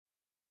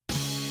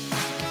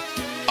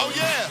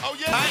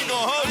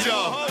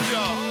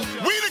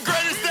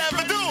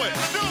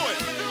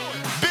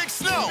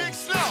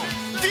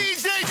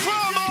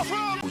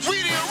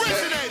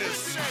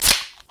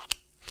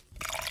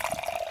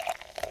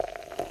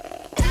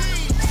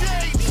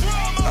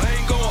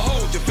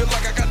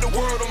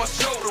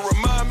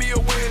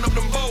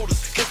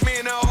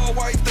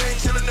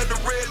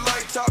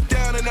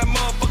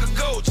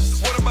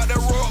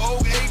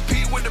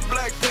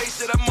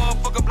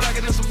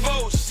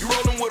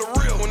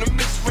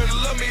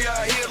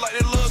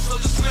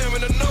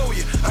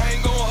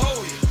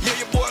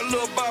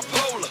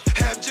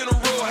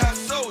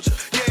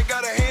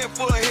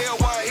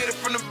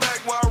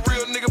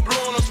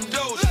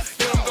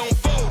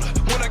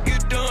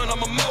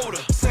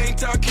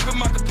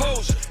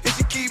exposure. If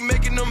she keep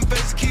making them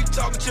faces, keep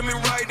talking to me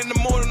right in the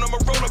morning, I'ma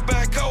roll her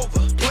back over.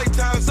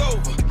 Playtime's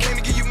over,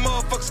 can't give you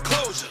motherfuckers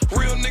closure.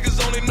 Real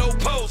niggas only know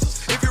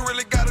poses. If you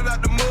really got it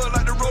out the mud,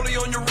 like the rollie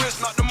on your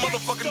wrist, knock the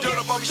motherfucking dirt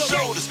up off your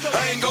shoulders.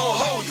 I ain't gon'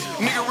 hold you.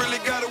 Nigga really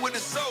got it with the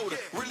soda.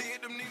 Really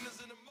hit them Ninas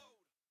in the motor.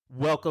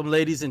 Welcome,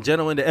 ladies and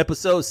gentlemen, to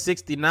episode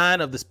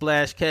 69 of the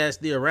Splashcast,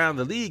 the Around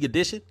the League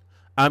edition.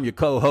 I'm your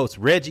co-host,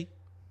 Reggie.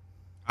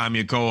 I'm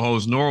your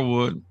co-host,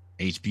 Norwood.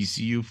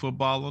 HBCU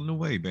football on the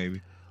way,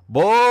 baby.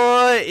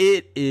 Boy,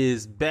 it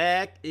is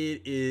back.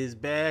 It is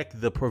back.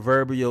 The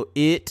proverbial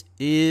it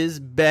is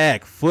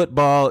back.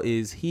 Football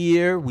is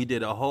here. We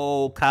did a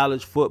whole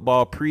college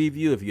football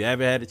preview. If you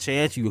ever had a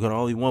chance, you can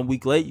only 1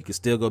 week late. You can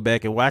still go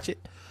back and watch it.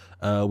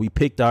 We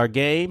picked our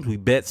games. We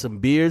bet some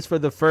beers for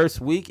the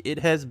first week. It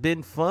has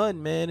been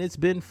fun, man. It's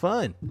been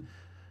fun.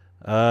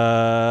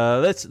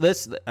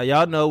 Let's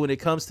y'all know when it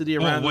comes to the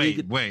Around the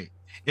League. Wait.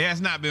 It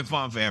has not been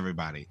fun for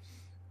everybody.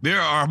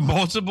 There are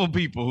multiple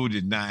people who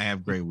did not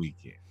have great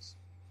weekends.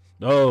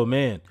 Oh,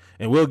 man.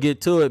 And we'll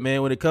get to it,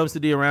 man. When it comes to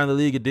the Around the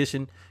League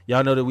edition,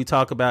 y'all know that we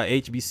talk about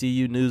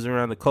HBCU news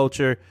around the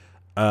culture,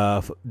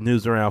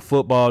 news around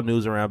football,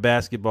 news around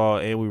basketball,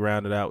 and we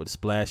round it out with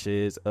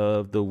splashes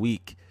of the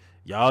week.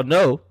 Y'all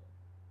know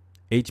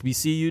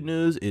HBCU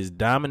news is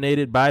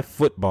dominated by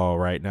football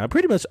right now.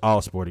 Pretty much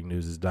all sporting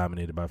news is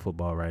dominated by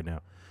football right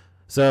now.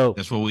 So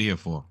that's what we're here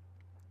for.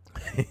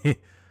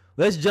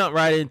 Let's jump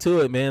right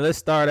into it, man. Let's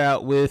start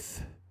out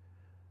with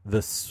the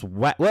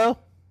SWAC. Well,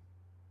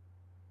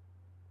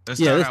 let's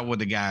start out with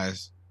the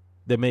guys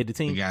that made the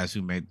team. The guys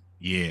who made,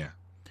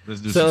 Let's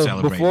do some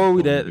celebrating before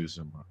we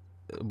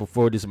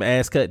do some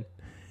ass cutting.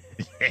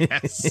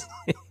 Yes,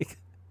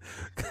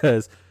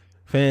 because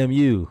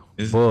FAMU,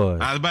 boy.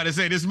 I was about to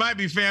say this might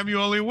be FAMU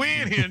only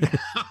win here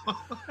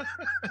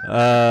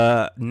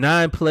now.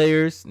 9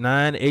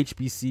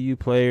 HBCU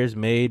players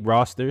made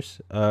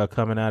rosters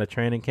coming out of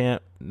training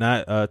camp.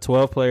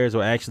 12 players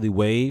were actually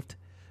waived,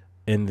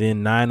 and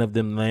then 9 of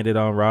them landed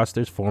on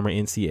rosters. Former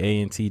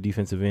NC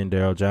defensive end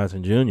Daryl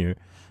Johnson Jr.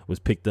 was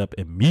picked up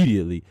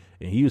immediately,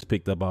 and he was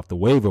picked up off the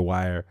waiver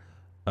wire.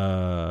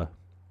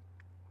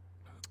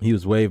 He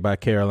was waived by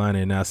Carolina,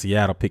 and now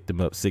Seattle picked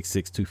him up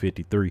 6'6",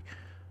 253.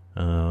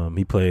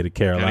 He played at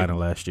Carolina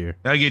last year.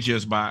 That'll get you a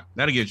spot.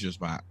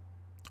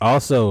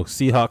 Also,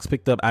 Seahawks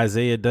picked up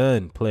Isaiah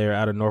Dunn, player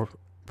out of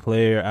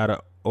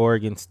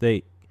Oregon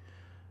State.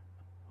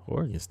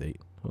 Oregon State.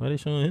 Why are they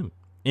showing him?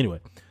 Anyway,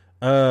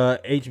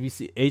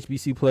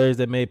 HBC players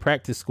that made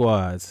practice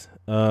squads.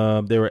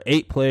 There were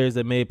 8 players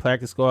that made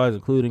practice squads,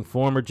 including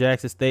former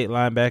Jackson State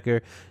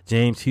linebacker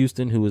James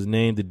Houston, who was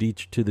named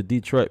to the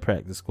Detroit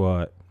practice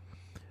squad.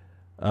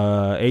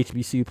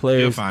 HBCU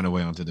players. He'll find a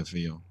way onto the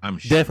field. I'm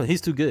sure. Definitely.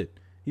 He's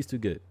too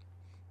good.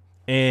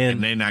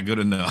 And they're not good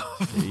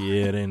enough.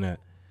 Yeah, they're not.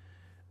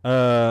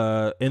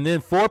 And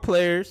then 4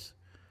 players,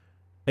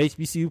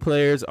 HBCU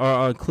players,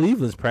 are on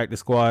Cleveland's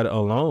practice squad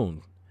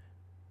alone.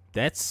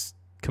 That's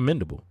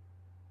commendable.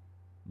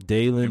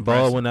 Dalen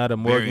Baldwin out of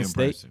Morgan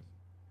State.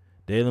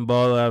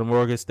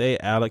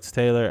 Alex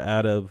Taylor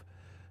out of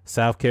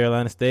South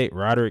Carolina State.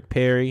 Roderick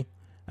Perry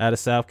out of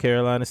South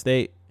Carolina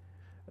State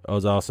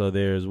was also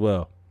there as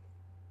well.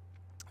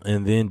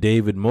 And then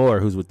David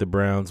Moore, who's with the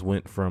Browns,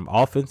 went from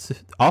offense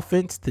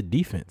to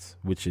defense,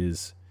 which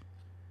is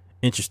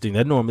interesting.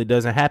 That normally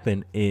doesn't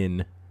happen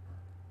in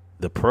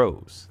the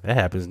pros. That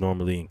happens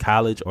normally in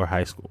college or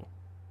high school.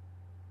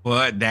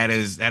 But that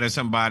is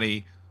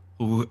somebody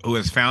who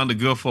has found a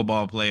good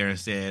football player and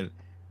said,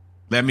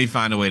 let me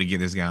find a way to get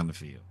this guy on the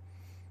field.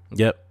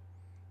 Yep.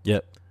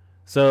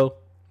 So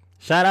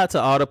shout out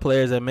to all the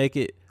players that make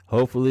it.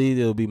 Hopefully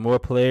there'll be more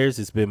players.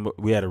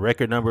 We had a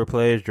record number of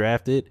players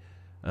drafted.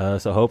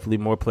 So hopefully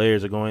more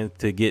players are going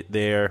to get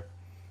their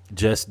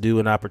just due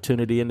an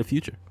opportunity in the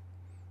future.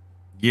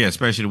 Yeah,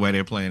 especially the way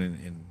they're playing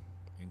in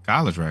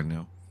college right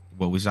now.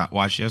 What we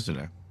watched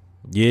yesterday.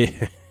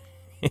 Yeah.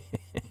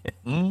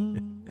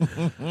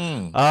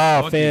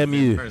 Oh,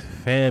 FAMU.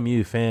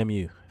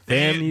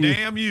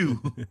 Damn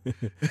you.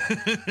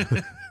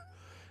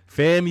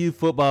 FAMU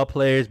football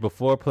players,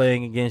 before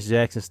playing against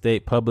Jackson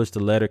State, published a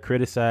letter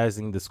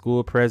criticizing the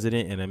school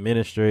president and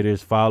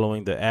administrators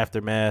following the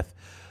aftermath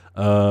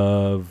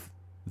of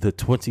the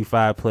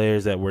 25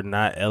 players that were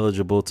not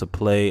eligible to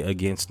play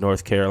against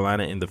North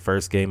Carolina in the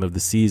first game of the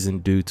season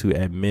due to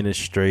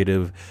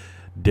administrative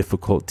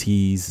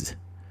difficulties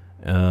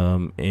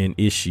and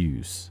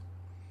issues.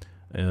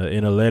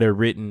 In a letter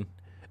written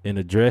and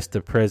addressed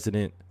to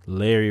President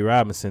Larry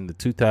Robinson, the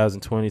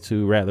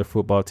 2022 Rattler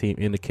football team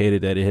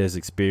indicated that it has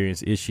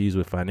experienced issues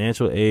with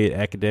financial aid,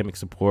 academic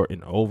support,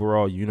 and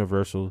overall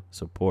universal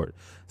support.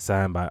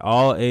 Signed by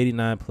all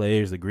 89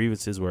 players, the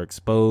grievances were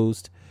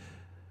exposed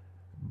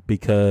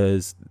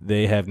because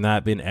they have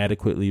not been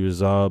adequately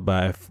resolved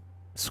by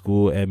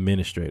school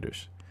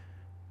administrators.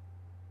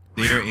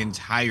 Their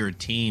entire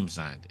team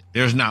signed it.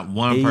 There's not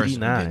one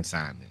person who didn't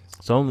sign this.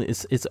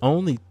 It's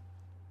only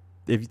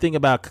if you think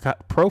about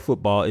pro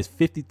football, it's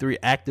 53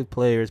 active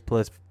players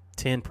plus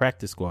 10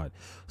 practice squad.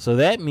 So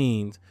that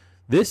means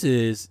this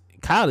is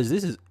college.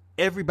 This is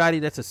everybody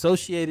that's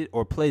associated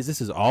or plays.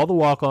 This is all the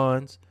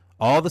walk-ons,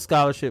 all the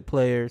scholarship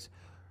players,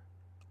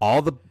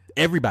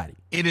 everybody.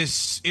 It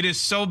is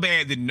so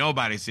bad that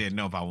nobody said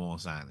no if I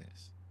won't sign this.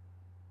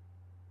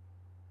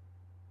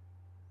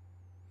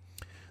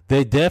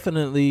 They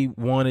definitely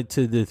wanted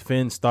to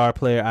defend star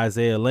player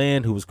Isaiah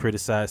Land, who was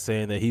criticized,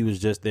 saying that he was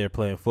just there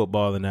playing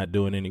football and not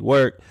doing any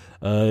work.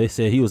 They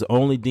said he was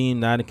only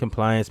deemed not in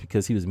compliance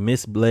because he was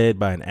misled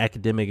by an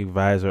academic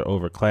advisor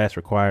over class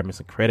requirements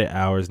and credit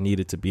hours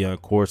needed to be on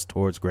course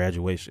towards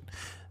graduation.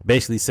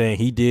 Basically saying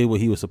he did what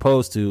he was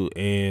supposed to,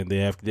 and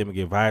the academic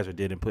advisor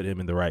didn't put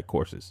him in the right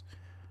courses.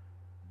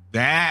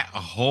 That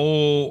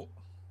whole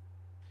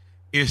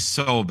is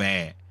so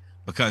bad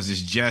because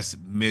it's just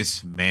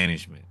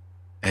mismanagement.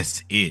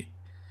 That's it.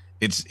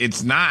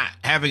 It's not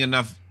having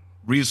enough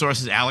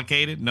resources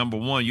allocated. Number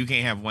one, you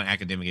can't have one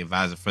academic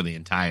advisor for the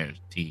entire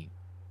team.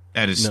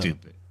 That is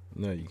stupid.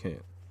 No, you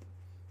can't.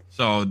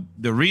 So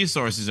the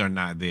resources are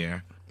not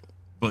there.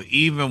 But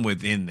even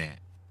within that,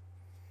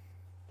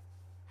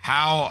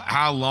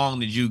 how long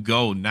did you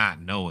go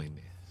not knowing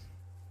this?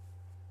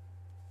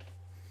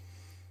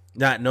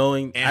 Not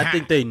knowing. And I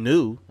think they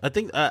knew. I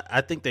think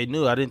they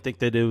knew. I didn't think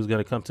that it was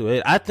going to come to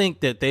it. I think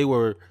that they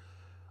were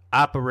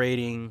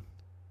operating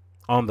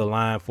on the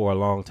line for a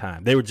long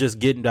time. They were just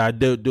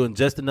doing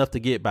just enough to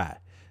get by.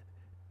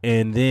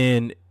 And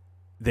then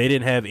they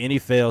didn't have any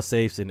fail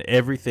safes and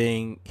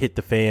everything hit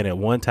the fan at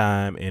one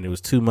time, and it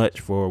was too much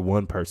for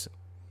one person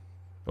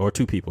or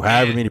two people,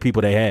 however many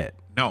people they had.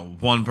 No,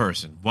 one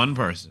person.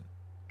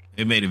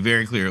 It made it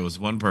very clear it was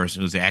one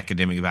person who's the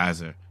academic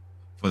advisor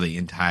for the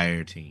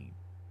entire team.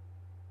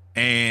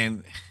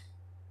 And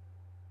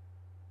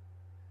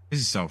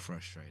this is so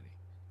frustrating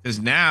because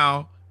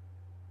now,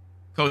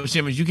 Coach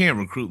Simmons, you can't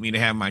recruit me to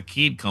have my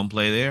kid come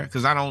play there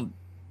because I don't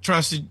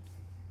trust it,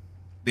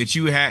 that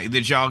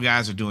y'all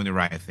guys are doing the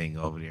right thing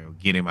over there,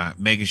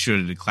 making sure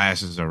that the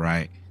classes are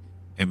right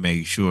and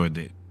making sure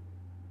that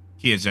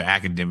kids are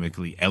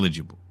academically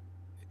eligible.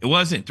 It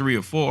wasn't 3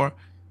 or 4,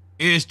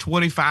 it is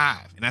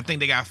 25, and I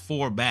think they got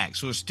 4 back,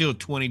 so it's still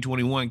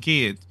 21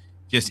 kids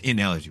just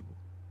ineligible.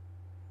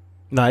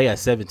 No, they got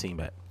 17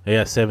 back. They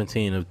got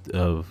 17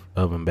 of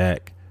them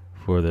back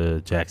for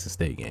the Jackson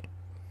State game.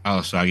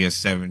 Oh, so I guess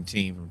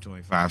 17 from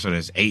 25. So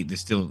there's 8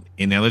 that's still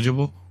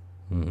ineligible.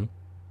 Mm-hmm.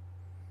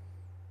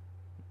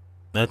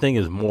 I think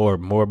it's more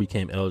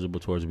became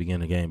eligible towards the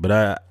beginning of the game.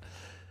 But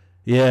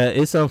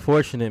it's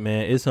unfortunate,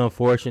 man. It's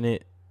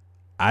unfortunate.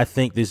 I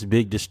think this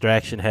big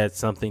distraction had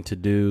something to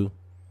do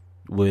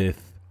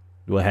with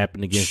what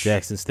happened against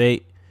Jackson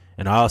State.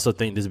 And I also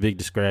think this big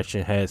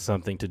distraction had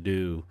something to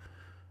do,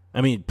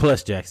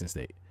 plus Jackson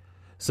State.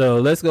 So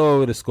let's go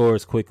over the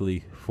scores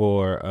quickly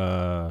for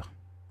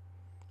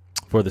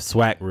the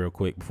SWAC real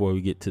quick before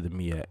we get to the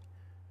MEAC.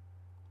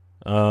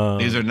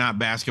 These are not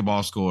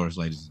basketball scores,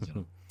 ladies and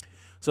gentlemen.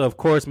 So, of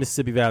course,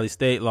 Mississippi Valley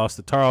State lost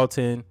to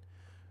Tarleton,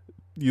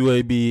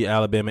 UAB,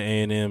 Alabama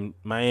A&M,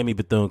 Miami,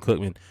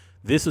 Bethune-Cookman.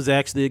 This was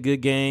actually a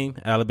good game.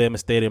 Alabama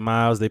State and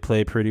Miles, they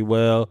played pretty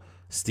well.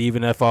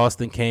 Stephen F.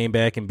 Austin came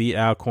back and beat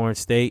Alcorn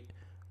State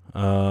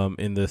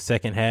in the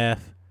second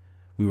half.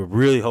 We were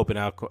really hoping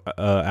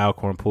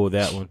Alcorn pulled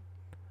that one.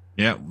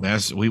 Yeah,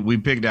 we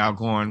picked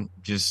Alcorn,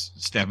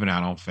 just stepping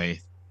out on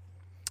faith.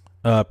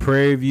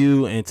 Prairie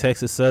View and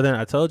Texas Southern.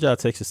 I told y'all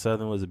Texas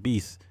Southern was a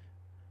beast.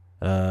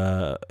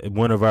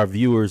 One of our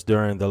viewers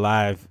during the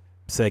live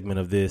segment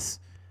of this,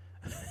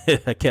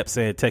 I kept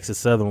saying Texas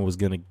Southern was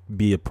going to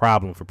be a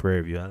problem for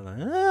Prairie View. I was like,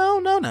 I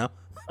don't know now.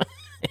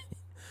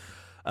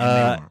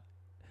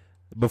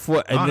 Go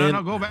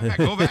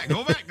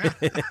back.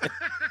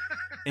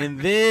 And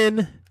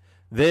then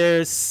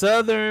there's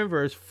Southern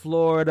versus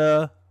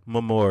Florida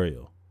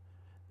Memorial.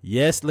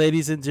 Yes,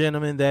 ladies and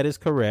gentlemen, that is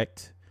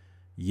correct.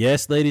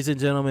 Yes, ladies and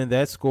gentlemen,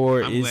 that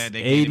score is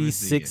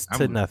 86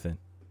 to nothing.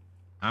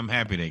 I'm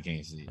happy they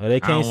can't see it. Oh, they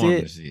can't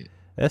see it?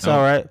 That's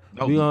all right.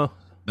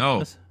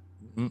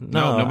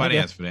 Nobody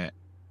asked for that.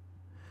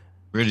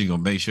 We're just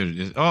gonna make sure that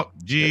this. Oh,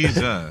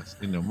 Jesus!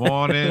 In the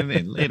morning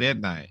and late at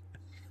night,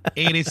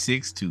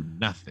 86 to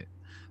nothing.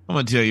 I'm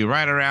gonna tell you,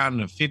 right around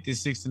the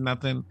 56 to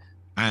nothing,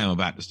 I am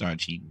about to start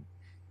cheating.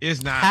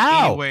 It's not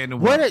anywhere in the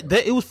world.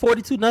 It was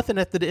 42 nothing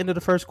at the end of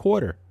the first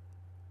quarter.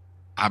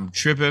 I'm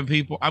tripping,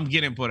 people. I'm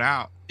getting put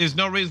out. There's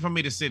no reason for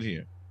me to sit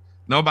here.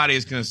 Nobody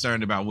is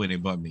concerned about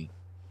winning but me.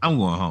 I'm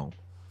going home.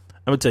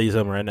 I'm gonna tell you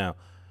something right now.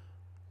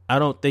 I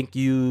don't think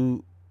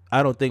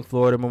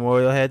Florida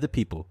Memorial had the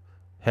people,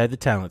 had the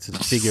talent to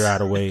figure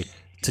out a way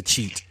to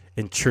cheat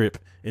and trip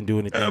and do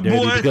anything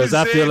dirty. Because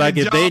I feel like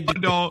if they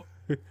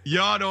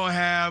y'all don't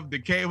have the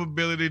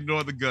capability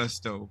nor the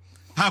gusto.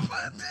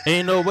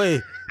 Ain't no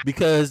way.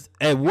 Because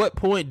at what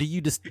point do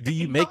you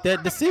make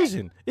that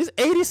decision? It's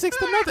 86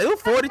 to nothing. It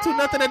was 42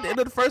 nothing at the end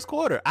of the first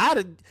quarter.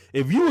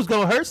 If you was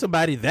gonna hurt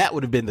somebody, that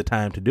would have been the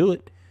time to do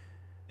it.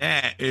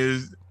 That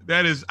is.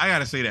 I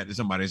gotta say that to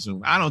somebody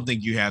soon. I don't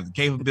think you have the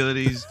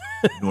capabilities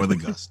nor the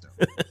gusto.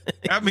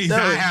 That means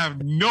I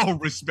have no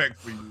respect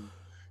for you.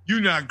 You're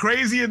not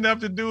crazy enough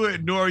to do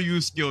it, nor are you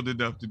skilled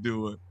enough to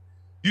do it.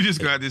 You just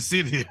got to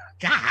sit here.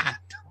 God.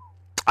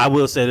 I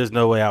will say there's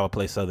no way I would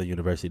play Southern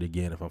University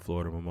again if I'm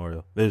Florida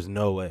Memorial. There's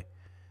no way.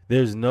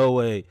 There's no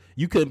way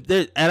you could.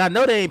 And I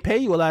know they ain't pay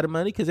you a lot of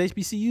money because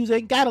HBCUs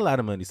ain't got a lot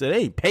of money, so they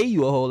ain't pay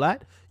you a whole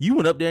lot. You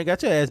went up there and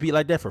got your ass beat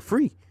like that for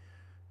free.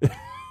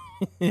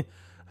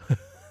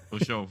 For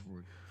sure.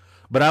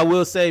 But I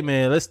will say,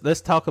 man,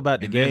 let's talk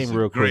about the game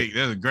real quick.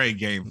 That's a great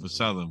game for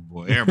Southern,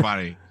 boy.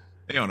 Everybody,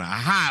 they on a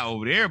high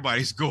over there.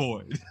 Everybody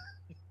scored.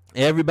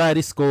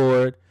 Everybody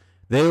scored.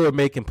 They were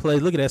making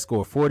plays. Look at that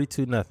score,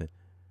 42-0.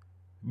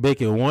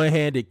 Making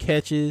one-handed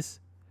catches.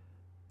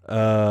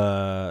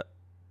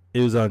 It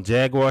was on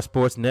Jaguar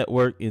Sports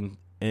Network in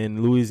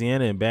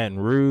Louisiana in Baton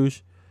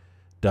Rouge.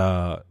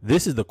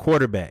 This is the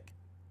quarterback,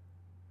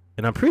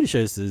 and I'm pretty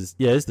sure it's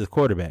the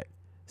quarterback.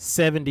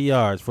 70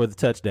 yards for the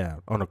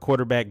touchdown on a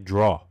quarterback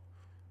draw.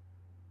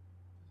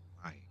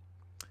 Right.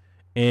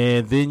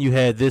 And then you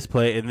had this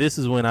play, and this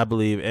is when I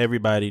believe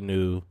everybody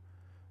knew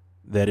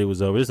that it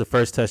was over. This is the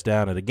first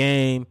touchdown of the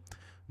game.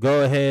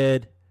 Go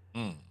ahead,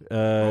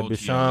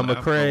 Bashawn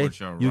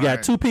McCray. You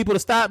got two people to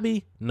stop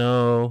me?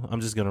 No,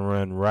 I'm just going to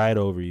run right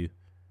over you.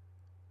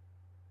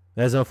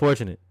 That's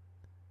unfortunate.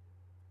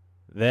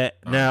 I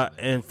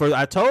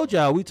told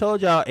y'all,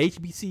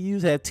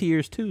 HBCUs have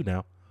tiers too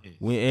now.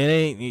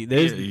 Everybody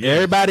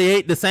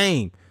ain't the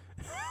same.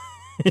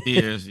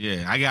 Tears,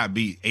 yeah. I got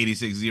beat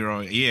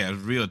 86-0. Yeah, it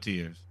was real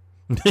tears.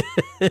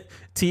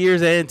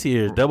 Tears and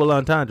tears. Double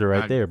entendre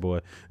right there,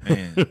 boy.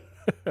 Man.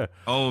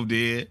 Oh,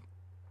 did.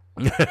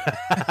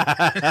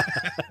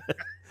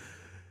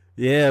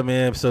 Yeah,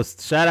 man. So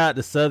shout out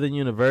to Southern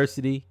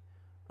University.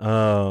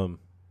 Shout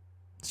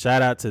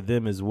out to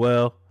them as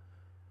well.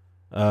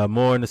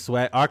 More in the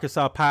swag.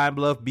 Arkansas Pine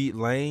Bluff beat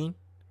Lane.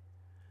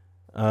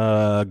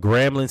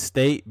 Grambling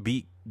State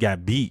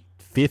got beat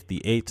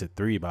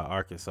 58-3 by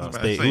Arkansas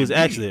State, who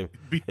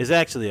is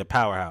actually a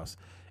powerhouse.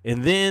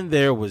 And then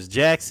there was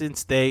Jackson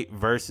State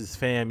versus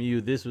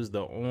FAMU. This was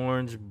the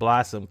Orange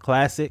Blossom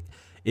Classic.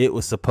 It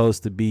was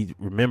supposed to be.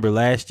 Remember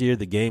last year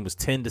the game was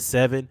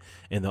 10-7,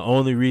 and the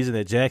only reason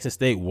that Jackson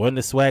State won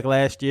the SWAC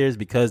last year is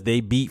because they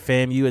beat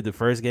FAMU at the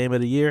first game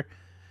of the year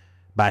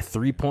by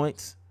 3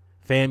 points.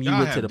 FAMU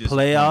went to the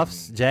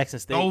playoffs. Jackson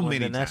State won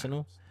the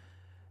national.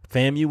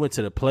 FAMU went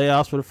to the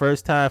playoffs for the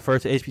first time.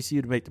 First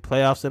HBCU to make the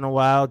playoffs in a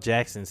while.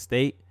 Jackson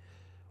State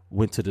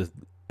went to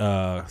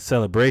the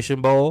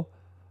Celebration Bowl.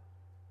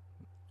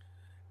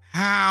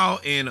 How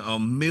in a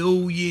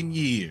million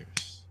years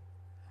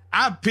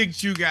I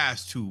picked you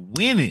guys to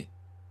win it,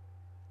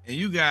 and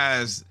you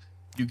guys,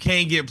 you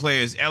can't get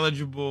players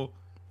eligible.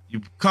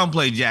 You come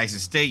play Jackson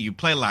State. You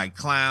play like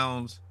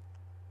clowns.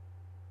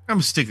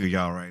 I'm sick of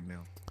y'all right now.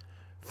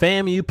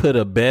 FAMU put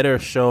a better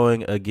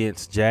showing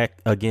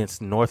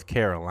against North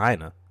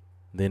Carolina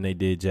than they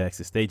did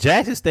Jackson State.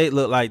 Jackson State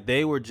looked like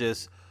they were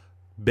just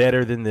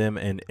better than them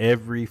in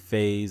every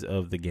phase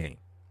of the game.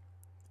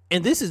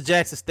 And this is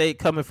Jackson State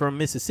coming from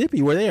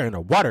Mississippi, where they are in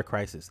a water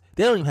crisis.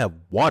 They don't even have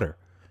water.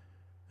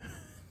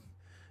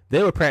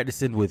 They were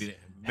practicing with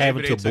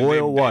having to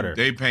boil water.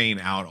 They paying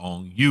out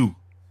on you.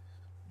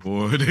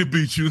 Boy, they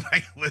beat you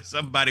like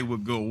somebody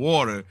with good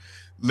water.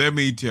 Let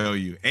me tell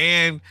you.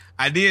 And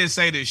I did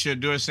say that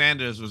Shedeur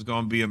Sanders was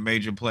going to be a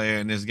major player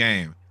in this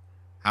game.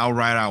 How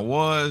right I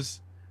was,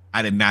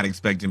 I did not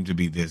expect him to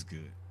be this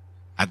good.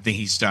 I think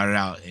he started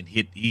out and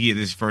he hit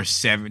his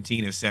first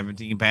 17 of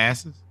 17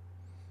 passes.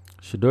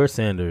 Shedeur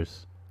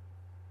Sanders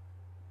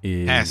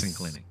is passing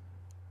clinic.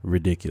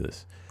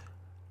 Ridiculous.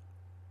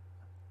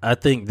 I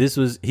think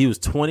he was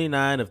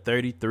 29 of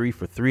 33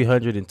 for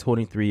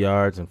 323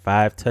 yards and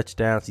 5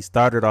 touchdowns. He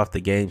started off the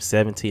game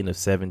 17 of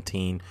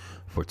 17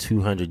 for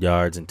 200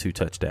 yards and 2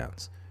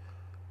 touchdowns.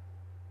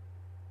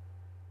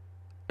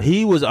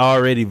 He was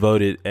already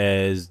voted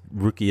as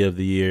Rookie of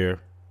the Year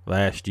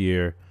last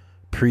year,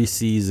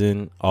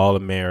 preseason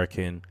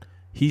All-American.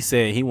 He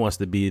said he wants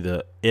to be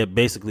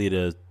basically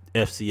the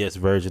FCS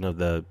version of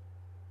the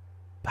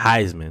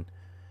Heisman.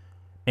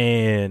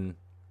 And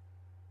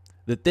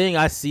the thing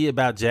I see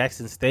about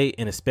Jackson State,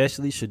 and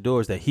especially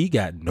Shedeur, is that he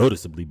got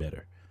noticeably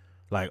better.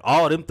 Like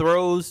all them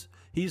throws,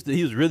 he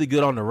was really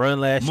good on the run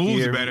last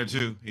year. Moves better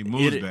too. He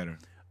moves better.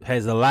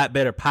 Has a lot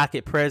better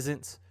pocket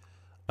presence.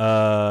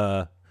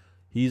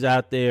 He's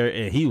out there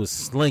and he was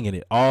slinging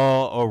it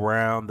all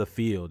around the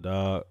field,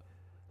 dog.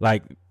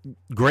 Like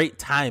great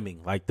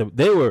timing. Like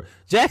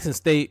Jackson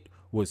State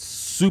was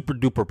super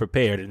duper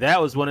prepared, and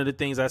that was one of the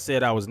things I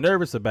said I was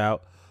nervous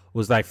about.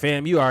 Was like,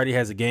 FAMU already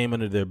has a game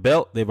under their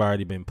belt. They've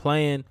already been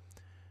playing.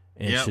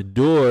 And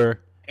Shedeur.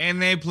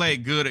 And they play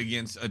good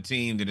against a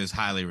team that is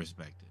highly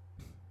respected.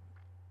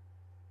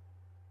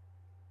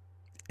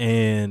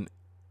 And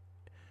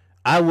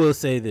I will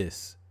say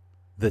this.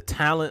 The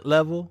talent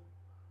level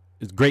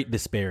is great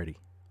disparity.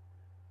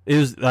 It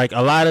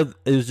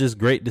was just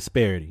great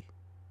disparity.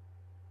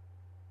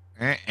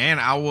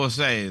 And I will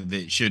say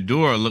that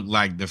Shedeur looked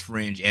like the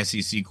fringe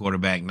SEC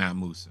quarterback, not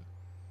Musa.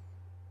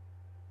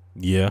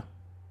 Yeah.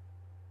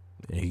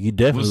 He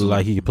definitely looked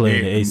like he could play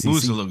in the ACC.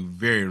 Musa looked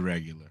very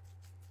regular.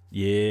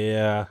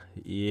 Yeah.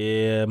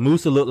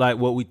 Musa looked like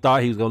what we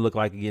thought he was going to look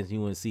like against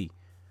UNC.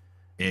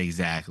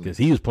 Exactly. because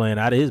he was playing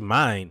out of his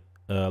mind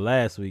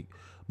last week.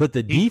 But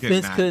the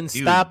defense couldn't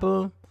stop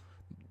him.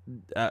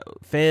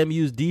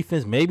 FAMU's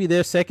defense, maybe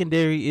their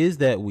secondary is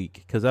that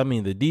weak, because I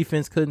mean the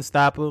defense couldn't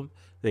stop them.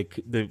 The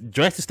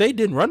Jackson State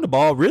didn't run the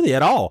ball really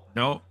at all.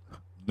 Nope.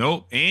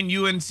 And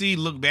UNC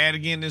looked bad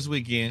again this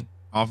weekend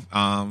off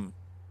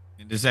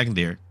in the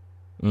secondary.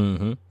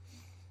 Mm-hmm.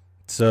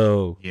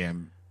 So yeah,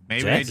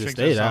 maybe Jackson they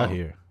State out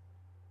here.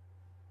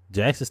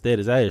 Jackson State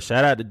is out here.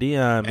 Shout out to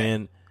Deion,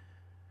 man.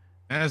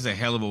 That's a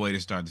hell of a way to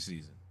start the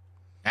season.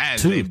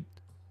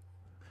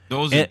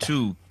 Those are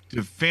two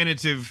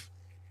definitive.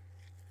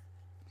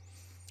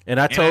 And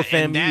I told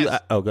FAMU,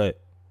 go ahead.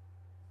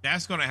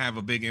 That's going to have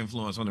a big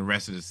influence on the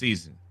rest of the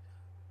season.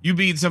 You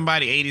beat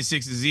somebody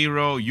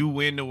 86-0, you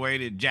win the way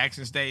that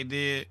Jackson State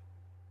did.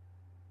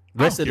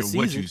 Rest of the season,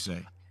 what you say.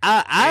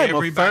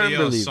 Everybody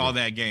else saw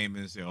that game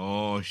and said,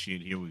 "Oh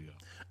shit, here we go."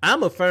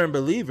 I'm a firm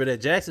believer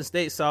that Jackson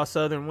State saw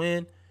Southern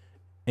win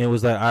and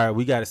was like, "All right,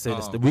 we got to say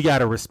this. We got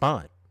to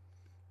respond."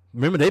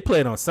 Remember, they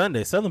played on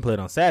Sunday. Southern played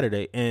on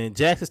Saturday, and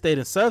Jackson State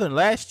and Southern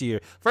last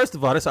year. First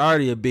of all, that's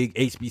already a big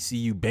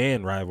HBCU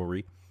band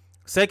rivalry.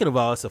 Second of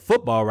all, it's a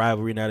football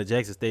rivalry now that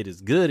Jackson State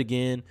is good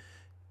again.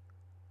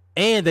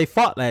 And they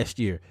fought last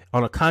year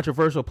on a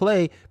controversial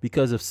play,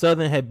 because if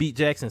Southern had beat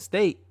Jackson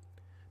State,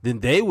 then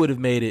they would have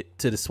made it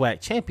to the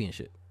SWAC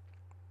championship.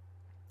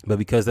 But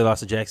because they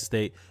lost to Jackson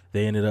State,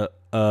 they ended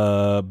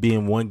up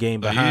being one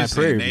game behind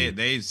Prairie View.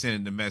 They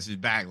sent the message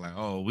back like,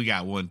 "Oh, we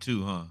got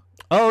 1-2, huh?"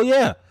 Oh,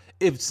 yeah.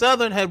 If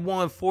Southern had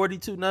won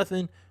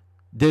 42-0,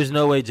 there's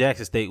no way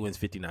Jackson State wins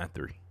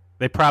 59-3.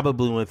 They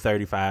probably win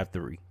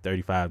 35-3,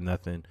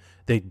 35-0.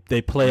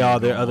 They play all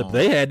their other.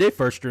 They had their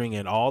first string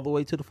in all the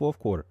way to the fourth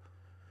quarter.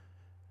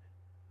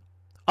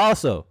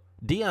 Also,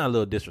 Deion a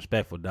little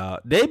disrespectful,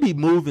 dog. They be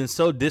moving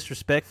so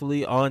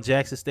disrespectfully on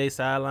Jackson State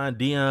sideline.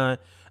 Deion,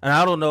 and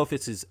I don't know if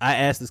it's his. I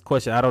asked this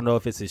question. I don't know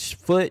if it's his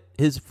foot.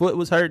 His foot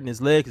was hurting,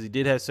 his leg, because he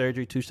did have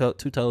surgery, two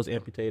toes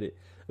amputated.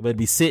 But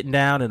be sitting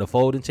down in a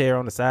folding chair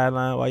on the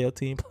sideline while your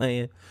team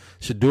playing.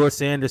 Shedeur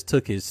Sanders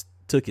took his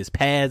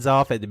pads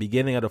off at the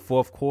beginning of the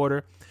fourth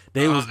quarter.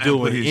 They was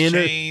doing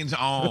chains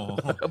on.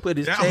 Put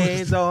his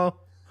chains on.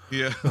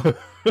 Yeah.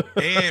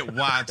 And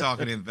why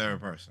talking in third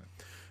person?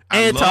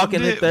 And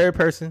talking in third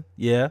person.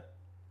 Yeah.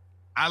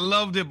 I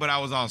loved it, but I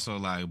was also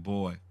like,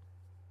 boy,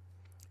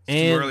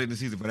 it's too early in the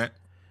season for that.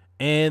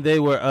 And they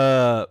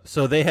were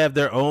so they have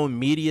their own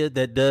media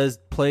that does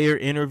player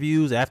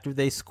interviews after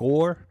they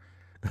score.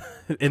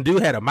 And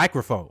dude had a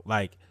microphone.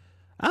 Like,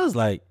 I was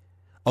like,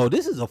 oh,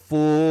 this is a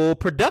full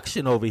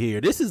production over here.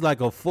 This is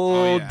like a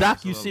full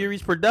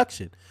docuseries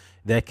production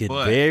that could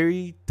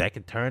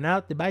turn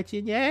out to bite you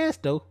in your ass,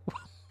 though.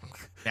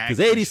 Because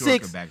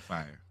 86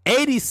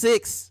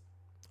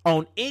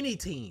 on any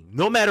team,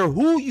 no matter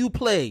who you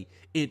play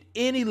in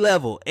any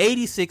level,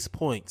 86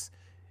 points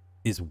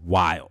is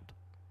wild.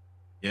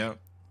 Yeah.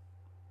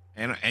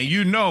 And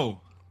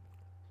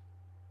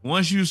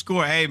once you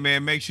score, hey,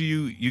 man, make sure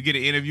you get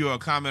an interview or a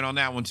comment on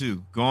that one,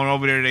 too. Going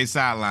over there to their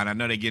sideline. I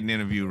know they're getting an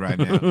interview right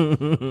now.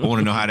 I want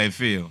to know how they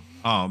feel.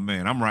 Oh,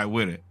 man, I'm right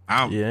with it.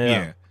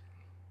 Yeah.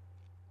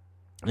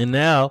 And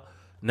now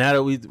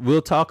that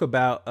we'll talk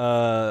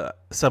about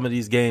some of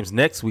these games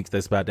next week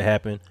that's about to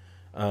happen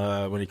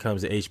when it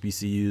comes to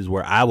HBCUs,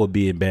 where I will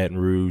be in Baton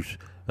Rouge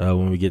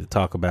when we get to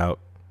talk about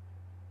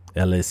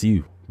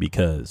LSU,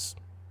 because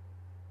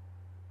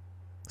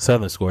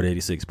Southern scored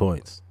 86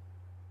 points.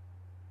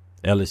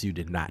 LSU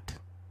did not.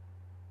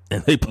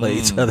 And they play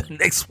each other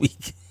next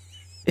week.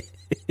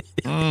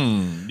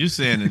 You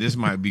saying that this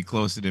might be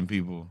closer than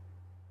people?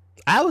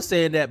 I was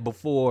saying that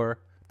before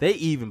they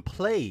even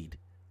played.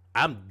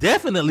 I'm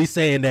definitely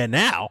saying that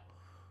now.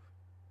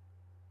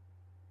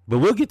 But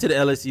we'll get to the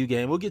LSU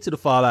game. We'll get to the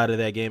fallout of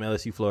that game,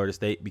 LSU Florida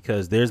State,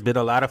 because there's been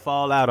a lot of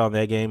fallout on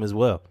that game as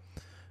well.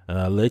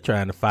 They're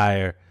trying to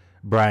fire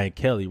Brian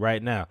Kelly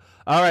right now.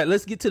 All right,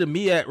 let's get to the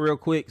MEAC real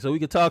quick so we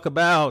can talk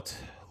about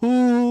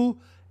who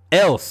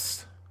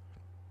else.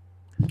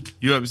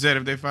 You upset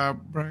if they fire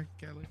Brian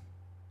Kelly?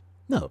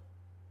 No.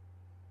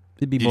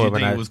 It'd be Did more you of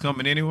think it was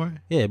coming anyway?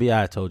 Yeah, it'd be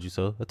I told you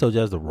so. I told you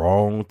that was the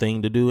wrong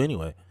thing to do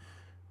anyway.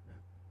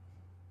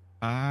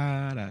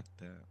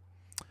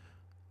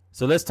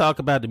 So let's talk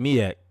about the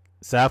MEAC.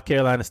 South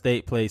Carolina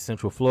State plays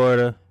Central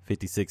Florida,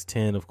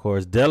 56-10, of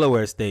course.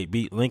 Delaware State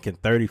beat Lincoln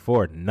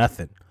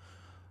 34-0.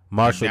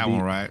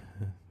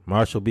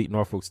 Marshall beat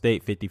Norfolk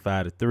State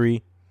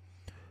 55-3.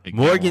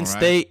 Morgan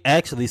State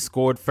actually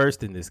scored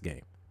first in this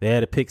game. They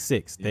had a pick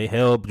six. They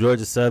held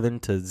Georgia Southern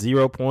to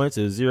 0 points.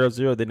 It was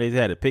 0-0. Then they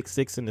had a pick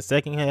six in the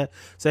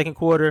second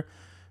quarter,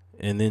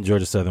 and then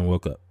Georgia Southern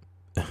woke up.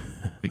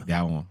 Pick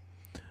that one.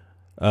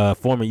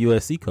 Former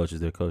USC coach is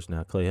their coach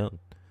now, Clay Helton.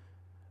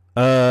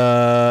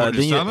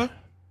 Southern?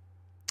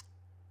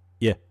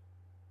 Yeah.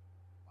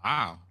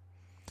 Wow.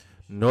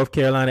 North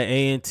Carolina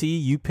A&T,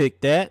 you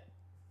picked that.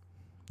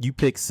 You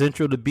picked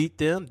Central to beat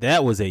them.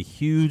 That was a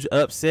huge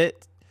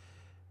upset.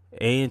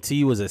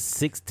 A&T was a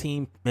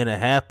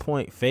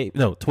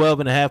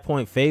 12.5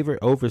 point favorite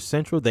over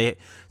Central.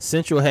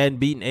 Central hadn't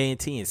beaten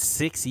A&T in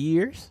 6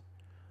 years.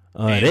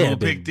 They have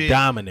been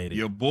dominated.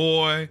 Your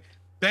boy.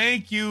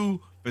 Thank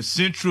you for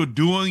Central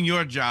doing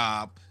your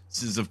job.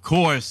 Since, of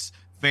course,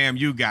 fam,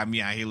 you got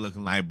me out here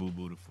looking like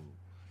boo-boo the fool.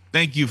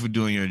 Thank you for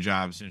doing your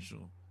job,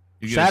 Central.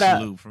 You get a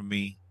salute from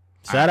me.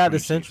 Shout out to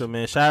Central,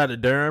 man. Shout out to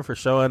Durham for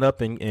showing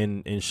up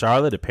in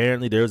Charlotte.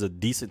 Apparently, there was a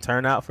decent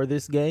turnout for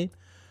this game.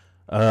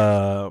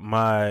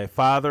 My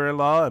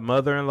father-in-law and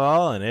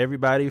mother-in-law and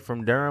everybody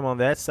from Durham on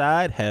that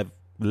side have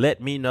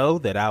let me know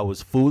that I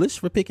was foolish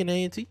for picking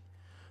A&T.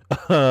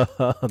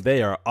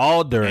 They are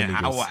all Durham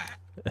Eagles.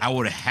 I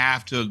would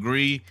have to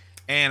agree,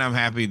 and I'm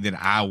happy that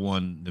I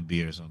won the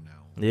beers on that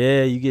one.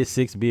 Yeah, you get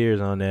 6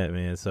 beers on that,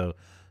 man. So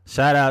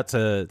shout out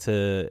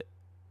to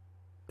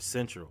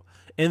Central.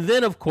 And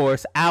then, of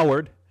course,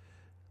 Howard,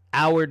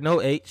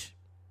 no H,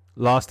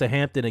 lost to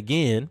Hampton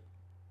again.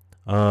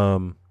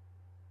 Now,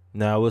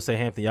 I will say,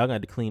 Hampton, y'all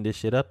got to clean this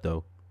shit up,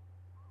 though.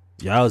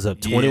 Y'all was up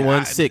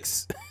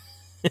 21-6.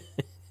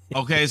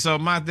 Okay, so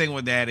my thing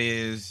with that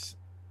is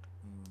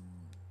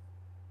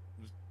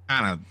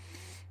kind of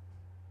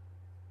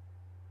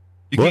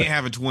you can't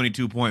have a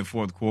 22-point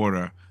fourth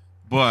quarter,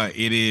 but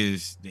it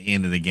is the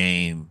end of the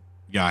game.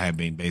 Y'all have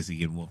been basically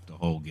getting whooped the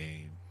whole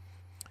game.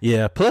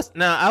 Yeah, plus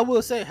now I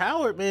will say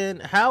Howard,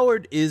 man,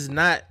 Howard is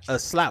not a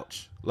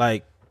slouch.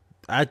 Like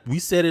we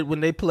said it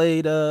when they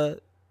played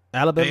Alabama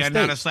State. They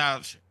are not a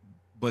slouch,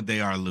 but they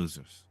are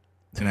losers.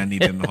 And I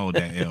need them to hold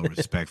that L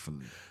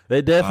respectfully.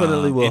 They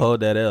definitely will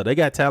hold that L. They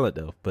got talent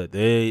though, but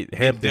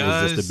Hampton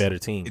was just a better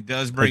team. It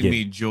does bring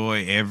me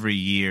joy every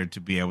year to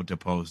be able to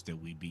post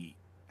that we beat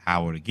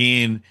Howard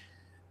again.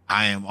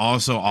 I am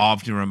also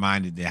often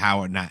reminded that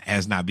Howard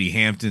has not beat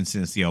Hampton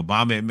since the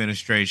Obama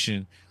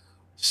administration.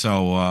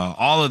 So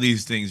all of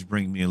these things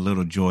bring me a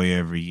little joy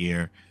every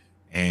year.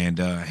 And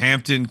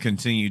Hampton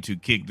continue to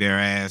kick their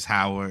ass.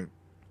 Howard,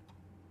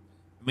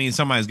 I mean,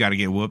 somebody's got to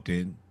get whooped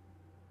in.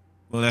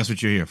 Well, that's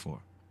what you're here for.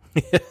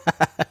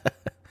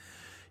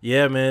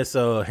 Yeah, man.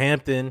 So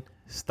Hampton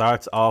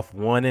starts off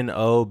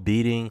 1-0,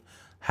 beating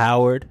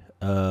Howard.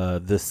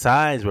 The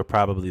signs were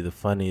probably the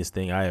funniest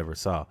thing I ever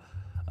saw.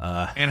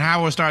 And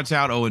Howard starts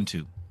out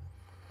 0-2.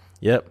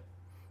 Yep.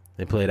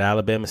 They played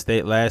Alabama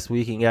State last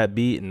week and got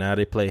beat, and now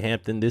they play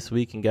Hampton this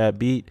week and got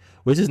beat,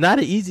 which is not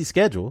an easy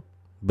schedule,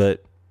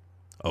 but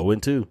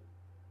 0-2.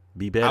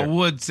 Be better. I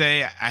would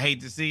say I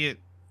hate to see it,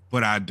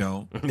 but I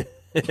don't.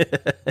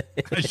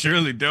 I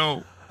surely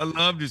don't. I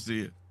love to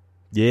see it.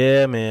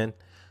 Yeah, man.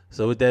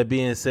 So with that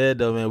being said,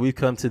 though, man, we've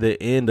come to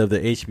the end of the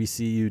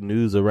HBCU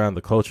News Around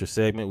the Culture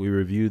segment. We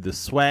reviewed the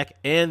SWAC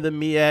and the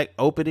MEAC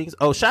openings.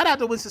 Oh, shout out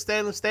to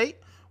Winston-Salem State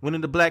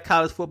winning the Black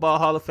College Football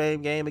Hall of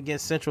Fame game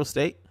against Central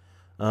State.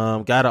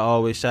 Gotta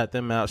always shout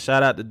them out.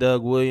 Shout out to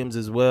Doug Williams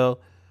as well,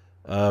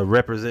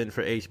 representing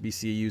for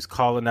HBCUs,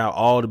 calling out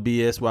all the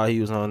BS while he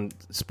was on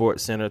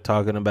Sports Center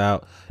talking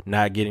about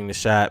not getting the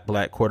shot,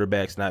 black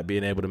quarterbacks not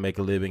being able to make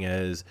a living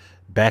as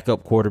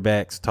backup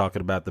quarterbacks,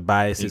 talking about the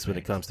biases when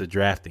it comes to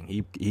drafting.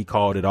 He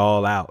called it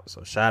all out.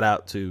 So shout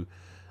out to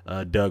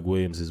Doug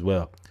Williams as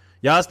well.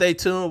 Y'all stay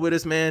tuned with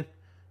us, man.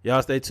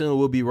 Y'all stay tuned.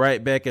 We'll be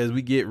right back as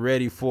we get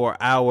ready for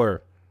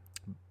our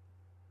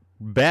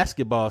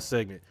basketball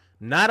segment.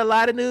 Not a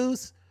lot of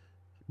news,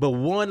 but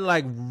one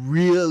like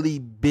really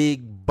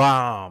big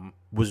bomb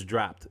was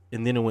dropped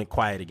and then it went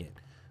quiet again.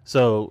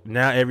 So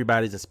now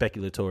everybody's in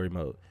speculatory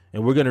mode,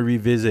 and we're going to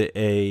revisit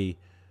a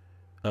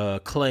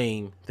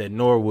claim that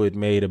Norwood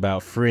made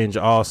about Fringe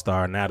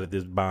All-Star now that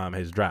this bomb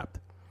has dropped.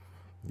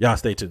 Y'all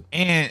stay tuned.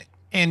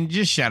 And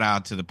just shout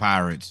out to the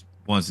Pirates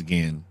once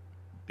again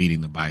beating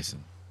the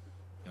Bison.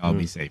 Y'all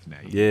be safe now.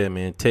 Yeah,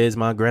 man. Ted's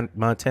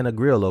Montana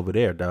Grill over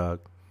there,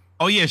 dog.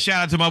 Oh, yeah.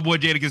 Shout out to my boy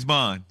Jadakiss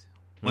Bond.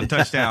 1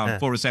 touchdown,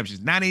 4 receptions,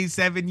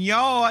 97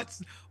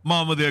 yards.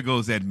 Mama, there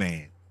goes that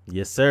man.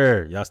 Yes,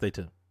 sir. Y'all stay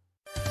tuned.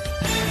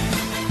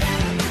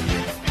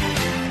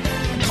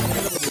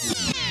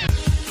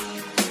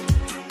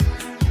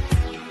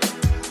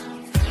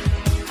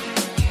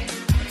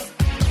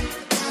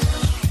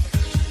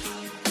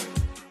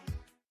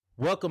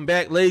 Welcome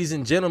back, ladies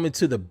and gentlemen,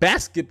 to the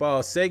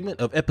basketball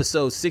segment of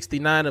episode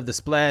 69 of the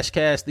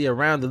Splashcast, the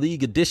Around the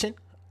League edition.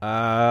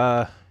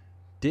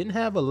 Didn't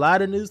have a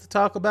lot of news to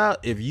talk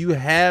about. If you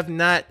have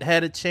not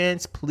had a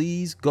chance,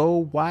 please go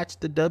watch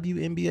the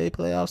WNBA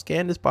playoffs.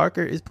 Candace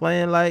Parker is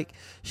playing like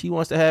she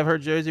wants to have her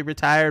jersey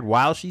retired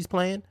while she's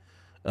playing.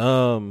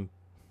 No.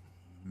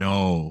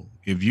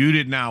 If you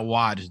did not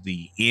watch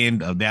the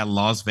end of that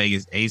Las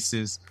Vegas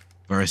Aces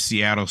versus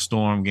Seattle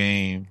Storm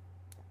game,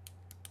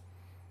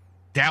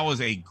 that was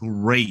a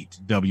great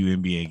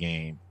WNBA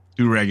game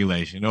through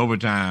regulation.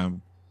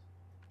 Overtime,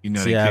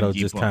 Seattle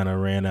just kind of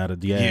ran out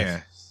of gas.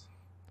 Yeah.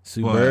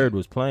 Sue Bird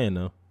was playing,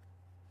 though.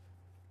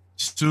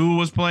 Sue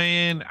was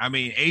playing. I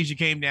mean, Asia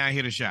came down,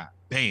 hit a shot.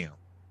 Bam.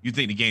 You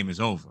think the game is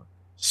over.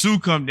 Sue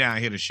come down,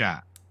 hit a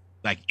shot.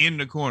 Like in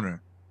the corner.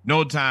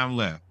 No time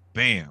left.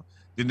 Bam.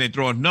 Then they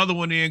throw another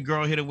one in.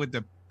 Girl hit it with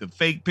the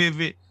fake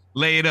pivot.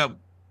 Lay it up.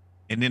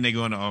 And then they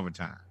go into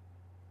overtime.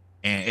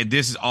 And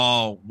this is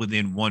all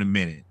within 1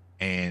 minute.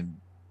 And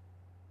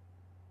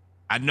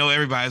I know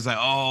everybody's like,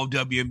 oh,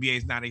 WNBA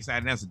is not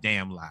exciting. That's a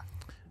damn lie.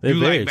 They're you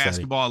very like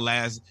exciting. basketball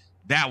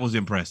that was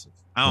impressive.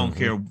 I don't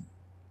care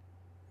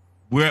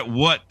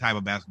what type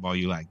of basketball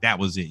you like. That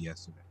was it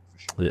yesterday. For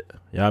sure. Yeah,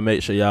 y'all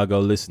make sure y'all go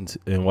listen to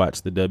and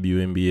watch the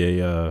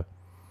WNBA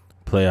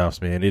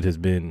playoffs, man. It has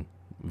been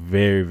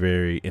very,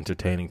 very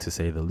entertaining to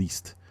say the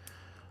least.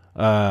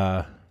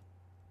 But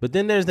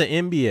then there's the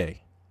NBA.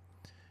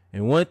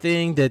 And one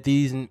thing that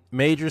these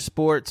major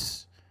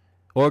sports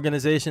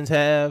organizations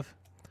have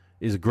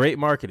is great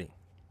marketing.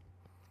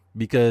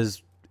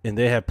 And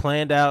they have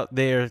planned out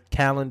their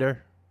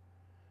calendar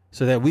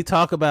so that we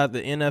talk about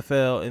the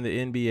NFL and the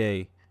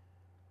NBA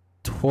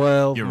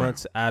 12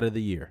 months out of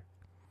the year.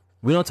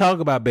 We don't talk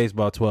about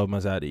baseball 12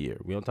 months out of the year.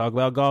 We don't talk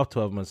about golf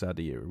 12 months out of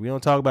the year. We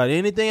don't talk about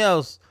anything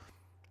else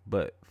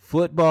but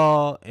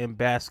football and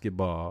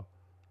basketball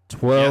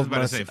 12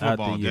 months out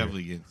of the year.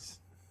 Definitely gets.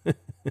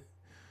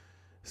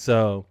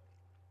 So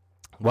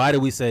why do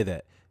we say that?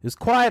 It was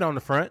quiet on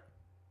the front.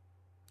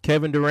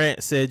 Kevin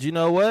Durant said, you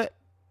know what?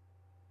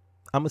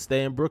 I'm going to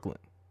stay in Brooklyn.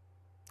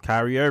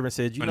 Kyrie Irving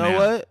said, you know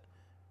what?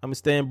 I'm going to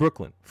stay in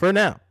Brooklyn for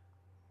now.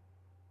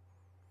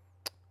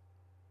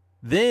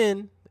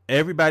 Then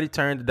everybody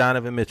turned to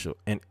Donovan Mitchell,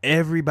 and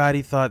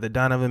everybody thought that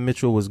Donovan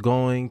Mitchell was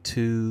going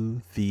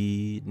to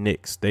the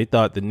Knicks. They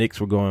thought the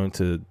Knicks were going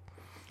to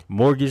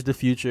mortgage the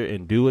future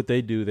and do what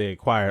they do. They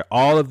acquired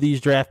all of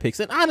these draft picks.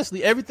 And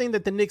honestly, everything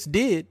that the Knicks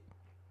did,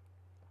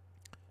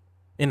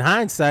 in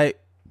hindsight,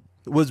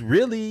 was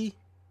really...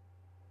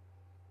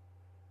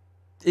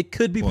 It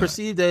could be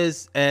perceived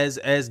as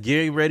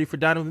getting ready for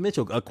Donovan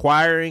Mitchell,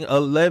 acquiring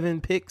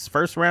 11 picks,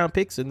 first round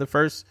picks in the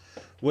first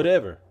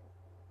whatever.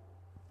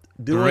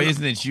 The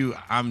reason that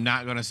I'm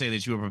not going to say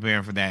that you were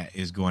preparing for that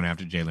is going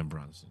after Jalen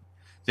Brunson.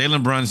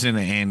 Jalen Brunson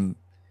and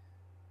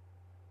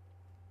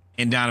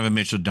Donovan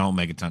Mitchell don't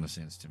make a ton of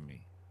sense to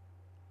me.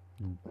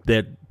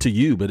 That to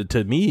you, but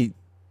to me,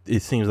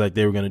 it seems like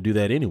they were going to do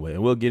that anyway,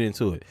 and we'll get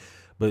into it.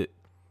 But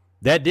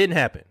that didn't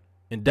happen,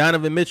 and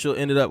Donovan Mitchell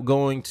ended up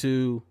going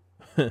to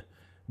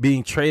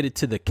being traded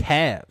to the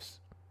Cavs.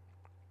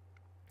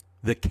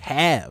 The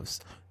Cavs,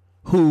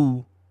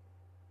 who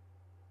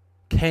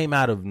came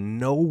out of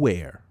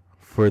nowhere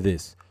for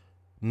this.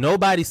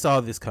 Nobody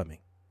saw this coming.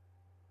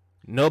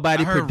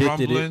 Nobody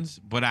predicted rumblings,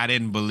 it. But I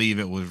didn't believe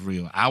it was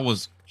real. I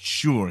was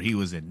sure he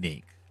was a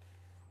Knick.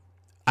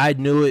 I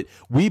knew it.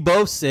 We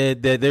both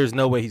said that there's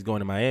no way he's going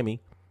to Miami.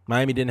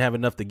 Miami didn't have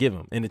enough to give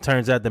him. And it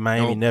turns out that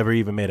Miami never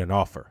even made an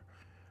offer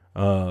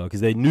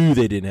because they knew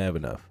they didn't have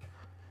enough.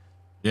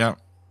 Yeah.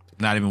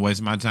 Not even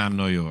wasting my time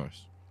nor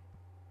yours.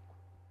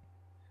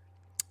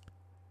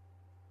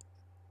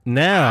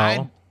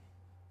 Now,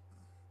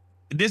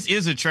 this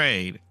is a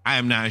trade. I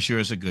am not sure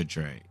it's a good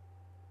trade.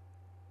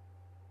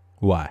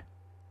 Why?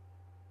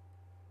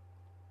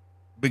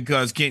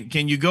 Because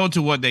can you go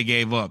to what they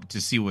gave up to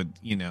see what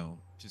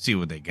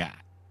they got?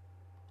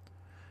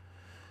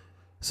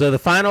 So the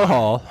final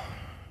haul,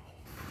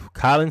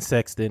 Colin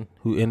Sexton,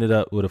 who ended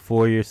up with a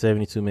 4-year,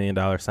 $72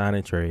 million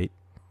signing trade,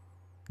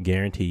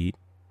 guaranteed.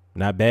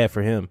 Not bad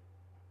for him.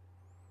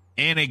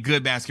 And a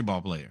good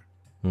basketball player.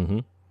 Mm-hmm.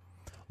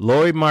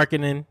 Lauri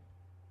Markkanen.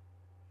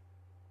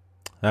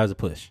 That was a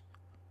push.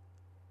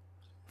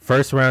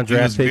 First round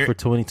draft pick for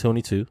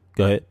 2022.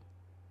 Go ahead.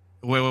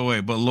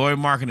 Wait. But Lauri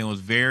Markkanen was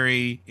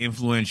very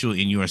influential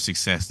in your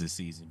success this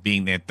season,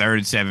 being that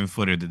third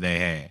 7-footer that they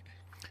had.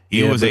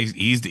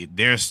 He's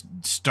their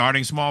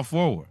starting small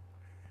forward.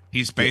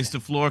 He spaced the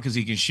floor because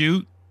he can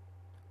shoot.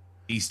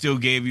 He still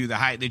gave you the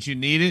height that you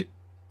needed.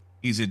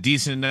 He's a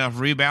decent enough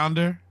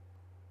rebounder.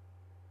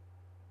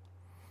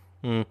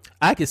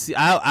 I could see.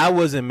 I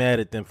wasn't mad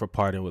at them for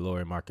parting with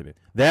Lauri Markkanen.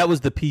 That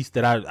was the piece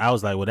that I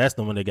was like, well, that's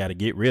the one they got to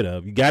get rid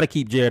of. You got to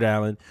keep Jared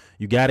Allen.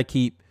 You got to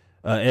keep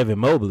Evan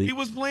Mobley. He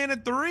was playing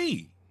at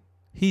 3.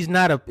 He's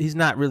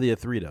not really a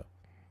 3 though.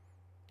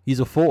 He's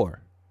a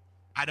 4.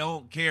 I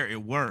don't care.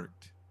 It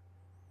worked.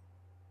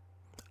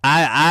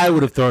 I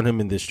would have thrown him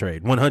in this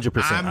trade. 100%.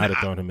 I'd have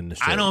thrown him in this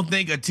trade. I don't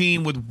think a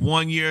team with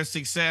 1 year of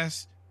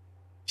success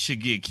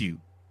should get cute.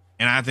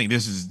 And I think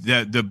this is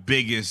the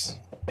biggest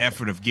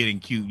effort of getting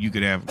cute you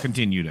could have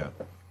continued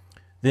up.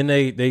 Then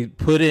they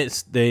put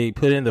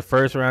in the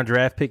first round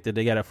draft pick that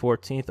they got at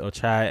 14th,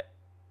 Ochai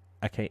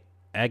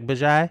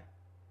Agbaji.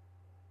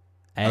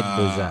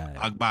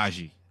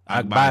 Agbaji.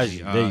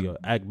 There you go.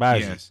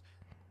 Agbaji.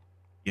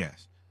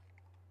 Yes.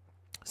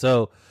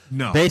 So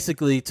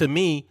basically, to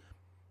me,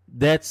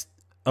 that's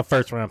a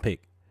first round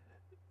pick.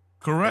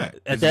 Correct.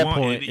 At that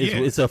point,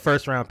 it's a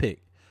first round pick.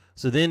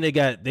 So then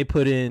they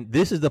put in,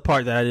 this is the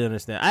part that I didn't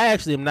understand. I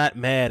actually am not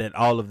mad at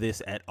all of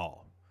this at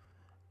all.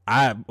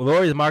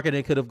 Lauri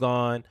Markkanen could have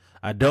gone.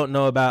 I don't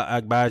know about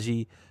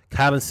Agbaji.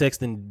 Colin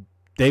Sexton,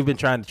 they've been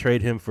trying to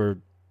trade him for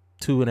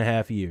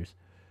 2.5 years.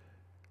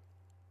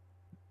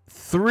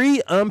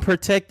 3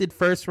 unprotected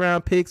first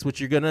round picks, which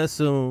you're going to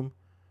assume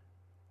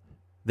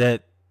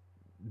that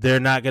they're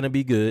not going to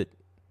be good.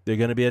 They're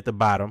going to be at the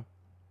bottom.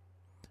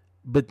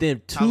 But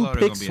then 2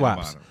 pick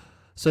swaps.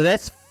 So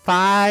that's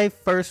 5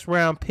 first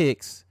round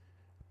picks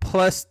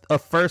plus a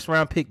first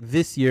round pick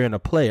this year and a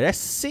player. That's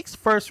 6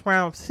 first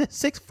round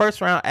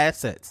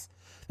assets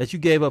that you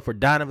gave up for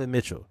Donovan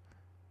Mitchell.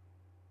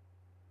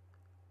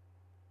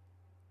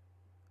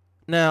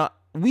 Now,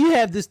 we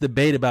have this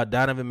debate about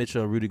Donovan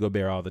Mitchell and Rudy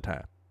Gobert all the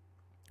time.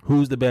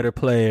 Who's the better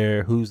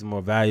player? Who's the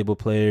more valuable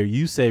player?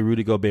 You say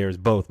Rudy Gobert is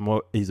both.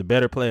 He's a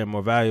better player,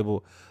 more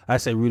valuable. I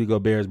say Rudy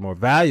Gobert is more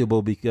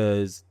valuable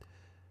because,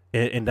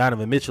 and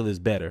Donovan Mitchell is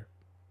better.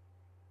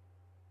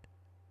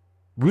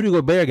 Rudy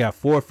Gobert got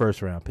 4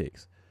 first-round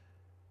picks.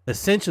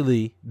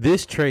 Essentially,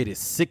 this trade is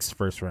 6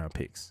 first-round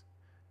picks.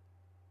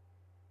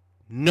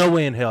 No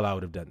way in hell I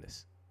would have done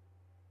this.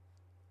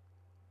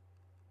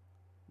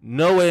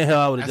 No way in hell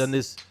I would have done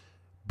this,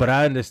 but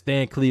I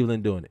understand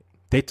Cleveland doing it.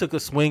 They took a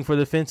swing for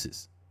the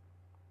fences.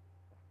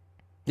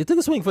 You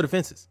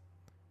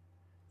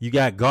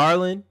got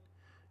Garland.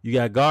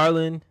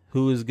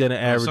 Who is going to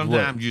average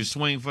sometimes you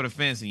swing for the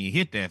fence and you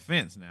hit that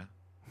fence now.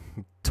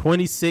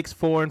 26,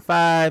 4 and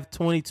 5,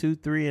 22,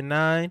 3 and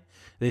 9.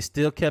 They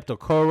still kept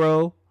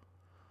Okoro.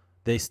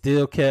 They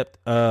still kept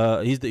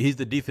he's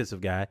the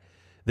defensive guy.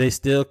 They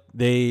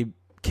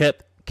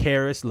kept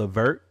Karis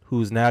LeVert,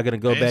 who's now going to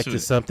go back to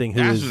something.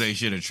 That's who they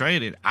should have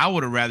traded.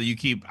 I'd rather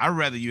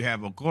you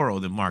have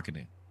Okoro than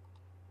Marketing.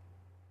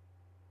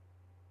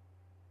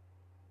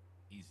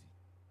 Easy.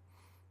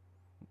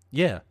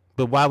 Yeah,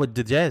 but why would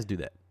the Jazz do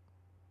that?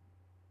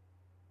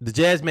 The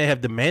Jazz may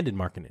have demanded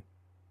Marketing.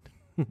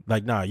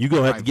 Like, nah, you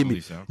gonna have to give me.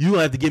 So. You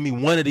gonna have to give me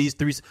one of these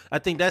 3. I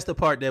think that's the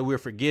part that we're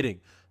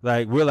forgetting.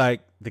 Like, we're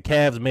like, the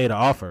Cavs made an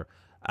offer.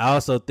 I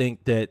also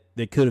think that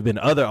there could have been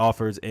other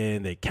offers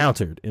and they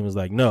countered and was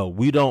like, no,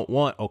 we don't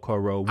want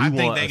Okoro. We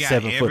want a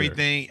 7-footer.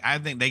 Everything. I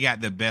think they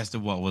got the best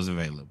of what was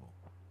available.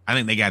 I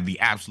think they got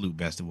the absolute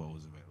best of what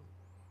was available.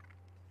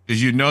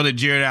 Because you know that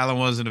Jared Allen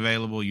wasn't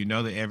available. You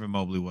know that Evan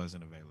Mobley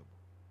wasn't available.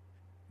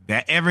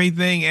 That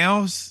everything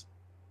else,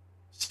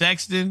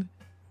 Sexton,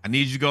 I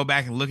need you to go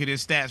back and look at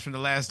his stats from the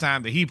last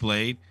time that he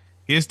played.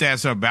 His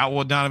stats are about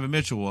what Donovan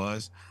Mitchell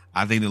was.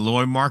 I think that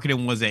Lauri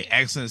Markkanen was an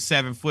excellent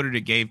 7-footer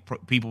that gave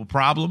people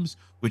problems,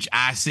 which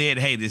I said,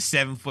 hey, this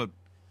 7-foot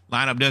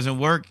lineup doesn't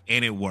work,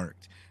 and it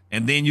worked.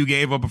 And then you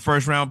gave up a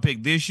first-round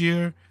pick this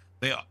year.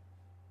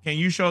 Can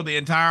you show the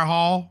entire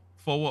haul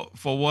for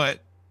what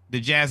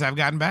the Jazz have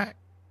gotten back?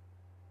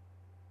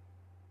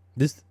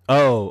 Dang,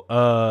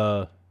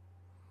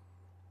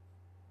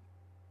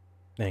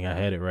 I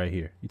had it right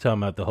here. You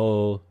talking about the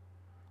whole?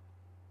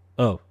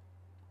 Oh,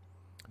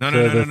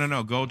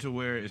 no. Go to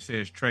where it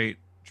says trade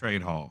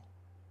haul.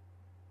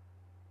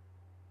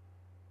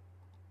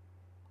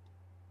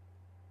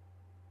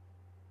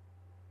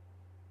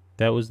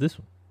 That was this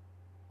one.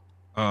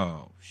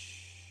 Oh,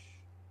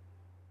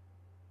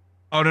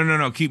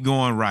 no. Keep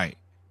going right.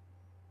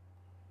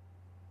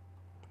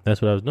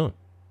 That's what I was doing.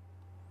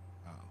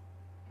 Oh.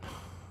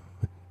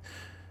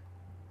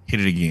 Hit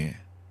it again.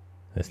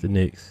 That's the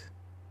Knicks.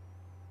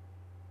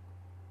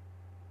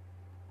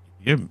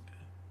 That's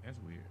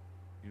weird.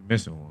 You're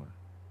missing one.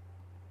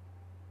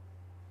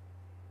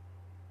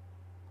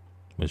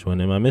 Which one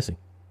am I missing?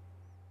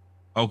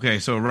 Okay,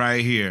 so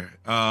right here,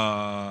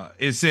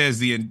 it says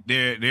there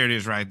it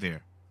is right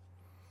there.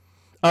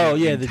 Oh,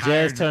 yeah, the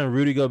Jazz turned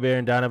Rudy Gobert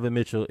and Donovan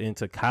Mitchell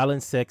into Colin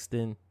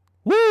Sexton.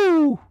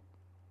 Woo!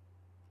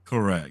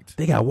 Correct.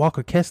 They got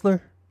Walker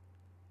Kessler?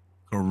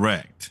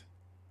 Correct.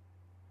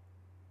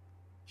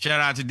 Shout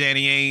out to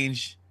Danny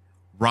Ainge,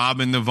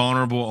 robbing the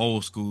vulnerable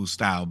old school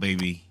style,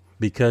 baby.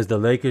 Because the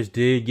Lakers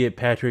did get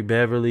Patrick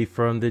Beverley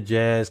from the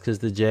Jazz, because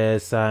the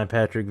Jazz signed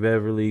Patrick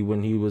Beverley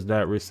when he was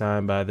not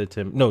traded by the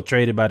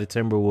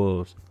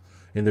Timberwolves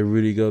in the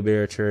Rudy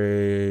Gobert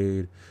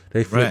trade.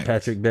 They flipped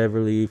Patrick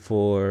Beverley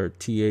for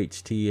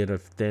THT and a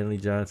Stanley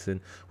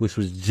Johnson, which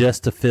was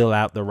just to fill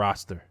out the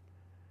roster.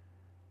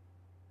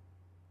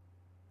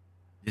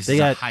 They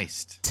got a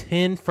heist.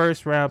 10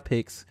 first-round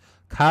picks: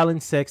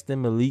 Colin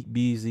Sexton, Malik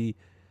Beasley,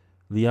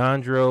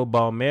 Leandro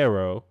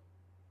Balmero,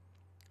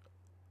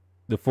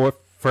 the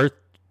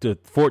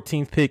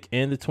 14th pick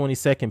and the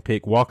 22nd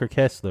pick, Walker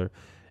Kessler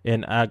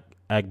and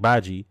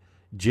Agbaji,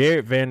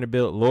 Jared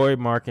Vanderbilt, Lauri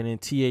Markkanen,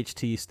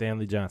 THT,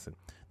 Stanley Johnson.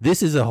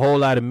 This is a whole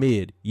lot of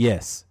mid,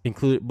 yes,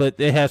 but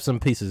they have some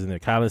pieces in there.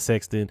 Colin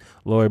Sexton,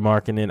 Lauri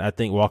Markkanen. I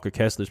think Walker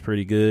Kessler's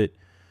pretty good.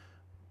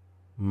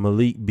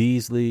 Malik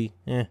Beasley,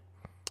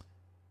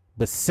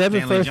 But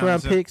 7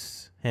 first-round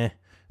picks,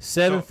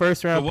 7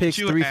 first-round picks,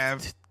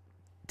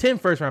 10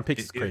 first-round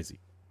picks is crazy.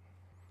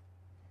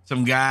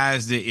 Some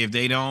guys that if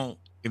they don't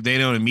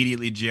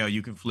immediately gel,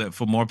 you can flip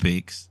for more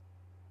picks.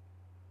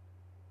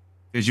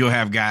 Because you'll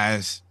have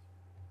guys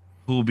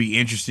who will be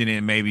interested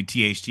in maybe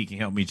THT can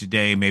help me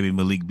today, maybe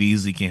Malik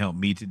Beasley can help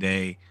me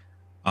today.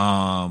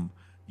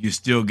 You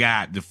still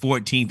got the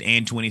 14th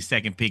and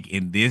 22nd pick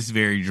in this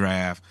very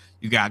draft.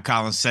 You got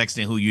Colin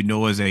Sexton, who you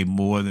know is a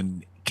more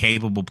than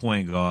capable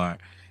point guard.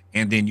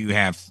 And then you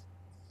have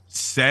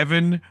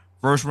 7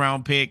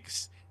 first-round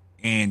picks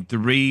and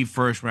 3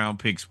 first-round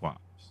pick swaps.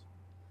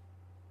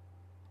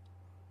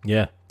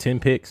 Yeah,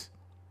 10 picks.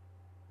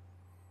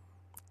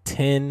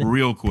 10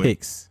 real quick.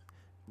 Picks.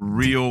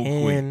 Real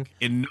quick.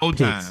 In no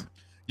time.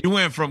 You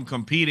went from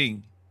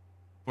competing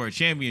for a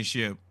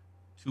championship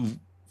to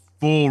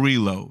full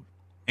reload.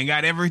 and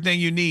got everything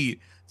you need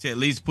to at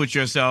least put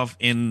yourself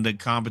in the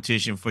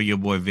competition for your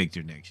boy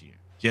Victor next year.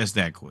 Just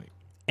that quick.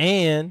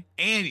 And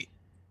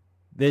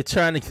they're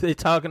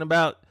talking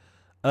about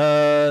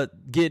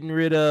getting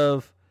rid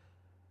of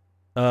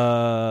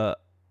Jordan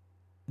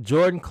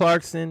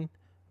Clarkson,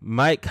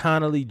 Mike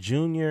Conley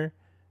Jr.,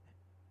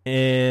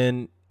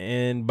 and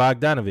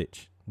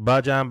Bogdanovich.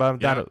 Bogdan.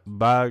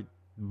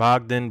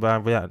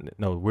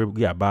 No, we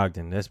got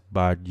Bogdan. That's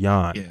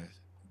Bogdan. Yes.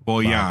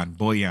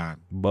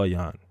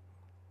 Bojan.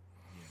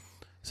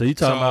 So you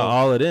talking about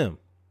all of them.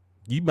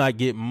 You might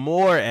get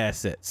more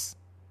assets.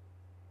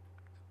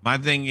 My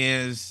thing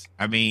is,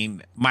 I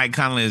mean, Mike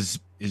Conley is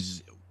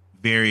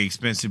very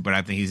expensive, but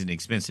I think he's an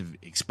expensive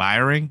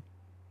expiring.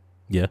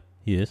 Yeah,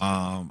 he is.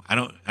 I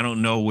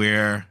don't know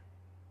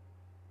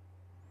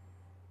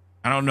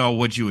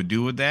what you would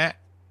do with that.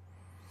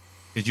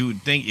 Because you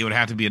would think it would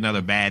have to be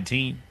another bad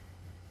team.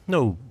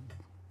 No.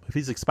 If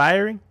he's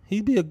expiring,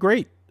 he'd be a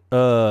great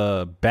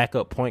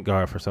backup point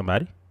guard for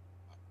somebody.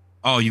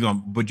 Oh,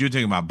 but you're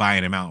thinking about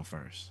buying him out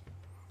first.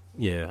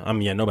 Yeah, I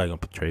mean, nobody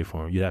gonna trade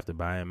for him. You'd have to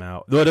buy him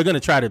out. Though they're gonna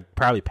try to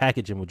probably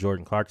package him with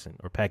Jordan Clarkson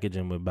or package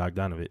him with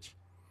Bogdanovich.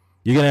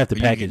 You're gonna have to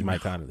package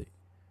Mike Conley.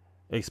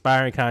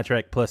 Expiring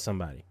contract plus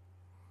somebody.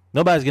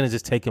 Nobody's gonna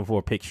just take him for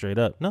a pick straight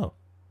up. No.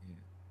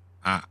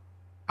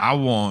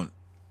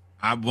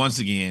 Once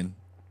again,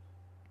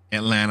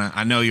 Atlanta,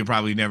 I know you're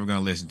probably never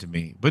gonna listen to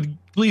me, but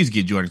please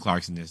get Jordan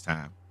Clarkson this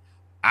time.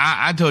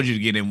 I told you to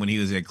get him when he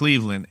was at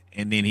Cleveland,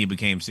 and then he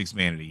became Sixth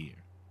Man of the Year.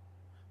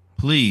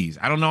 Please,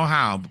 I don't know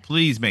how, but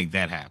please make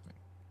that happen.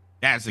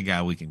 That's the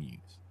guy we can use.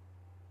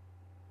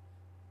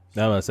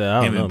 That's what I said.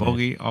 I don't know, and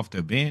Bogey off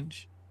the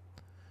bench.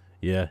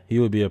 Yeah, he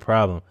would be a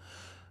problem.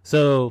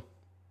 So,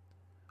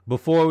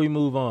 before we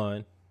move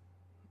on,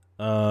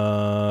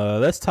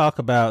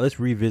 let's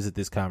revisit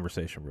this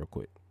conversation real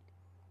quick.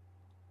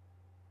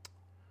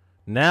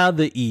 Now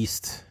the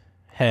East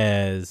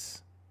has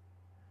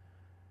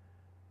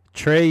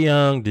Trae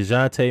Young,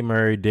 DeJounte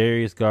Murray,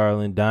 Darius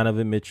Garland,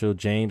 Donovan Mitchell,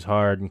 James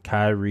Harden,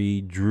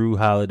 Kyrie, Drew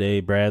Holiday,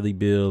 Bradley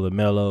Beal,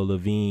 LaMelo,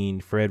 Levine,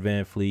 Fred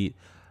VanVleet,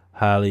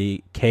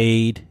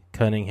 Cade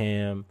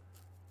Cunningham.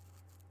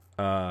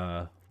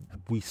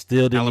 We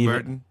still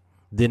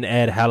didn't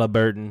add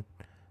Halliburton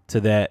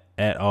to that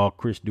at all.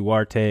 Chris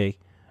Duarte,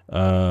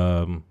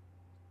 to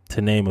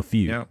name a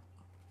few. Yep.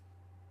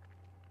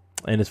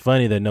 And it's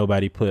funny that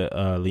nobody put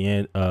let's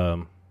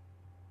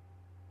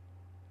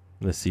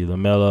see,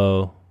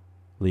 LaMelo,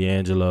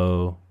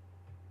 LiAngelo.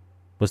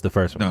 What's the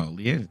first one?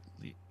 No,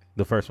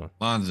 the first one.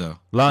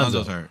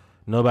 Lonzo's hurt.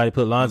 Nobody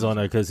put Lonzo on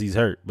there because he's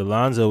hurt. But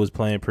Lonzo was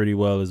playing pretty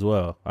well as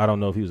well. I don't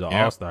know if he was an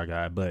all-star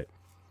guy, but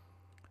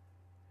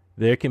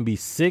there can be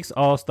 6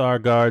 all-star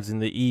guards in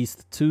the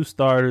East, 2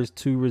 starters,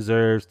 2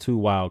 reserves, 2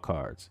 wild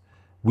cards.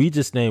 We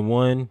just named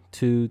 1,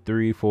 2,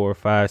 3, 4,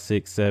 5,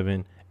 6,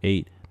 7,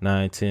 8,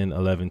 9, 10,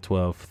 11,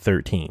 12,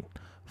 13.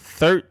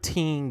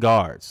 13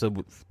 guards.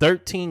 So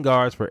 13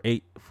 guards for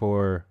 6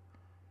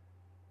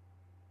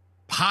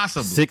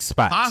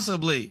 spots.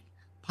 Possibly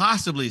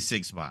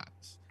 6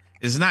 spots.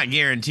 It's not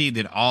guaranteed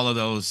that all of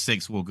those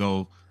 6 will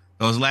go.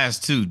 Those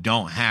last 2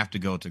 don't have to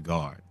go to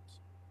guards.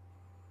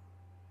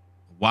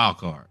 Wild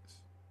cards.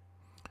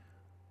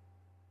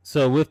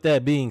 So with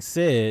that being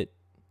said,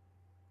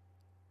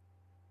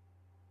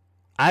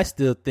 I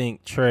still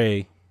think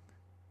Trae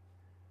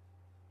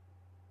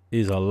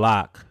is a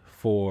lock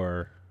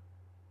for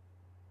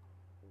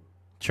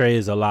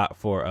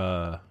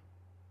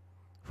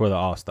the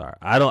All-Star.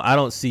 I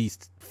don't see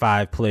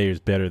 5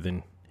 players better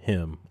than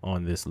him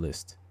on this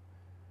list.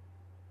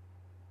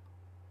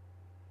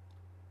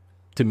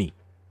 To me.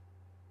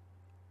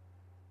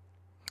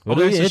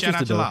 Okay, so shout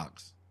out to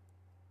locks.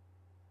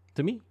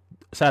 To me.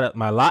 Shout out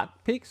my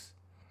lock picks.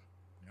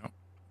 Yep.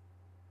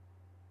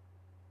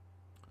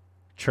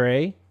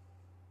 Trae.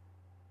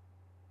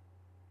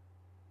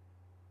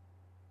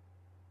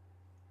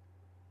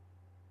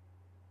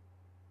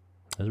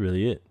 That's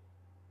really it.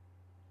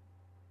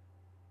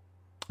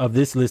 Of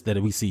this list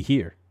that we see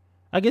here.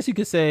 I guess you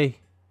could say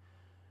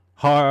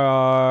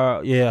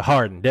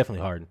Harden.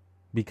 Definitely Harden.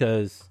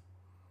 Because,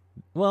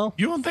 well.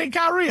 You don't think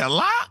Kyrie a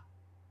lot?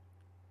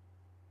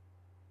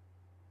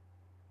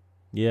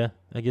 Yeah,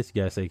 I guess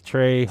you gotta say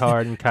Trae,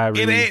 Harden, Kyrie.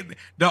 It ain't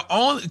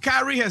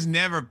Kyrie has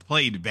never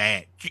played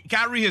bad.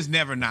 Kyrie has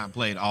never not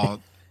played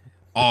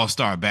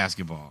all-star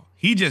basketball.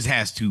 He just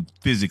has to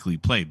physically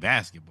play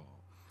basketball.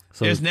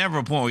 So, there's never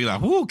a point where you're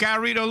like, "Whoo,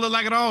 Kyrie don't look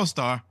like an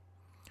all-star."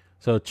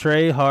 So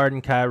Trae, Harden,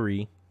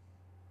 Kyrie.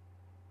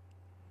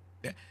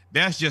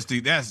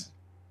 That's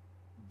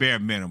bare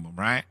minimum,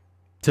 right?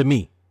 To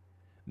me.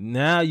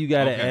 Now you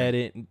gotta add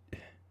it.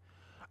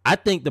 I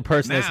think the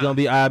person that's going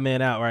to be odd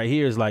man out right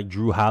here is like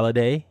Drew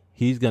Holiday.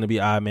 He's going to be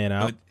odd man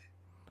out.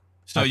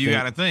 So you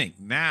got to think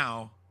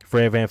now.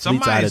 Fred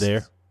VanVleet's out of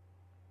there.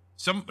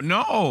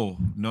 No.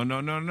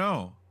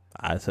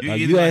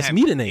 You asked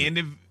me to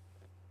name.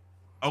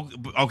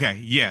 Okay.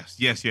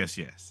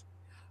 Yes.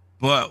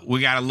 But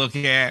we got to look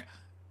at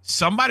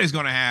somebody's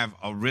going to have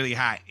a really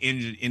high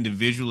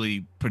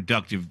individually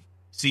productive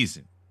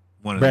season,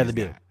 one of Bradley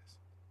these Beal. guys.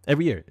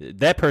 Every year.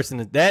 That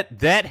person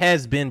that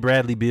has been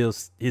Bradley Beal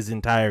his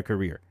entire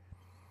career.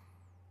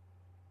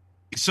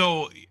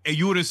 So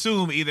you would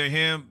assume either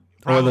him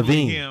Or probably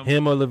Levine.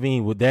 Him or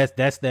Levine. Well,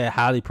 that's that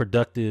highly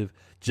productive,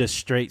 just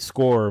straight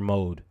scorer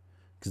mode.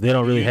 Because they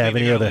don't really You have think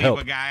any they're other gonna leave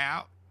help. a guy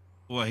out?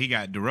 Well, he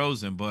got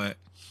DeRozan, but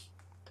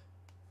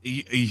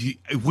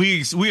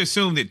we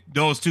assume that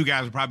those two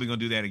guys are probably going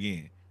to do that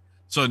again.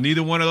 So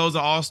neither one of those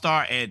are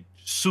all-star at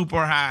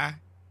super high,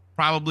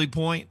 probably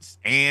points,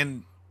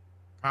 and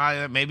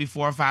probably maybe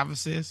 4 or 5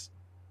 assists.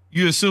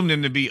 You assume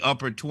them to be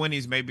upper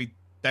 20s, maybe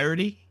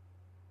 30.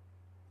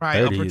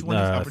 Probably 30, upper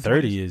 20s. Upper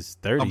 30 20s. is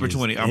 30 Upper is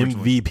 20, upper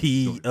 20.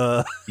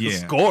 MVP Yeah.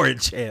 scoring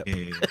champ.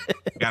 Yeah,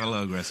 got a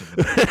little aggressive.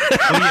 With that.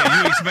 So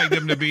yeah, you expect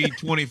them to be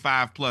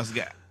 25 plus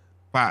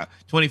guys,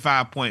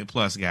 25 point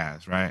plus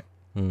guys, right?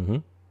 Mm-hmm.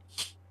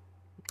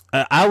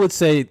 I would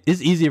say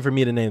it's easier for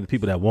me to name the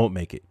people that won't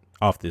make it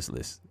off this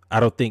list. I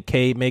don't think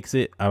Cade makes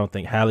it. I don't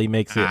think Hallie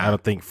makes it. I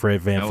don't think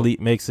Fred VanVleet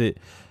makes it.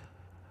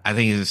 I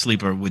think he's a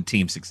sleeper with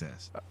team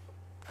success.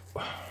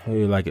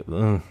 Hey, like it.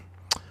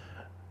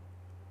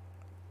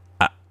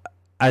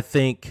 I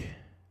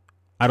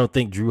don't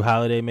think Drew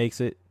Holiday makes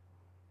it.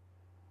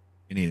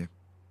 Me neither.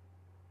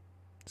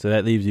 So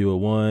that leaves you a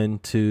 1,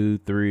 2,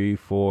 3,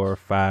 4,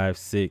 5,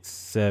 6,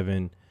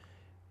 7,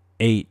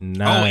 8,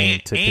 9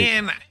 to pick.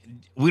 And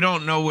we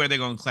don't know where they're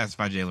going to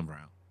classify Jaylen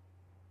Brown.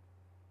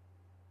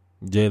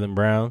 Jaylen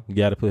Brown, you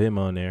got to put him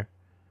on there.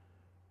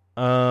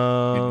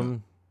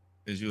 LaMelo.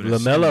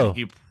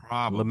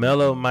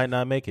 LaMelo might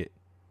not make it.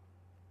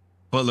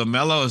 But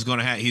LaMelo is going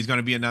to he's going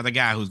to be another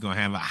guy who's going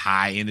to have a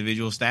high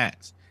individual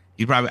stats.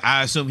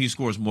 I assume he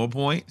scores more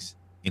points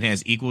and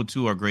has equal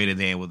to or greater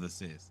than with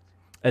assists.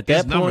 At that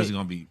His point, numbers are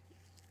going to be.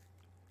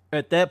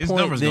 At that His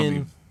point, numbers going to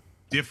then be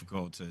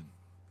difficult to.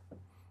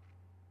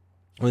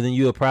 well, then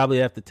you'll probably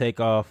have to take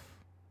off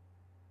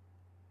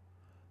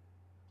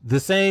the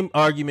same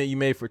argument you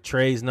made for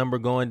Trey's number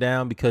going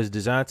down because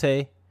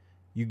DeJounte,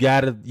 you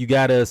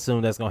gotta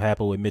assume that's gonna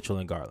happen with Mitchell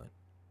and Garland.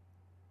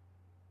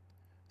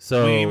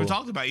 So We ain't even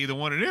talked about either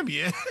one of them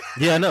yet.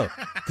 yeah, I know,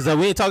 because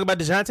we ain't talking about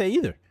DeJounte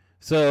either.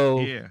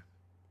 So Yeah.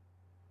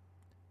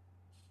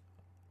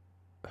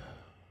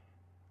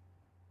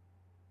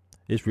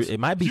 it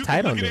might be You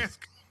tight can on look them. at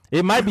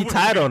It might be Wait,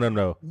 tight wait. on them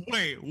though.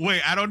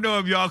 Wait. I don't know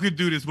if y'all could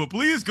do this, but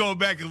please go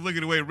back and look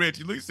at the way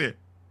Reggie looks at.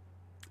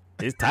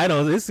 It's tight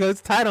on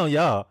it's tight on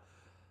y'all.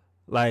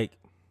 Like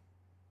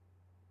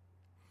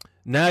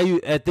now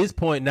at this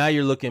point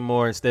you're looking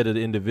more instead of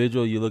the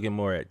individual, you're looking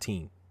more at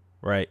team,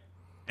 right?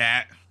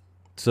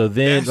 So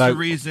then That's the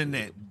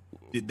reason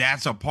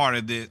that's a part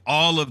of this.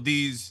 All of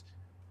these,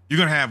 you're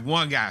gonna have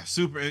one guy,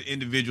 super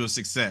individual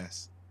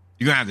success.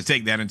 You're gonna have to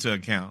take that into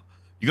account.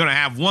 You're gonna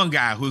have one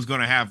guy who's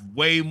gonna have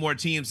way more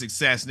team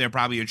success, and they'll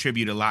probably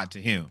attribute a lot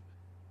to him.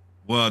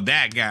 Well,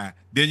 that guy.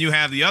 Then you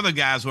have the other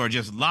guys who are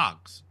just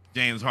locks,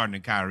 James Harden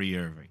and Kyrie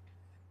Irving.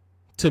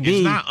 To me,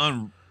 It's not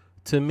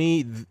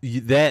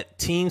that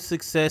team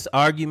success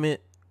argument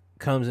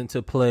comes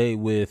into play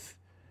with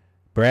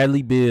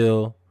Bradley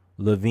Beal,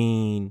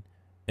 Levine,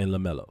 and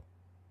LaMelo.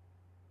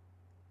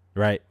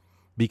 Right?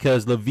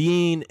 Because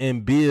Levine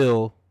and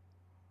Beal,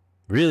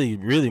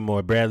 really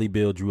more Bradley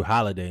Beal, Drew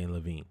Holiday, and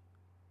Levine.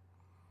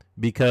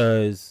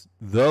 Because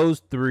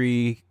those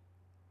three,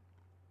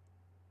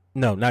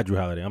 no, not Drew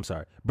Holiday, I'm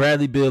sorry.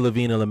 Bradley Beal,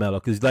 Levine, and LaMelo.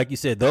 Because like you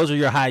said, those are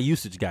your high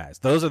usage guys.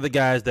 Those are the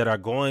guys that are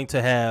going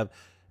to have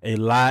a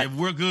lot. If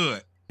we're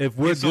good. If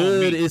we're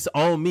good, it's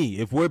on me.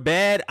 If we're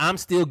bad, I'm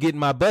still getting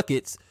my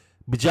buckets,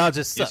 but y'all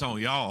just suck. It's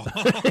on y'all.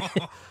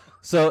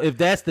 So if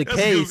that's the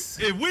case,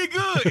 if we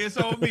good, it's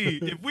on me.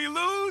 If we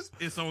lose,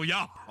 it's on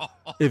y'all.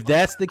 if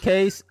that's the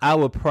case, I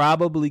would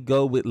probably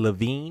go with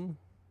Levine.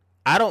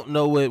 I don't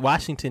know what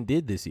Washington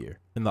did this year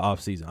in the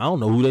offseason. I don't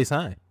know who they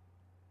signed.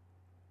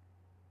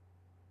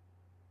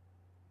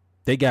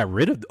 They got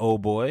rid of the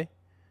old boy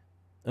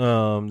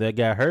that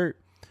got hurt.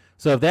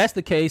 So if that's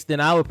the case, then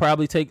I would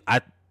probably take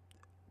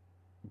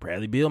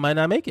Bradley Beal might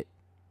not make it.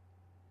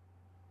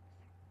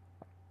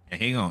 And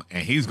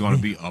he's gonna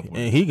be upward.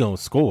 And he gonna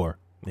score.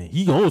 And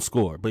he gonna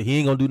score, but he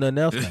ain't gonna do nothing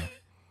else now.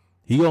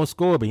 He gonna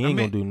score, but he ain't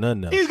gonna do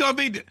nothing else. He's gonna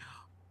be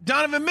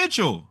Donovan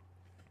Mitchell.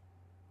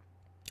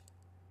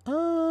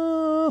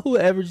 Who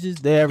averages?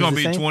 They average Gonna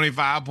the be same?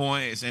 25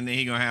 points, and then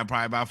he's gonna have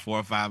probably about 4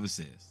 or 5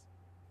 assists.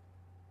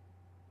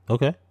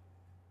 Okay.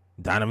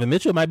 Donovan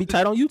Mitchell might be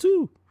tight on you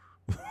too.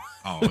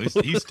 Oh,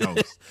 he's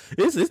toast.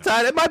 It's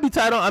tight. It might be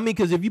tight on. I mean,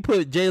 because if you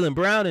put Jaylen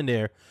Brown in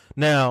there,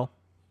 now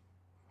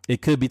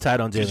it could be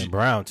tight on Jaylen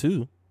Brown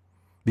too,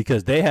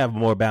 because they have a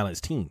more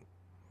balanced team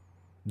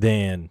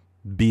than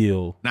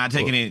Beal.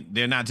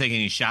 They're not taking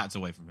any shots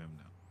away from him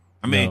now.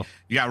 I mean,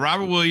 you got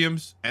Robert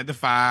Williams at the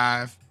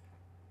 5,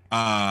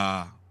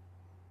 Al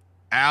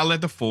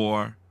at the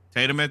 4,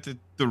 Tatum at the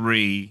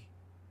 3,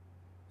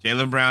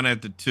 Jaylen Brown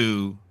at the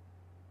 2,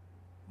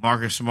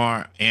 Marcus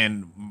Smart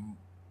and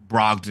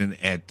Brogdon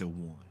at the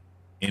 1,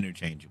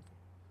 interchangeable.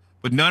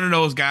 But none of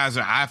those guys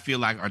I feel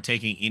like are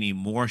taking any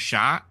more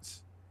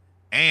shots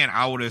And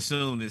I would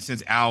assume that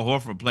since Al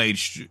Horford played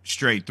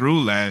straight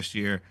through last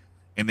year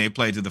and they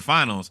played to the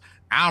finals,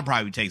 Al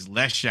probably takes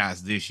less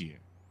shots this year.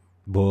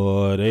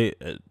 Boy,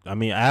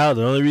 Al,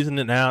 the only reason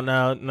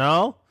that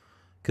no,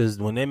 because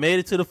when they made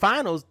it to the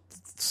finals,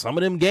 some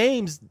of them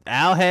games,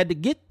 Al had to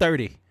get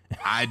 30.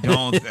 I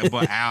don't,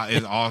 but Al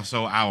is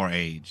also our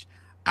age.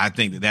 I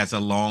think that's a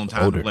long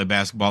time to play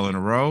basketball in a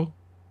row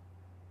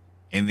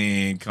and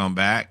then come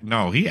back.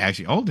 No, he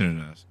actually older than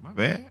us. My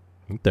bad.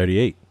 I'm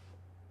 38.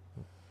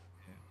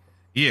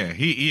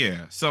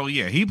 Yeah. So,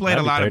 he played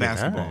a lot of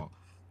basketball.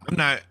 I'm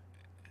not.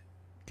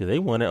 Because they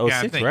won at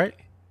 06, right?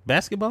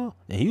 Basketball?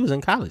 And he was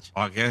in college.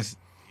 I guess.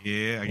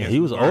 Yeah. And he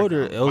was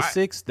older.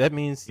 06. That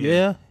means,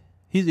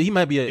 he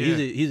might be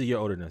he's a year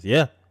older than us.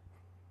 Yeah.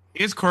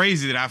 It's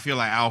crazy that I feel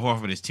like Al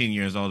Horford is 10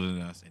 years older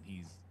than us, and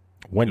he's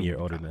 1 year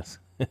older than us.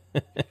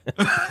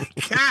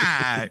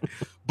 God.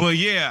 But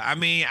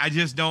I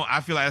just don't.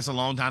 I feel like it's a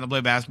long time to play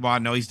basketball. I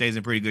know he stays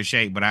in pretty good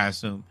shape, but I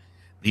assume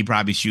he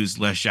probably shoots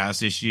less shots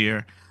this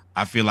year.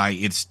 I feel like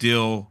it's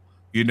still,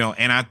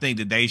 and I think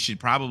that they should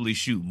probably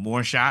shoot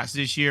more shots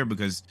this year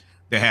because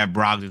they have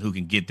Brogdon who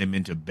can get them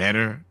into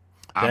better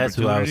opportunities. That's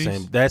who I was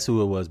saying. That's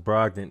who it was,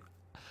 Brogdon.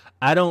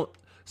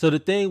 So the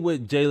thing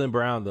with Jaylen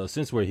Brown, though,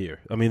 since we're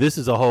here, this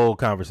is a whole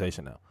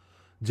conversation now.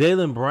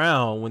 Jaylen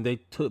Brown, when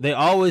they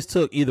always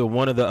took either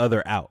one or the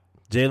other out,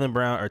 Jaylen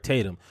Brown or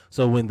Tatum.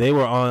 So when they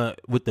were on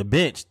with the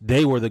bench,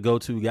 they were the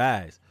go-to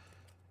guys.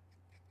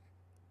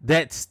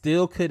 That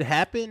still could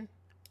happen,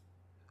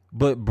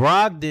 but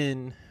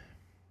Brogdon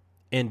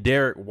and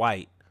Derek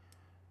White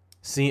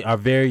are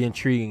very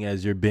intriguing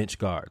as your bench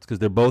guards because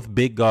they're both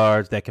big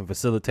guards that can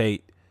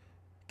facilitate,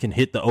 can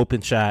hit the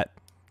open shot,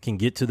 can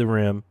get to the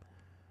rim.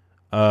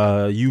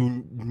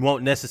 You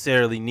won't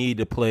necessarily need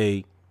to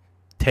play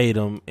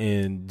Tatum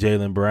and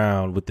Jaylen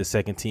Brown with the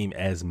second team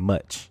as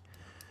much.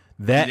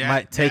 That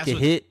might take a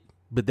hit,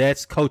 but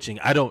that's coaching.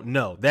 I don't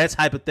know. That's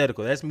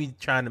hypothetical. That's me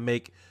trying to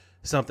make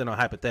something on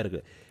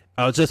hypothetical.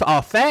 Just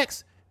off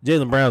facts,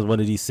 Jaylen Brown's one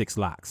of these 6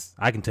 locks.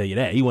 I can tell you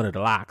that. He one of the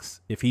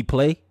locks. If he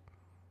play,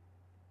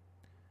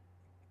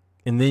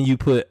 and then you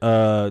put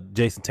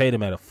Jason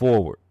Tatum at a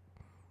forward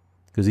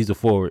because he's a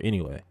forward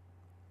anyway.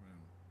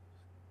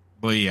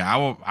 But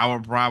I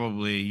would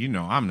probably,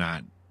 I'm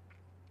not.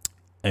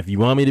 If you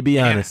want me to be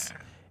honest,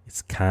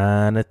 it's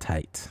kind of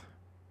tight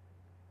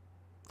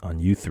on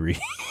you three.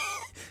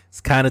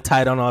 It's kind of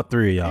tight on all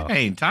three of y'all. It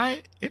ain't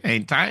tight. It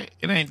ain't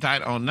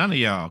tight on none of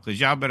y'all because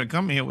y'all better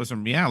come in here with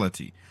some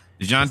reality.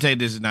 DeJounte,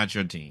 this is not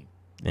your team.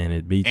 And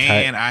it'd be tight.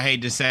 And I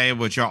hate to say it,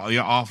 but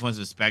your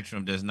offensive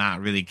spectrum does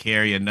not really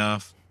carry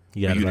enough.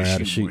 You got to learn how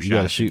to shoot. You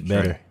got to shoot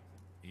better.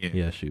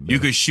 Yeah, shoot better. You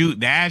could shoot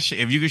that.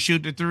 If you could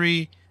shoot the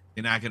 3,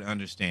 then I could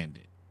understand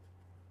it.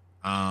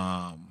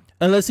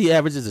 Unless he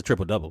averages a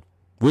triple-double,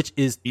 which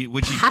is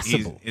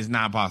possible. Is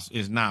not possible.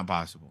 It's not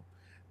possible.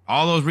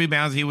 All those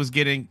rebounds he was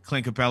getting,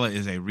 Clint Capella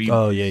is a rebound.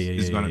 Oh,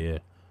 yeah.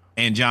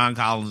 And John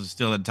Collins is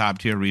still a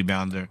top-tier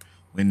rebounder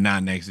when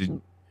not next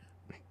to.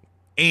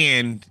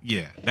 And,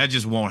 that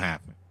just won't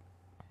happen.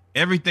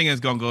 Everything is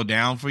going to go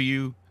down for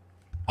you.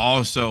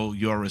 Also,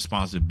 your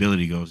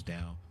responsibility goes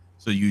down.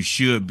 So you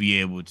should be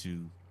able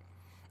to.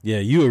 Yeah,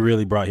 you were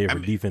really brought here for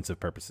defensive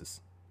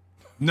purposes.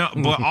 No,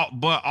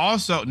 but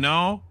also,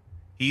 no,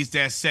 he's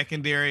that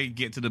secondary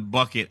get to the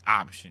bucket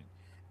option.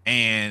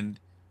 And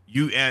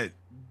the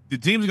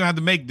team's going to have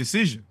to make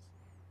decisions.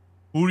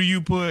 Who do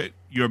you put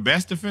your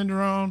best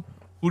defender on?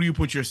 Who do you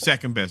put your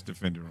second best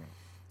defender on?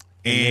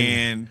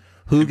 And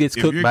who gets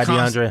cooked by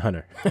DeAndre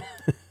Hunter?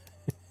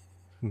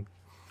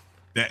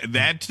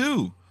 that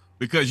too.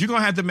 Because you're going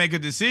to have to make a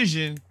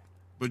decision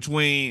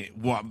between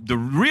the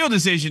real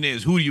decision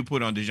is who do you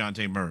put on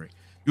DeJounte Murray?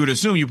 You would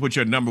assume you put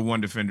your number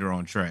 1 defender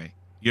on Trey,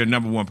 your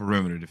number 1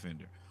 perimeter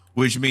defender,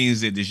 which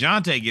means that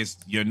DeJounte gets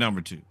your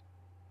number 2.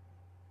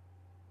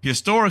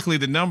 Historically,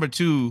 the number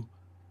 2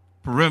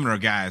 perimeter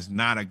guy is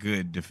not a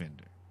good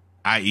defender,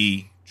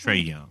 i.e.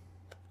 Trae Young.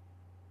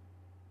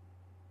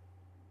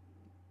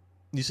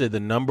 You said the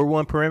number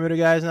 1 perimeter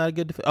guy is not a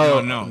good defender?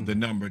 Oh, no, the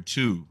number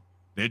 2.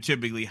 They're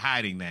typically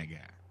hiding that guy.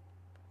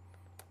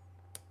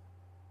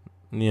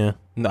 Yeah,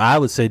 no, I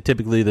would say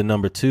typically the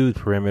number 2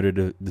 perimeter,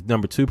 the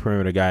number 2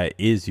 perimeter guy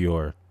is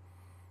your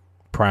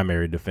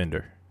primary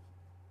defender.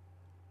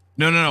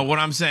 No. What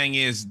I'm saying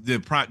is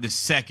the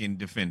second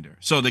defender.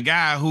 So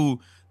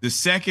the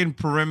second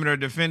perimeter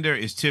defender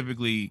is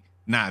typically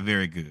not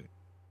very good.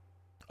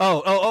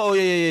 Oh,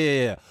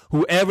 yeah.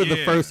 Whoever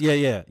the first,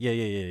 yeah.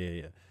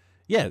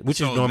 Yeah,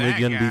 which is normally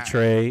going to be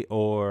Trey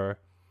or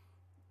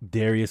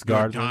Darius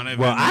Garland.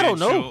 Well, I don't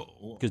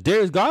know because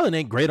Darius Garland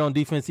ain't great on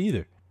defense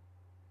either.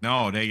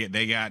 No,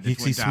 they got the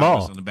He's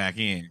small on the back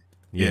end.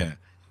 Yeah.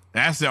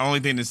 That's the only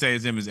thing that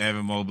saves him is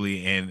Evan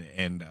Mobley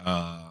and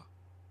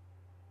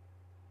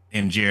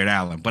Jared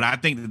Allen. But I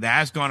think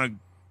that's gonna.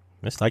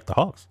 It's like the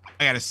Hawks.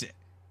 I gotta say.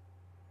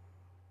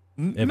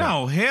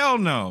 No, hell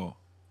no.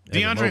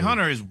 DeAndre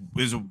Hunter is.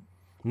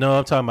 No,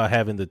 I'm talking about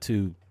having the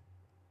 2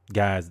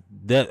 guys.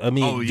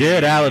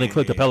 Jared Allen and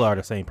Clint Capella are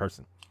the same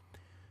person.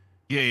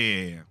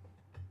 Yeah.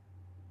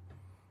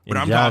 But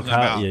I'm John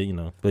talking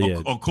about, but yeah,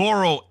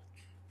 Okoro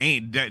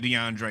ain't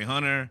DeAndre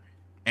Hunter,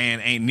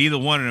 and ain't neither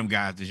one of them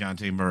guys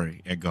DeJounte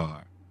Murray at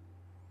guard.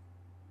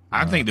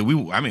 I think that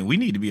we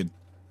need to be a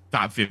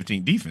top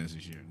 15 defense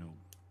this year. No,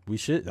 we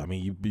should. I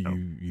mean,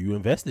 you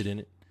invested in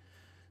it.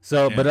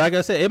 So, but like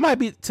I said, it might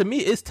be, to me,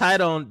 it's tight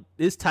on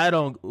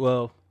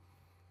whoever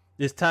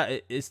is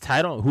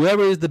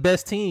the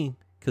best team,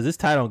 because it's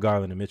tight on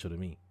Garland and Mitchell to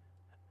me.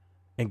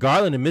 And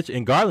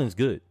Garland's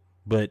good,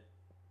 but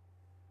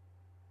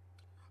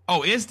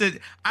it's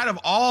out of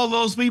all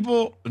those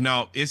people,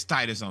 no, it's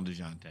tightest on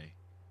DeJounte.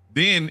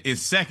 Then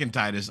it's second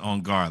tightest on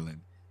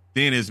Garland.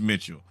 Then it's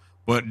Mitchell.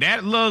 But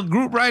that little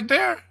group right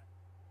there,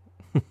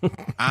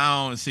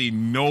 I don't see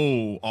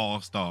no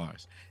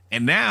all-stars.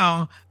 And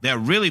now that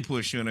really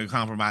puts you in a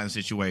compromising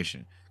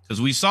situation,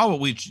 because we saw what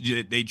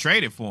they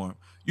traded for him.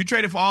 You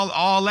traded for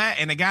all that,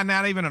 and the guy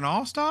not even an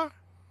all-star?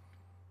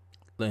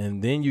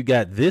 And then you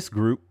got this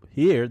group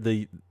here,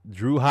 the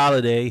Drew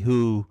Holiday,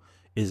 who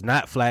is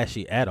not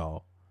flashy at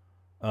all.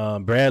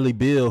 Bradley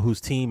Beal, whose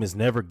team is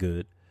never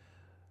good.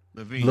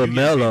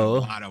 LaMelo, a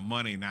lot of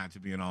money not to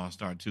be an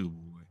all-star too,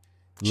 boy.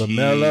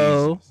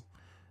 LaMelo, Jesus.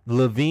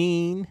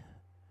 Levine,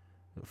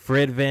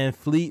 Fred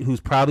VanVleet, who's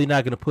probably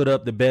not going to put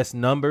up the best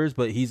numbers,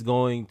 but he's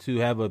going to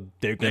have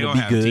they're going to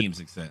be good. Team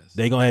success.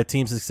 They're going to have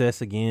team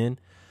success again.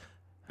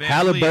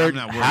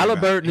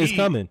 Halliburton is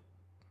coming.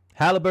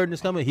 Halliburton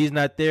is coming. He's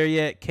not there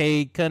yet.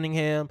 Cade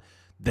Cunningham.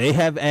 They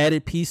have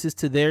added pieces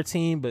to their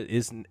team, but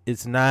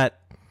it's not.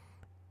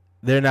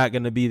 They're not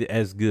going to be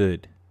as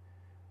good.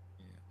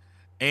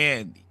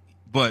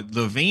 But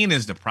Levine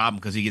is the problem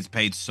because he gets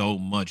paid so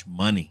much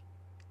money.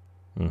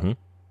 Mm-hmm.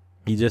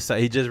 He just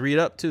read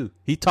up too.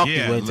 He talked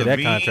people into that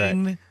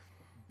contract.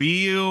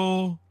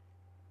 Beal,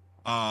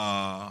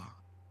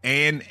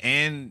 and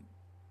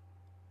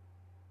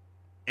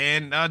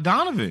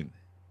Donovan.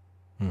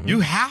 Mm-hmm. You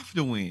have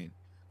to win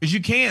because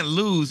you can't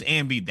lose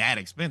and be that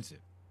expensive.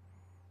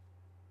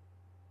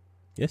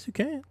 Yes, you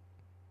can.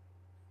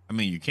 I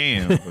mean, you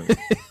can, but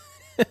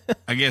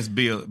I guess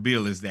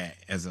Beal is that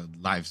as a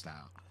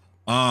lifestyle.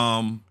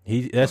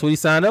 That's what he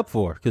signed up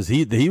for, because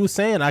he was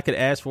saying I could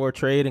ask for a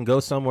trade and go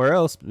somewhere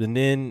else,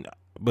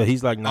 but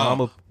he's like,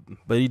 no,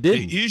 but he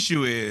didn't. The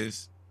issue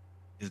is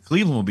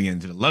Cleveland will be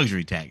into the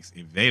luxury tax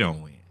if they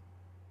don't win.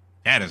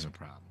 That is a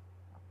problem.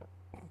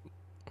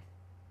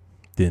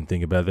 Didn't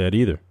think about that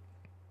either.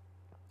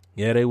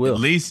 Yeah, they will.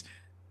 At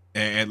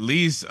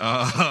least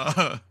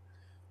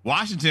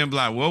Washington be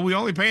like, well, we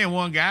only paying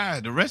one guy.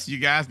 The rest of you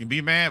guys can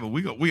be mad, but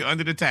we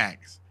under the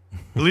tax.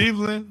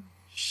 Cleveland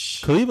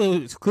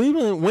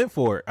went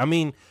for it. I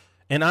mean,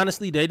 and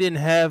honestly, they didn't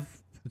have.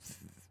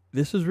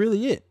 This was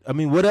really it. I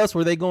mean, what else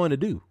were they going to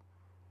do?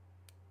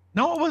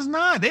 No, it was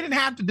not. They didn't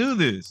have to do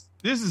this.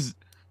 This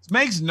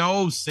makes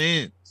no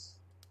sense.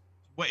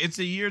 It's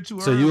a year too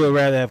early. So you would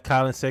rather have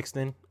Colin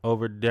Sexton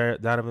over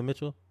Donovan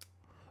Mitchell?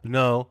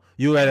 No,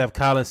 you would rather have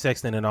Colin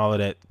Sexton and all of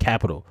that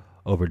capital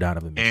over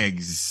Donovan Mitchell.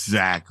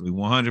 Exactly,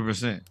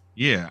 100%.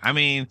 Yeah, I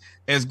mean,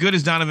 as good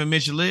as Donovan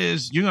Mitchell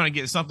is, you're going to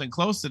get something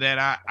close to that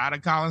out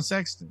of Colin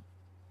Sexton.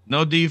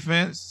 No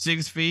defense,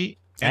 6 feet.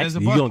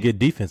 Actually, you're going to get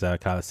defense out of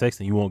Colin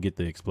Sexton. You won't get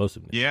the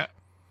explosiveness. Yeah.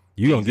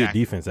 You're going to get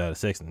defense out of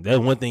Sexton. That's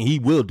one thing he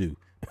will do.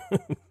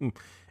 And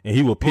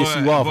he will piss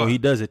you off when he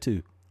does it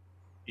too.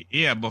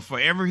 Yeah, but for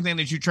everything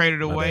that you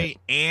traded away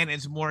and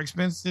it's more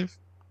expensive,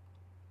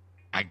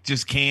 I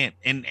just can't.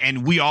 And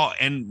me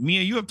and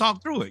you have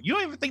talked through it. You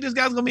don't even think this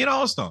guy's going to be an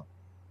all-star.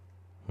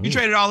 You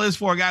traded all this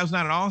for a guy who's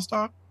not an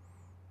all-star?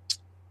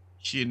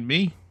 Shitting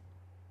me.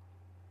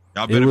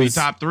 Y'all better be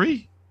top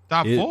 3,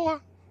 top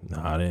 4.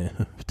 Nah,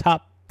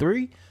 top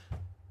 3.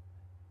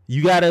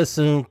 You got to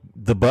assume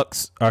the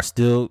Bucks are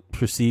still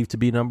perceived to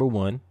be number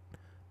 1.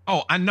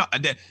 Oh, I know.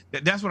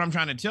 That's what I'm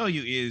trying to tell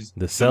you is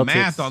the Celtics,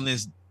 math on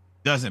this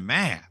doesn't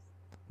math.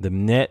 The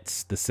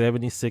Nets, the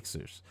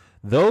 76ers.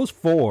 Those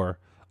 4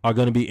 are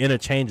going to be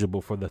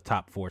interchangeable for the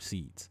top 4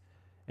 seeds.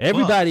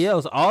 Everybody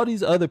else, all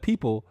these other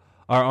people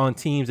are on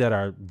teams that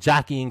are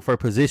jockeying for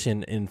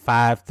position in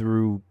 5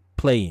 through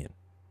play-in.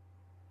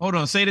 Hold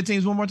on, say the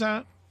teams one more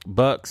time.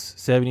 Bucks,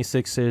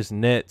 76ers,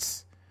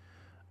 Nets,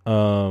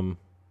 Bucks,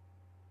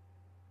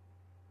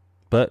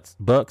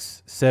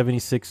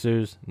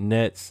 76ers,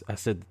 Nets. I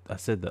said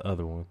the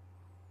other one.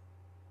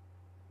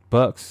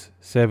 Bucks,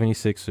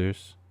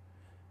 76ers,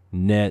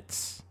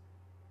 Nets.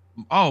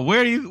 Oh,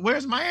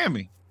 where's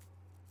Miami?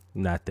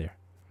 Not there.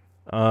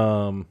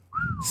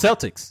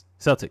 Celtics.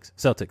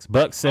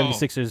 Bucks,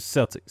 76ers,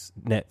 Celtics,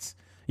 Nets.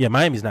 Yeah,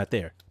 Miami's not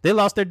there. They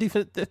lost their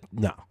defense.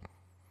 No.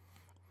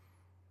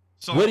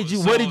 What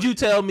did you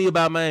tell me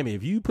about Miami?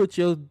 If you put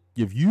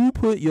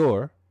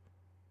your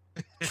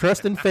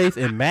trust and faith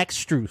in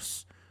Max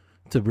Strus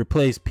to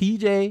replace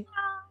PJ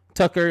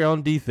Tucker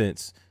on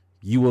defense,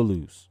 you will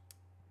lose.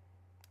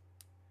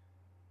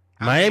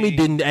 Miami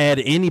didn't add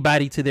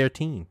anybody to their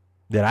team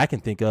that I can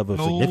think of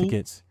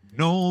significance.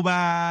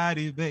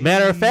 Nobody, baby.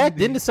 Matter of fact,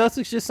 didn't the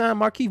Celtics just sign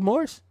Markieff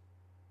Morris?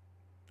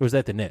 Or was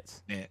that the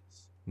Nets?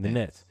 Nets. The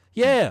Nets.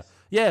 Yeah.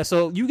 Yeah.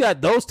 So you got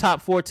those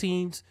top 4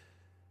 teams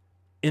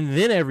and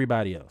then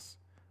everybody else.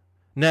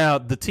 Now,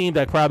 the team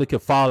that probably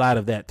could fall out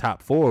of that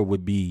top 4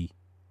 would be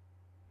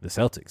the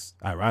Celtics,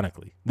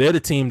 ironically. They're the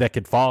team that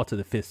could fall to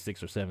the 5th,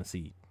 6th, or 7th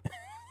seed.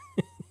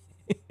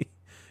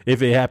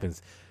 If it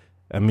happens.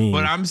 I mean.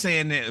 But I'm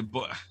saying that,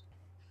 but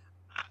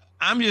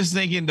I'm just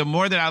thinking the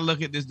more that I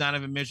look at this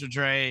Donovan Mitchell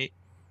trade.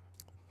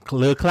 A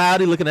little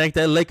cloudy looking at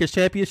that Lakers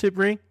championship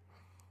ring.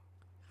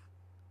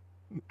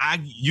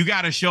 You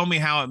got to show me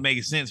how it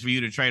makes sense for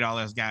you to trade all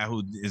this guy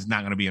who is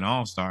not going to be an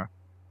all-star.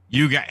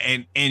 You got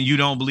and you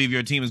don't believe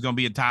your team is going to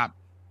be a top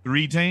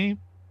 3 team.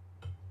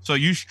 So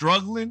you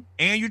struggling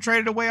and you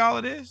traded away all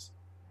of this.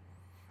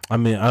 I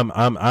mean,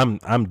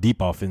 I'm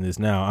deep off in this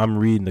now. I'm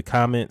reading the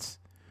comments.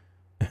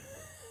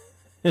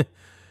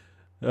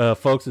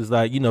 Folks is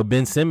like,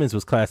 Ben Simmons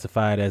was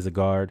classified as a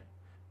guard.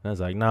 And I was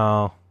like,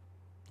 no,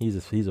 he's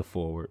a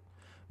forward.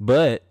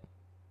 But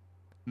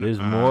there's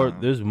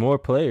more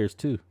players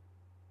too.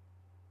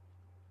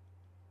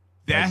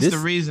 That's the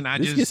reason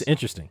this gets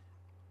interesting.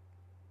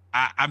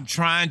 I'm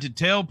trying to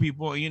tell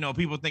people,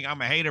 people think I'm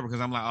a hater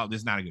because I'm like, oh, this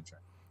is not a good trade.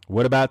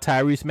 What about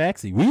Tyrese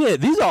Maxey?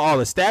 These are all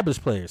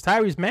established players.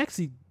 Tyrese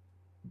Maxey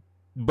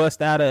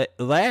bust out of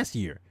last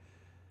year.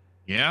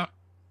 Yeah.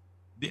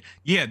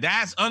 Yeah,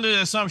 that's under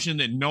the assumption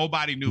that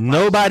nobody knew.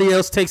 Nobody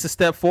else takes a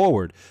step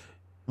forward.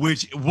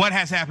 What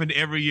has happened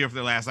every year for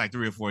the last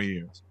 3 or 4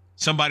 years?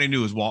 Somebody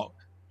new is Walt,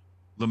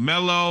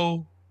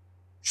 LaMelo,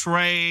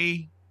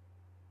 Trey,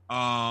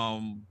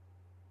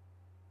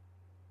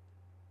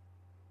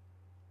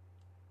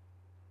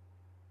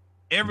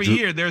 every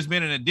year there's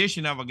been an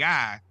addition of a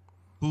guy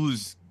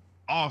who's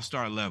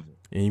all-star level.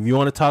 And if you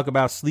want to talk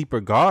about sleeper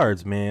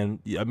guards, man,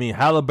 I mean,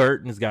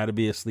 Halliburton's got to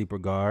be a sleeper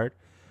guard.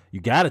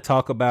 You got to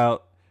talk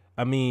about,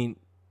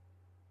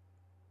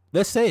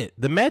 let's say it.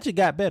 The Magic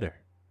got better.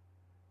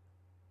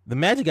 The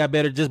Magic got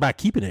better just by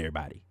keeping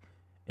everybody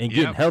and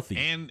getting healthy.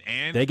 And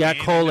they got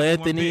Cole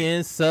Anthony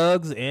and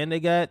Suggs, and they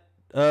got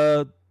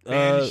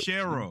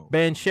Banchero.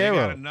 They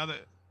got another.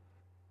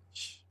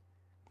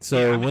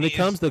 So when it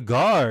comes to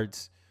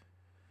guards,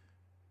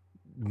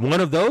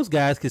 one of those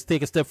guys could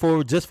take a step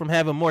forward just from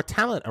having more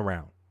talent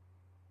around.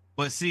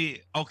 But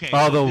see, okay.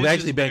 Although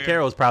actually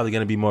Banchero is probably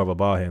going to be more of a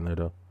ball handler,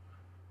 though.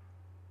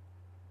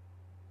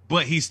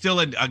 But he's still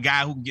a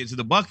guy who can get to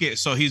the bucket,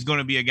 so he's going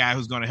to be a guy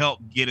who's going to help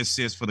get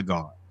assists for the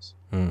guards.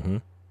 Mm-hmm.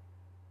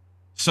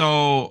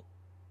 So,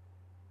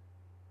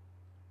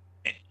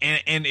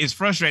 and it's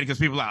frustrating because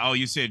people are like, oh,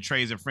 you said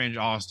Trey's a fringe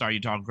all-star.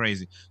 You're talking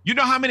crazy. You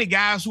know how many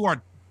guys who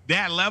are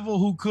that level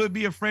who could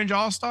be a fringe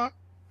all-star?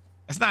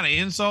 That's not an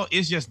insult.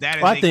 It's just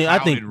that. I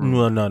think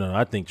no.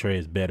 I think Trey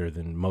is better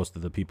than most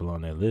of the people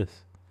on that list.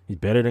 He's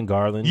better than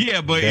Garland.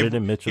 Yeah, but better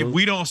than Mitchell. If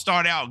we don't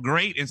start out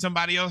great and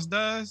somebody else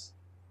does,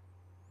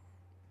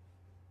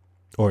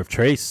 or if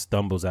Trey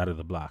stumbles out of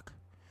the block.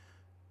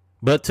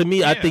 But to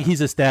me, I think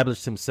he's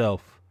established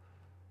himself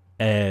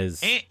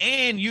as.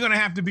 And you're gonna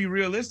have to be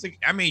realistic.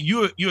 I mean,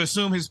 you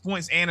assume his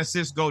points and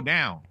assists go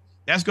down.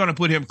 That's gonna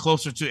put him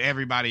closer to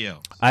everybody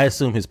else. I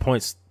assume his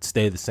points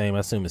stay the same. I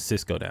assume his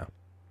assists go down.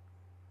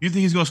 You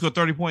think he's going to score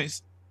 30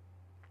 points?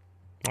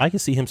 I can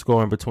see him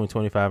scoring between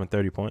 25 and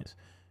 30 points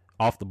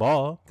off the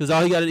ball because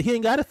he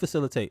ain't got to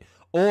facilitate.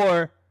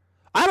 Or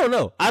I don't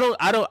know. I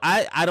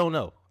don't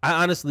know. I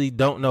honestly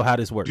don't know how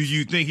this works. Do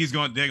you think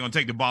they're going to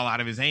take the ball out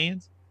of his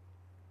hands?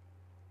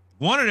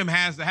 One of them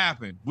has to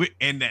happen. Which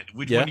one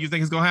do you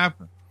think is going to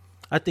happen?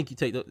 I think you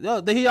take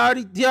they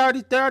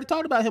already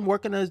talked about him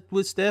working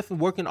with Steph and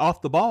working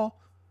off the ball.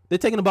 They're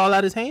taking the ball out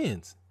of his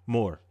hands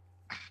more.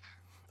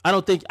 I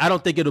don't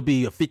think it'll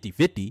be a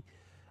 50-50.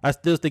 I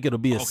still think it'll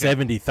be a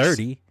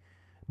 70-30.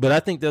 But I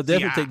think they'll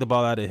definitely take the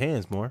ball out of his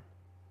hands more.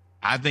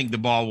 I think the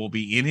ball will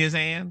be in his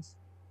hands,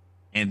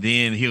 and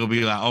then he'll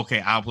be like, okay,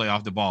 I'll play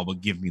off the ball,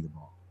 but give me the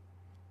ball.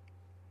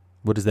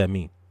 What does that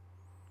mean?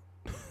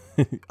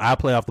 I'll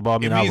play off the ball.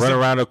 I'll run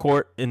around the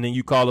court, and then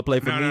you call the play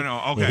for me okay.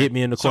 and hit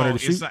me in the corner to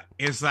shoot?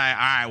 It's like,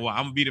 all right, well,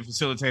 I'm going to be the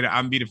facilitator.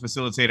 I'm going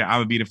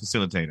to be the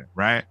facilitator,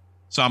 right?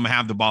 So I'm going to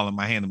have the ball in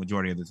my hand the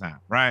majority of the time,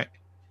 right?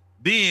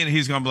 Then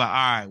he's going to be like, all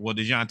right, well,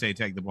 DeJounte,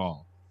 take the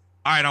ball.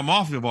 All right, I'm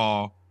off the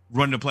ball.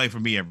 Run the play for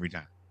me every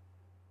time.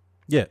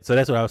 Yeah, so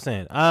that's what I was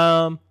saying.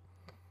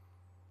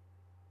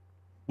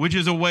 Which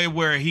is a way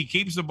where he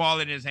keeps the ball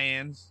in his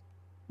hands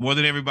more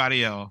than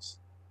everybody else.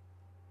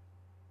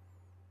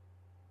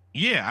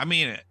 Yeah, I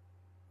mean,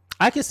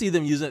 I can see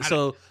them using.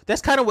 So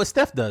that's kind of what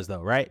Steph does,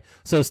 though, right?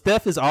 So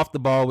Steph is off the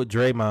ball with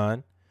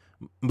Draymond.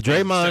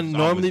 Draymond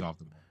normally,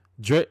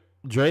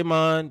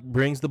 Draymond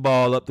brings the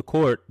ball up the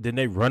court. Then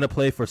they run a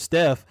play for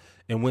Steph,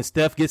 and when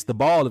Steph gets the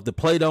ball, if the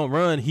play don't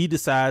run, he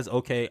decides,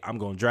 okay, I'm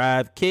gonna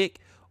drive, kick,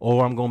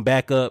 or I'm gonna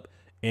back up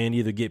and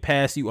either get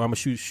past you or I'm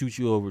gonna shoot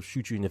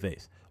you in the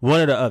face.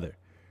 One or the other,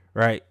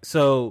 right?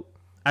 So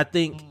I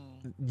think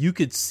you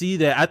could see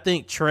that. I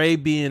think Trey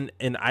being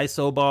an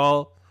ISO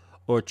ball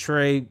or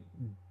Trey,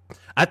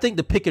 I think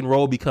the pick and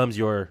roll becomes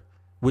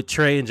with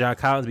Trey and John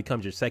Collins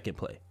becomes your second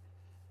play.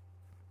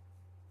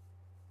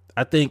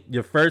 I think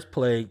your first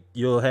play,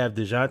 you'll have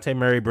DeJounte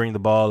Murray bring the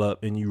ball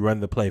up and you run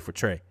the play for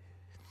Trey.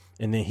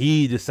 And then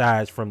he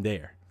decides from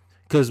there.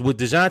 Because with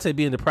DeJounte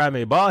being the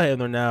primary ball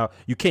handler now,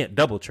 you can't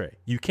double Trey.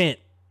 You can't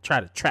try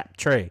to trap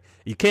Trey.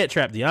 You can't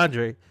trap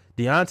DeJounte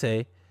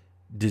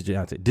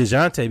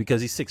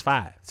because he's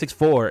 6'5",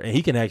 6'4", and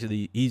he can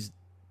actually he's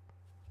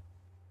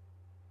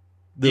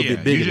a little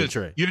bit bigger than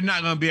Trey. You're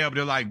not gonna be able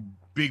to like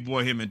big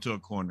boy him into a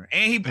corner,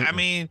 and I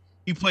mean,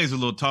 he plays a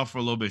little tougher,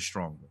 a little bit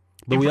stronger.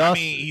 But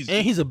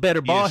he's a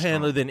better ball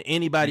handler than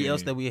anybody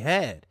else that we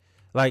had.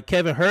 Like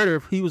Kevin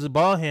Huerter, he was a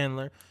ball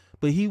handler,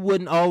 but he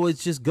wouldn't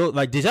always just go.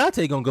 Like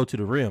DeJounte gonna go to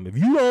the rim. If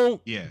you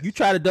don't, you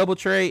try to double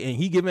Trey and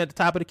he give him at the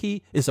top of the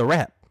key, it's a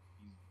wrap.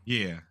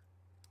 Yeah.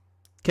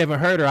 Kevin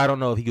Huerter, I don't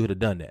know if he would have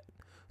done that.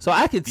 So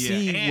I could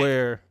see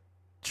where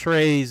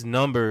Trey's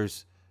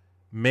numbers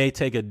may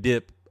take a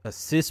dip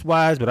assist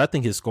wise, but I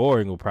think his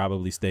scoring will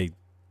probably stay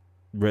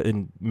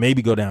and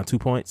maybe go down 2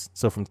 points.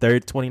 So from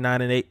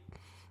 29 and 8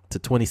 to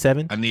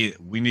 27.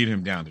 We need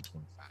him down to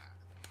 25.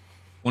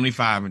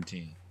 25 and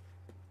 10.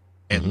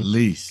 At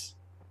least.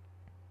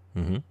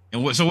 Mm-hmm.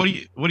 And what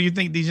do you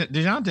think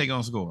DeJounte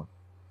gonna score?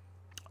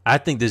 I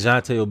think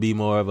DeJounte will be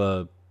more of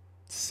a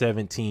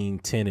 17,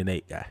 10, and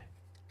 8 guy.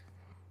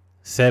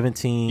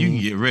 17. You can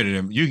get rid of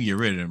them. You can get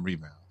rid of them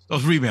rebounds.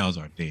 Those rebounds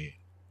are dead.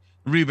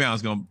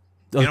 Rebounds gonna.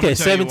 Okay,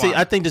 17.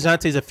 I think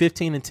DeJounte's a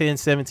 15 and 10,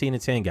 17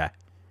 and 10 guy.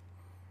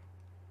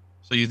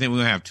 So you think we're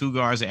gonna have two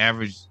guards that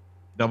average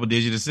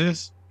double-digit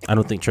assists? I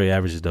don't think Trey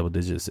averages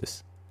double-digit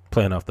assists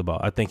playing off the ball.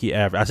 I think he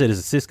I said his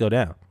assists go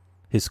down.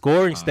 His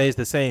scoring stays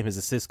the same. His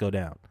assists go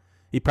down.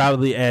 He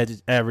probably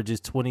averages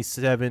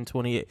 27,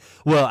 28.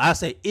 Well, I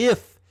say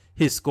if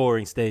his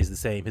scoring stays the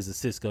same, his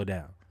assists go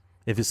down.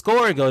 If his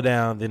scoring go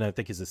down, then I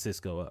think his assists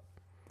go up.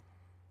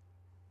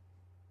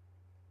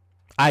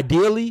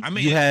 Ideally,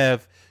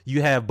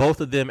 you have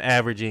both of them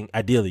averaging.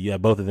 Ideally, you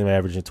have both of them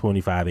averaging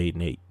 25, 8,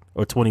 and 8,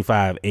 or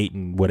 25, 8,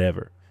 and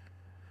whatever,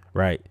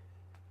 right?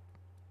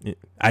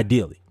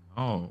 Ideally,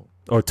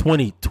 or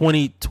 20,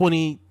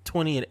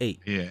 and 8.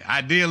 Yeah,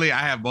 ideally, I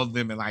have both of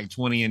them at like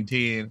 20 and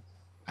 10.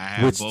 I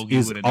have which Bogey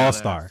is with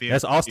all-star.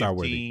 That's all-star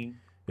worthy.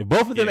 If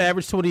both of them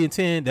average 20 and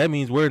 10, that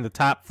means we're in the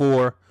top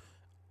 4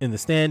 in the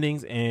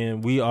standings,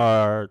 and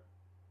they're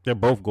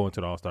both going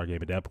to the all-star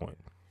game at that point.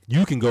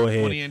 You can go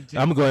ahead. I'm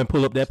going to go ahead and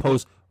pull up that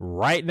post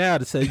right now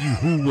to tell you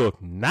who will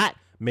not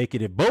make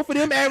it. If both of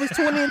them average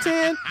 20 and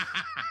 10,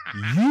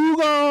 you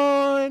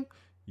gone,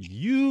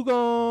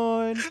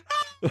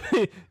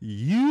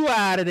 you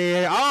out of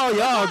there. All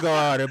y'all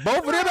gone. If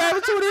both of them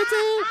average 20 and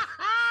 10,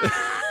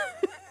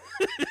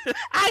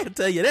 I can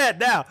tell you that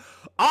now.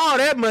 All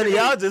that money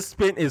y'all just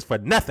spent is for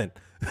nothing.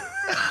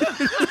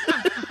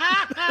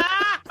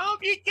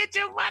 Hope you get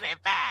your money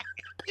back.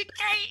 You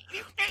can't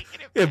get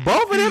it back. If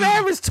both of them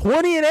average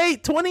 20 and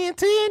 8, 20 and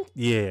 10,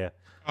 yeah.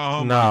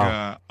 Oh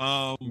my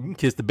God. You can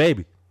kiss the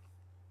baby.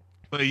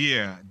 But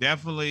yeah,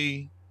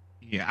 definitely.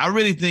 Yeah, I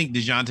really think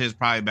DeJounte is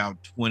probably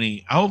about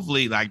 20,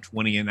 hopefully like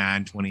 20 and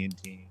 9, 20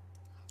 and 10.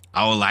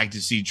 I would like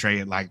to see Trey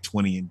at like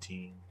 20 and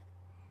 10.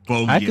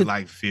 Bogey at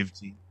like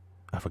 50.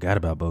 I forgot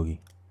about Bogey.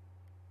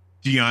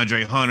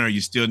 DeAndre Hunter, you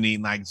still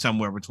need like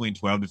somewhere between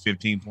 12 to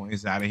 15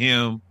 points out of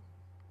him.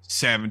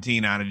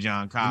 17 out of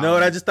John Collins. You know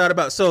what I just thought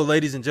about? So,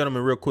 ladies and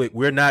gentlemen, real quick,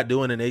 we're not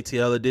doing an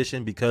ATL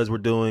edition because we're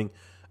doing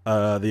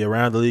the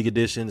Around the League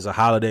edition. It's a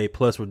holiday,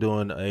 plus we're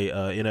doing a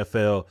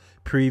NFL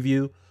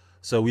preview.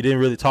 So we didn't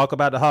really talk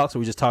about the Hawks.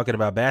 We're just talking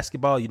about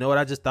basketball. You know what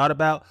I just thought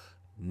about?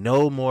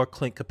 No more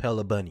Clint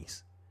Capella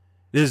bunnies.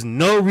 There's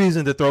no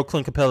reason to throw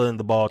Clint Capella in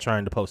the ball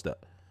trying to post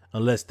up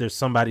unless there's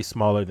somebody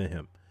smaller than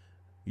him.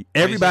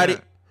 Everybody,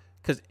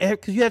 because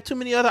you have too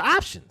many other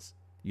options.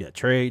 You got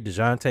Trey,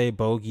 DeJounte,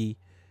 Bogey,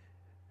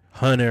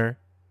 Hunter,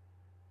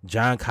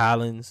 John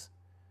Collins.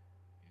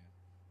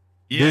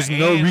 Yeah, there's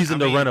no reason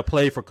to run a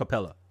play for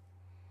Capella.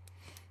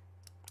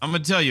 I'm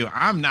going to tell you,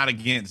 I'm not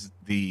against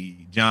the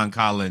John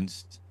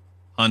Collins,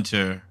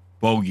 Hunter,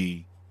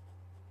 Bogey,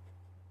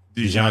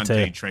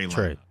 DeJounte,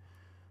 Trey.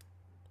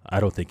 I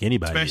don't think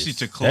anybody especially is.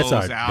 to close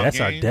out That's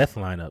our death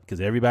lineup because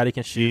everybody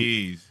can shoot.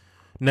 Jeez.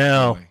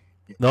 Now,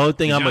 the only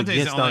thing I'm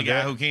against the only on guy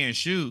that, who can't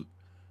shoot.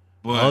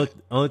 But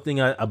only thing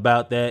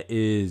about that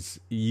is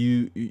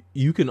you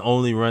can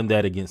only run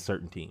that against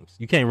certain teams.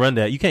 You can't run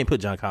that. You can't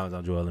put John Collins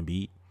on Joel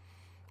Embiid.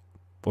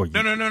 Or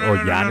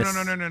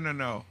Giannis.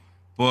 No.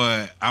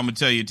 But I'm gonna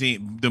tell you,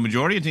 the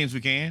majority of teams we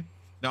can.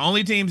 The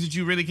only teams that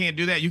you really can't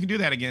do that, you can do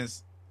that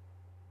against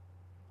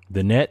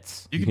the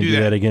Nets. You can do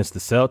that against the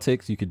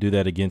Celtics. You could do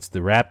that against the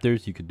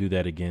Raptors. You could do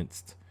that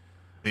against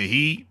the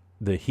Heat.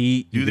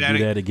 You can do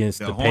that against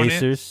the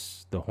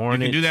Pacers, the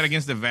Hornets. You can do that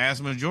against the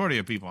vast majority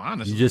of people,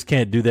 honestly. You just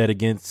can't do that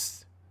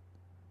against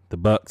the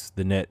Bucks,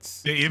 the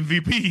Nets. The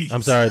MVPs.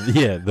 I'm sorry,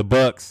 the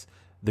Bucks,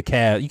 the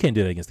Cavs. You can't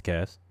do that against the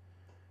Cavs.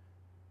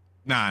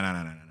 No.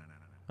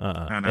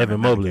 Evan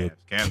Mobley would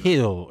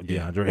kill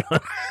DeAndre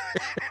Hunter.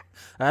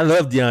 I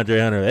love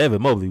DeAndre Hunter.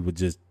 Evan Mobley would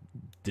just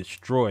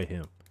destroy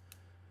him.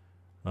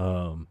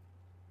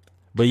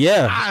 But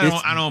yeah,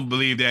 I don't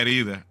believe that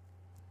either.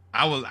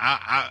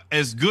 I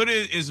as good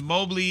as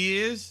Mobley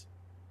is,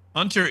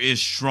 Hunter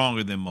is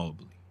stronger than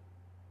Mobley,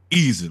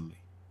 easily.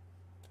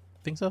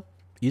 Think so?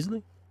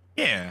 Easily?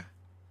 Yeah.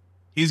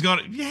 He's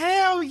gonna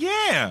hell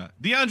yeah.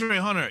 DeAndre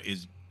Hunter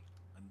is.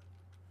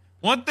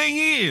 One thing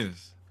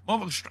is,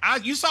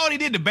 you saw what he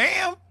did to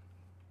Bam.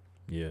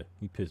 Yeah,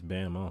 he pissed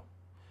Bam off.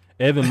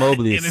 Evan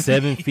Mobley is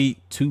 7 feet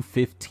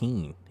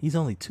 215. He's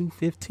only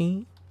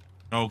 215.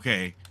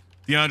 Okay,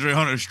 DeAndre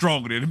Hunter is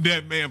stronger than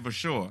that man for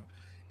sure.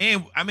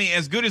 And I mean,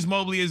 as good as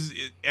Mobley is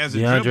as a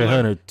DeAndre dribbler,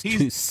 Hunter,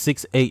 he's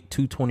 6'8",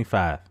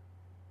 225.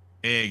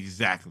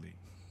 Exactly.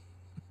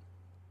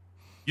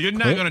 You're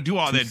not going to do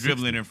all that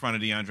dribbling in front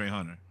of DeAndre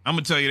Hunter. I'm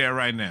going to tell you that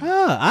right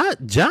now.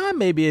 John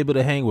may be able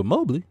to hang with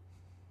Mobley.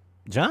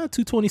 John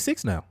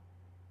 226 now.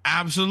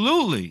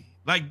 Absolutely.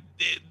 Like,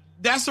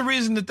 that's the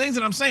reason the things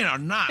that I'm saying are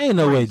not. Ain't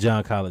no way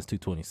John Collins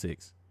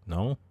 226.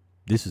 No.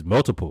 This is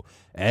multiple.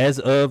 As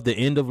of the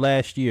end of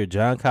last year,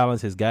 John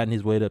Collins has gotten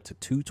his weight up to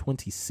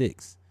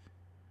 226.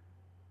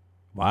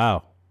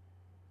 Wow.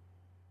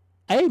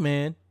 Hey,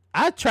 man.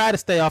 I try to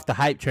stay off the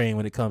hype train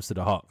when it comes to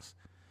the Hawks.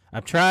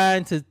 I'm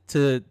trying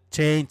to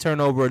turn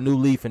over a new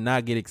leaf and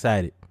not get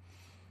excited.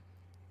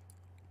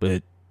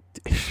 But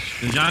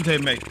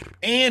DeJounte May.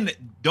 And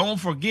don't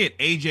forget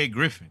AJ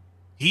Griffin.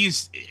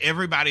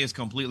 Everybody has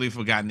completely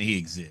forgotten that he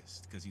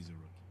exists because he's a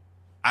rookie.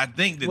 I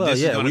think that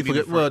this is going to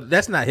be well,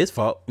 that's not his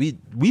fault.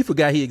 We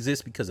forgot he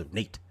exists because of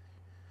Nate.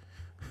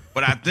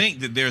 But I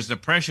think that there's the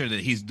pressure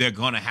that they're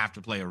going to have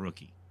to play a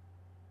rookie.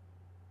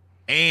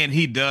 And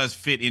he does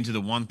fit into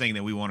the one thing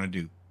that we want to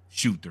do,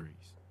 shoot threes.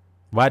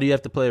 Why do you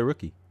have to play a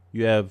rookie?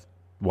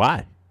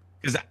 Why?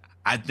 Because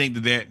I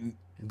think that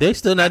they're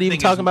still not even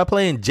talking about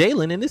playing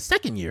Jalen in his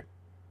second year.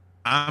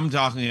 I'm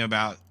talking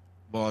about,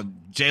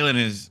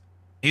 Jalen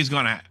he's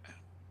going to.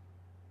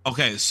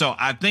 Okay, so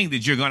I think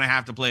that you're going to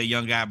have to play a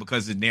young guy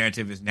because the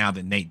narrative is now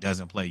that Nate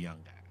doesn't play young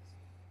guys.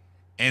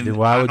 And then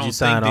why would you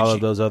sign all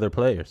of those other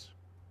players?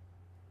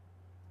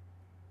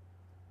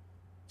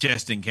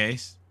 Just in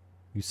case.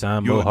 You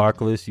signed Mo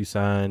Harkless. You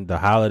signed the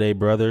Holiday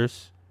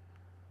brothers.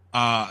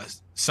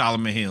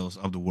 Solomon Hills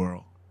of the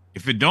world.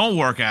 If it don't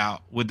work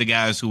out with the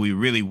guys who we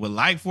really would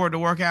like for it to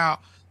work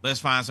out, let's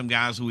find some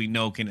guys who we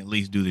know can at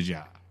least do the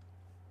job.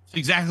 It's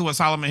exactly what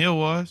Solomon Hill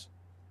was.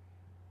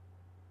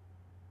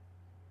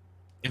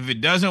 If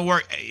it doesn't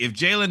work, if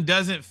Jalen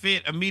doesn't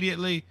fit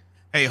immediately,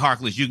 hey,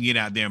 Harkless, you can get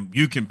out there and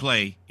you can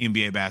play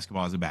NBA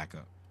basketball as a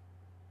backup.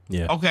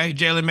 Yeah. Okay,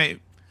 Jalen may.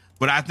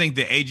 But I think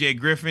that AJ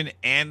Griffin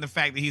and the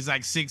fact that he's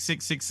like 6'6",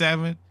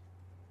 6'7",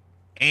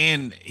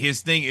 and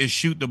his thing is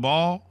shoot the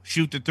ball,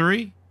 shoot the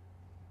three.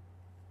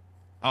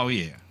 Oh,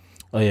 yeah.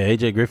 Oh, yeah.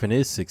 AJ Griffin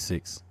is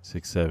 6'6",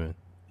 6'7".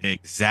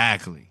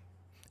 Exactly.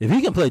 If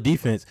he can play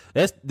defense,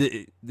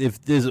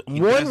 if there's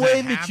one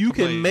way that you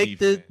can make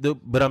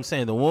but I'm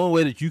saying the one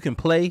way that you can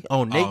play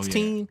on Nate's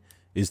team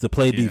is to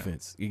play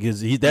defense,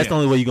 because that's the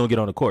only way you're going to get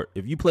on the court.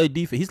 If you play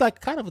defense, he's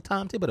like kind of a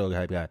Tom Thibodeau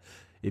type guy.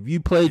 If you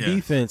play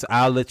defense,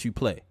 I'll let you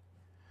play.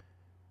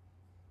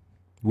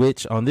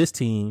 Which on this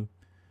team,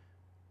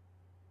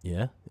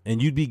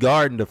 and you'd be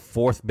guarding the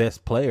fourth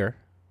best player,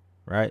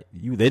 right?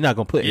 They're not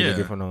gonna put AJ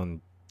Griffin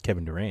on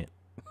Kevin Durant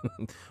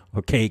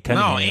or Cade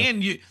Cunningham.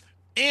 No,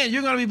 and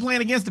you're gonna be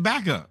playing against the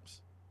backups.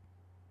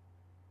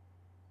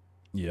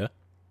 Yeah,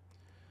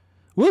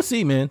 we'll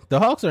see, man. The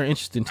Hawks are an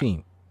interesting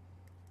team.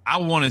 I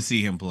want to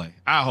see him play.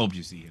 I hope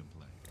you see him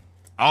play.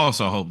 I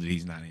also hope that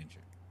he's not injured.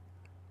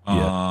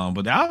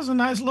 But that was a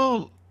nice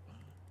little.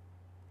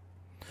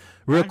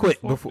 Real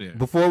quick,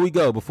 before we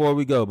go,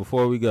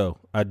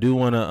 I do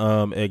want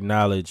to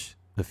acknowledge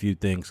a few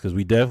things, because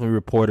we definitely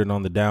reported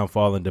on the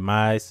downfall and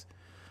demise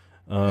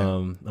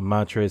of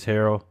Montrezl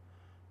Harrell.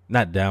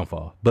 Not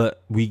downfall,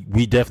 but we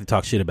definitely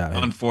talk shit about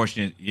him.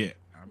 Unfortunate, yeah.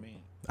 I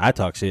mean, I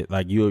talk shit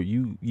like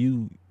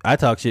I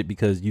talk shit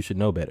because you should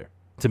know better.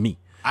 To me,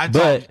 I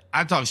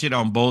talk shit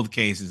on both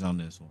cases on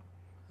this one.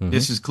 Mm-hmm.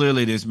 This is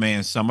clearly this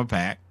man's summer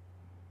pack.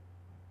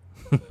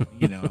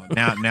 You know,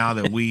 now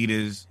that weed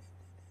is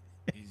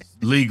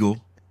legal,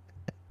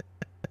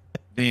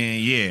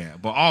 then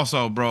but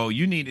also, bro,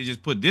 you need to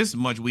just put this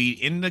much weed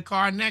in the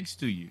car next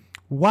to you.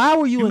 Why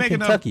were you in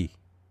Kentucky?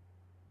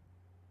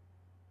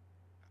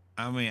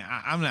 I mean,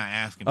 I'm not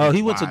asking. Oh,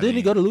 he went to. Didn't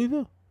he go to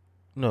Louisville?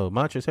 No,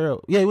 Montrezl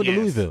Harrell. Yeah, he went to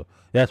Louisville.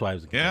 That's why he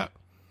was in Kentucky.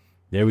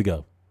 There we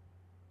go.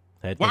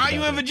 Why are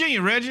you in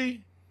Virginia,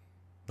 Reggie?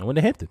 I went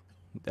to Hampton.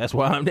 That's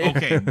why I'm there.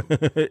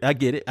 Okay, I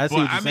get it. I see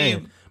what you're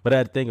saying, but I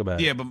had to think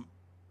about it.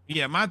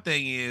 Yeah, my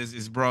thing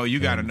is, bro, you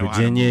got to know.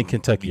 Virginia and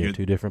Kentucky are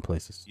two different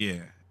places.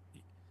 Yeah,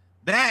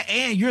 that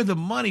and you're the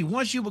money.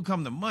 Once you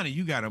become the money,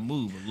 you got to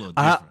move a little different.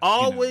 I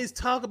always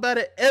talk about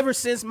it ever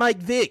since Mike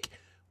Vick.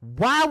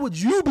 Why would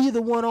you be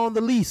the one on the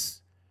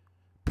lease?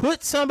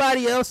 Put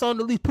somebody else on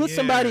the lease. Put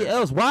somebody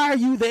else. Why are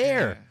you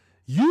there?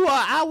 Yeah. You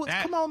are.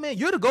 Come on, man.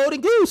 You're the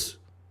golden goose.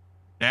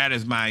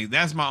 That's my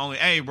only.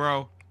 Hey,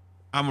 bro,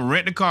 I'm gonna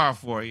rent the car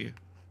for you.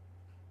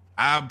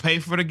 I'll pay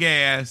for the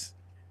gas,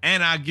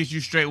 and I'll get you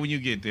straight when you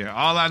get there.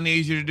 All I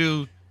need you to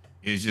do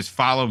is just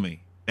follow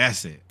me.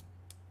 That's it.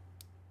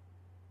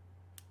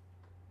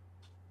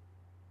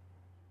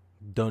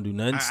 Don't do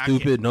nothing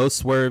stupid. No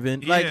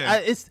swerving. Yeah.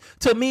 It's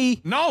to me.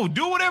 No,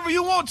 do whatever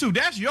you want to.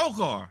 That's your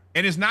car,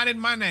 and it's not in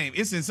my name.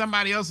 It's in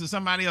somebody else's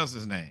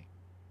name.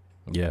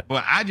 Yeah.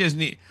 But I just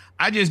need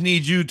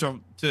you to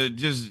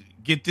just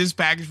get this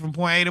package from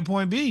point A to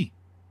point B.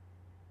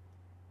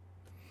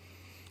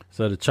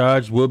 So the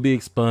charge will be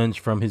expunged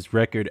from his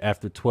record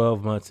after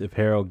 12 months if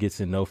Harrell gets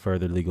in no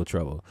further legal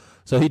trouble.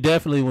 So he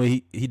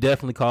definitely he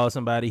definitely called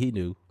somebody he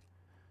knew.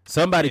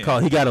 Somebody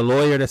called. He got a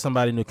lawyer that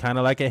somebody knew, kind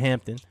of like at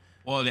Hampton.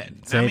 Well,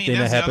 Same thing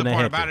that happened the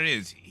other at part Hampton. about it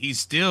is he's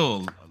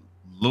still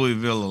a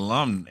Louisville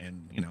alum and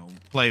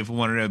played for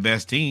one of their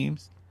best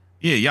teams.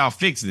 Yeah, y'all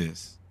fix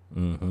this.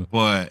 Mm-hmm.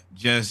 But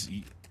just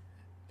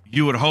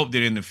you would hope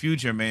that in the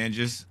future, man,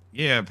 just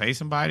pay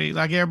somebody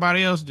like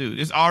everybody else do.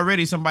 It's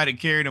already somebody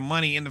carry the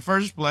money in the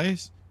first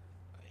place.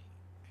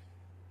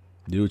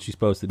 Do what you're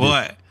supposed to do.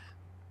 But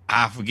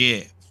I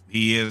forget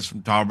he is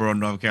from Tarboro,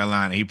 North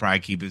Carolina. He probably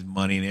keep his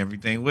money and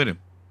everything with him.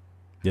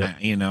 Yeah.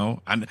 I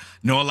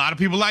know a lot of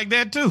people like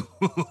that too.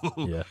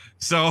 Yeah.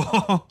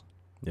 So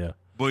yeah.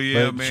 But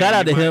man. Shout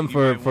out to him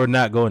for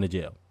not going to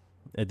jail.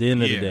 At the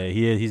end of the day,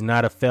 he's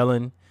not a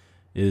felon.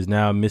 It is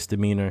now a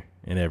misdemeanor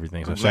and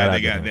everything. So shout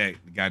out to him.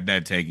 Got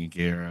that taken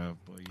care of.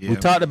 But we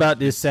talked about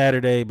this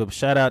Saturday, but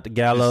shout out to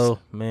Gallo,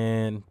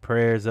 man.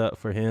 Prayers up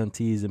for him,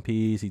 T's and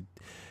P's.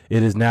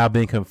 It has now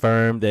been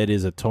confirmed that it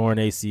is a torn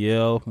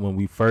ACL. When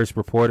we first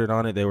reported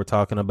on it, they were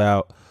talking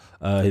about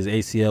his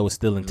ACL was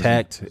still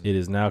intact. It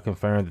is now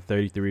confirmed the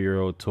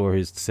 33-year-old tore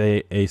his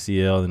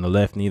ACL in the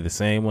left knee, the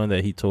same one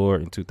that he tore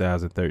in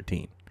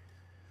 2013.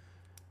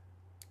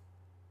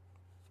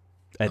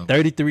 At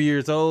 33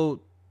 years old,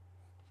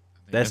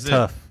 that's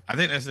tough. I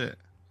think that's it.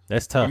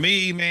 That's tough. For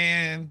me,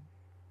 man,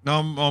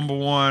 number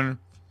one,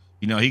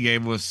 he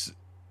gave us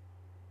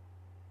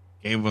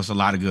a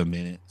lot of good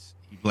minutes.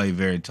 He played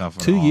very tough.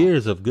 2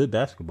 years of good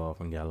basketball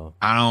from Gallo.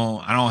 I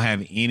don't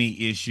have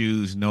any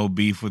issues, no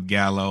beef with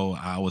Gallo.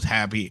 I was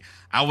happy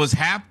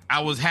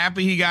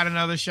he got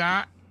another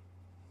shot,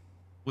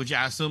 which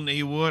I assumed that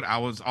he would. I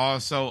was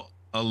also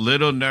a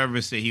little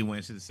nervous that he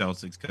went to the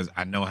Celtics because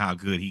I know how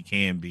good he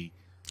can be.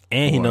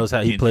 And he knows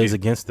how he plays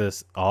against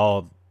us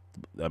all.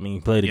 I mean, he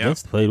played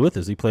with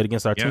us. He played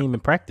against our team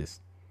in practice.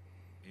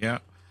 Yeah.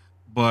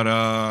 But,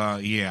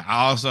 I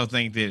also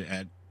think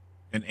that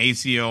an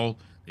ACL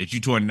that you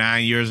tore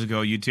 9 years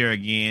ago, you tear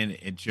again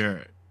in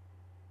your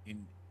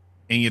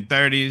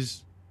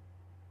 30s.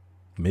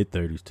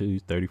 Mid-30s, too.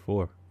 He's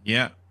 34.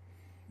 Yeah.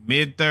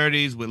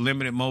 Mid-30s with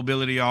limited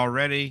mobility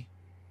already.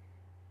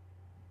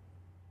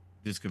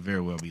 This could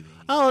very well be the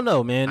end. I don't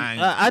know, man.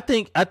 I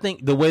think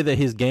the way that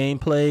his game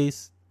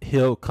plays,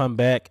 he'll come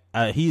back.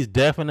 He's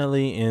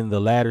definitely in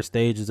the latter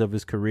stages of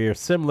his career,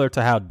 similar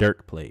to how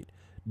Dirk played.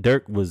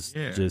 Dirk was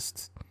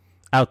just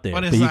out there,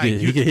 but he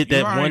could hit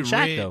that one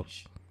shot though.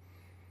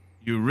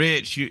 You're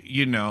rich,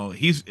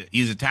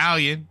 he's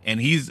Italian, and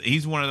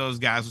he's one of those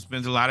guys who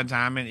spends a lot of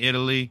time in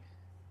Italy.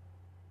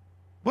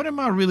 What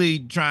am I really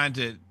trying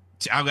to?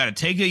 I've got to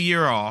take a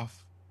year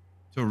off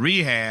to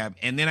rehab,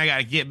 and then I got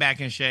to get back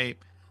in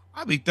shape.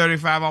 I'll be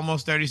 35,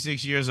 almost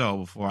 36 years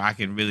old before I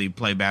can really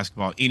play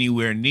basketball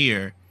anywhere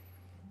near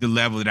the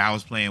level that I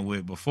was playing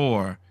with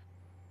before.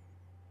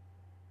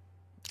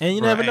 And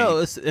you never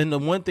know. And the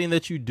one thing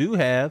that you do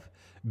have,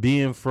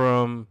 being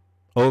from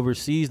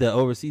overseas, that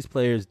overseas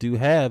players do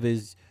have,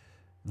 is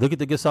look at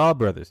the Gasol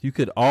brothers. You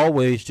could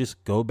always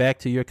just go back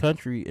to your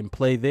country and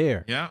play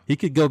there. Yeah. He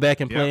could go back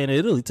and play in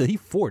Italy till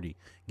he's 40.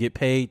 Get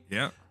paid.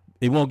 Yeah.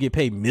 He won't get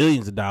paid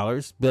millions of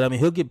dollars, but I mean,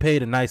 he'll get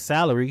paid a nice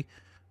salary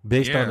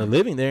based on the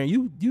living there. And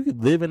you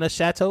could live in a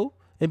chateau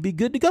and be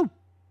good to go.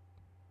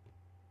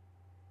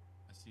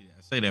 I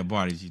say that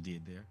Barties you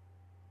did there.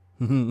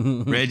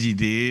 Reggie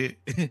did.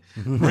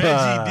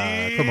 Reggie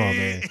did. Come on,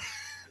 man.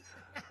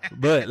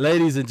 But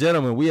ladies and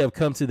gentlemen, we have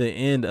come to the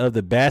end of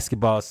the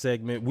basketball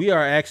segment. We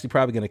are actually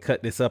probably going to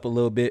cut this up a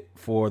little bit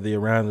for the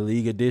Around the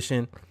League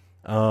edition.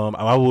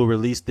 I will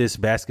release this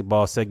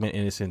basketball segment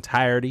in its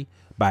entirety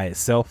by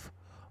itself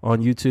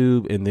on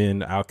YouTube, and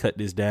then I'll cut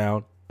this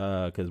down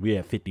because we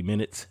have 50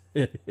 minutes.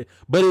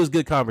 But it was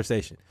good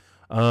conversation.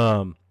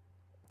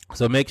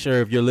 So make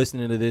sure if you're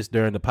listening to this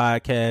during the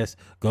podcast,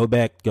 go to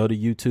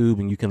YouTube,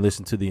 and you can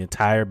listen to the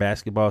entire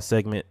basketball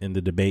segment and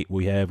the debate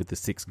we have with the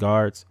six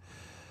guards.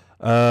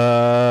 We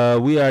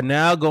are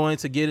now going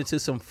to get into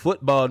some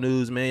football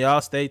news, man.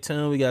 Y'all stay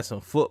tuned. We got some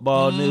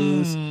football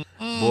news. Boy.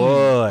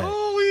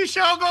 Oh, we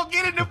sure gonna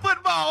get into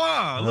football,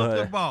 huh? Look,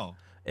 football.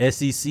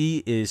 SEC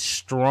is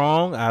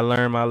strong. I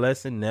learned my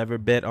lesson. Never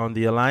bet on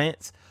the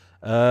Alliance.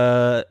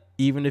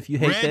 Even if you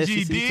hate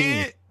Reggie the SEC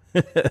did.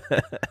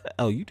 team.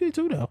 Oh, you did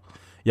too, though.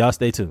 Y'all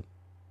stay tuned.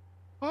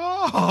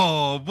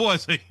 Oh, boy.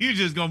 So you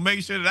just going to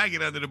make sure that I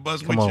get under the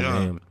bus Come with on, you.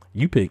 Man.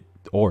 You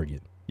picked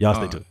Oregon. Y'all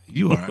stay tuned.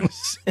 You are.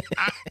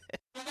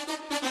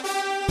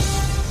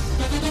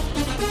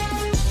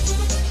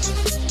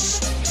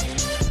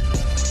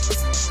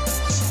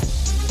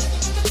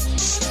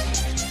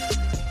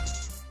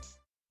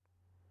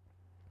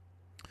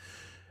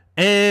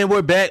 And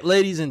we're back,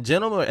 ladies and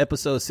gentlemen,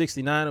 episode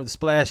 69 of the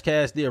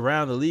Splashcast, the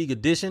Around the League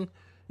edition.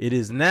 It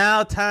is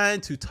now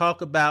time to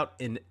talk about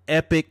an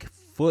epic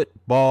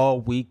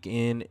football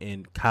weekend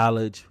in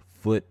college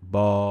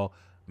football.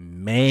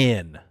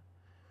 Man,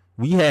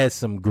 We had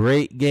some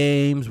great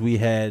games. We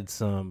had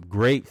some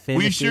great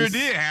finishes. We sure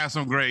did have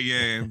some great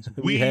games.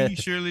 We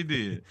surely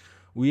did.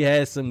 We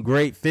had some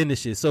great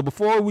finishes. So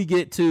before we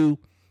get to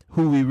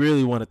who we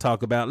really want to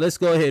talk about, let's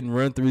go ahead and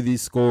run through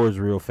these scores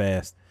real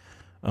fast.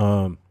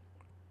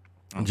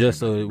 Just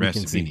so that we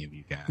can see any of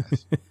you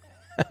guys.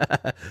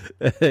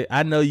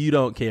 I know you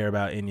don't care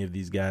about any of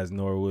these guys,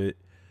 Norwood,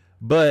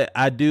 but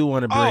I do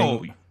want to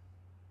bring.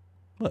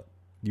 What?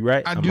 You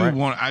right? I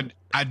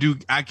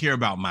care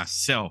about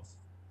myself,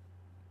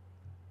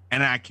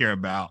 and I care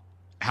about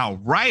how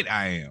right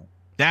I am.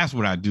 That's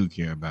what I do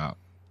care about.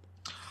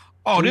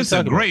 Oh, this is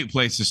a great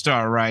place to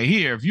start right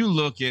here. If you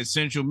look at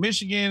Central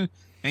Michigan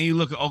and you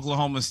look at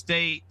Oklahoma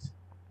State,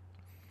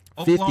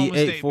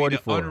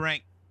 58-44,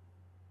 unranked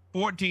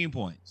 14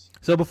 points.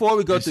 So before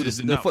we go through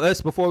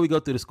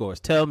the scores,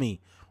 tell me,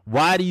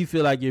 why do you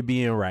feel like you're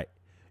being right?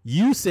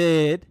 You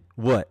said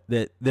what?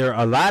 That there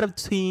are a lot of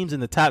teams in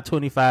the top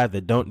 25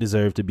 that don't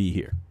deserve to be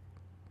here.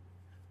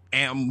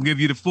 And I'm gonna give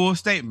you the full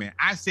statement.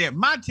 I said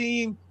my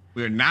team,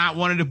 we're not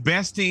one of the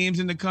best teams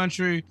in the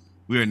country.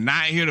 We're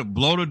not here to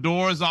blow the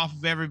doors off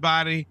of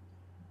everybody.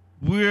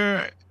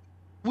 We're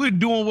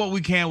doing what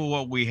we can with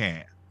what we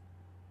have.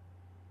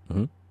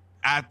 Mm-hmm.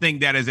 I think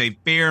that is a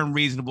fair and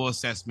reasonable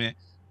assessment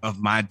of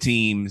my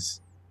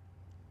team's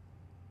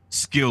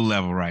skill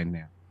level right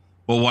now.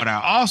 But what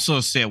I also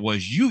said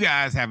was you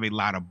guys have a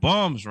lot of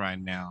bums right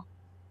now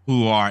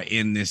who are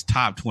in this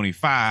top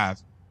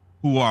 25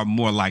 who are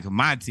more like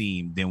my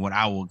team than what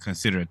I would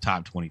consider a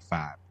top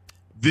 25.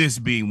 This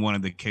being one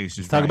of the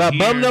cases. Talk about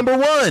bum number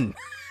one.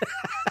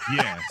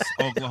 Yes,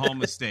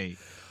 Oklahoma State.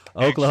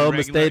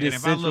 Oklahoma State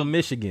is Central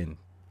Michigan.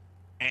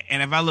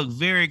 And if I look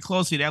very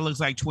closely, that looks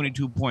like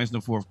 22 points in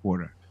the fourth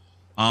quarter.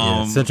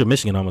 Central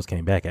Michigan almost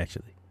came back,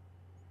 actually.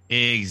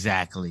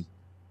 Exactly.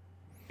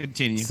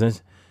 Continue.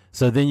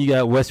 So then you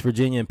got West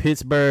Virginia and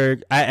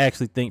Pittsburgh. I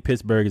actually think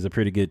Pittsburgh is a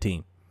pretty good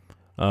team.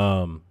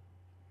 Unranked,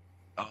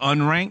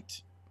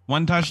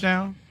 1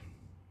 touchdown.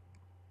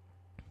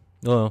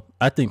 Well,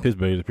 I think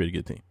Pittsburgh is a pretty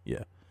good team.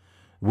 Yeah.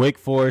 Wake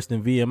Forest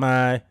and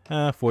VMI,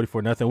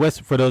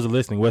 44-0. For those who are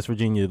listening, West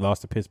Virginia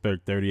lost to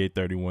Pittsburgh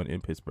 38-31 in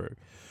Pittsburgh.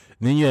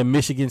 And then you have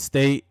Michigan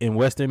State and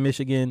Western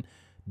Michigan.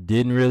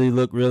 Didn't really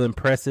look real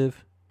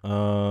impressive.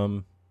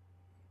 35-13.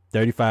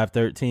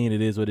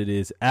 It is what it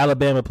is.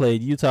 Alabama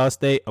played Utah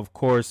State, of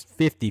course,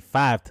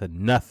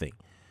 55-0.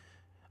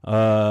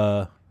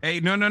 Hey,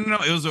 no.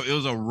 It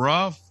was a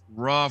rough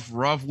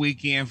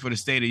weekend for the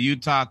state of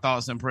Utah.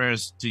 Thoughts and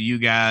prayers to you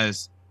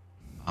guys.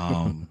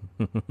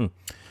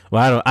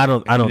 Well, I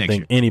don't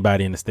think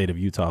anybody in the state of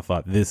Utah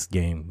thought this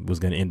game was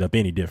going to end up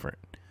any different.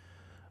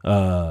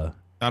 Thought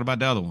about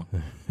the other one.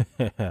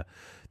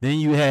 Then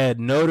you had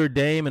Notre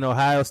Dame and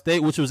Ohio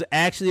State, which was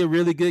actually a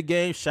really good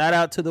game. Shout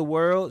out to the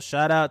world.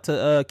 Shout out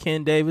to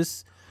Ken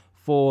Davis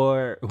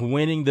for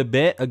winning the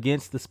bet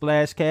against the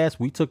Splash Cast.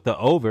 We took the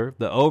over.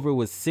 The over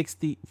was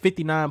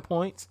 59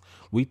 points.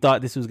 We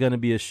thought this was going to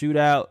be a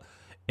shootout,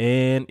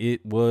 and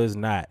it was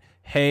not.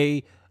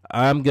 Hey,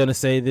 I'm going to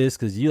say this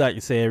because you like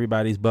to say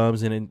everybody's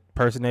bums and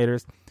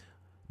impersonators.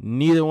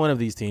 Neither one of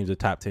these teams are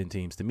top 10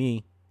 teams to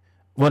me.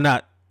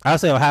 Well, I'll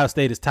say Ohio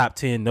State is top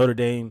 10. Notre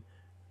Dame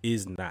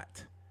is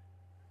not.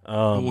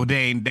 Well,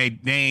 they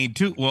ain't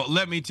too. Well,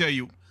 let me tell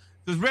you,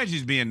 because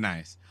Reggie's being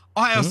nice.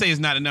 Ohio State is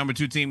not the number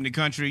 2 team in the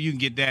country. You can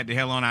get that the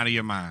hell on out of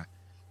your mind.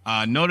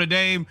 Notre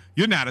Dame,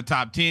 you're not a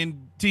top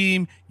 10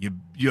 team.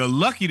 You're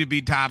lucky to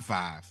be top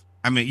 5.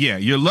 I mean, yeah,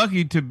 you're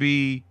lucky to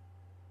be.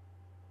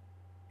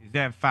 Is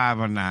that 5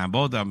 or 9?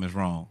 Both of them is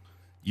wrong.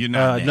 You're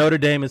not. Notre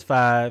Dame is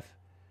 5.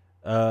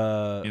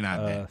 You're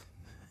not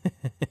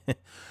that.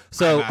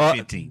 So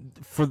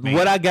for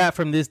what I got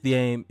from this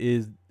game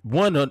is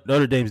one,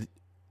 Notre Dame's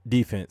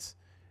defense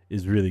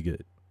is really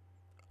good.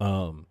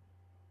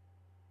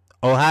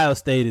 Ohio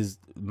State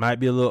might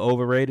be a little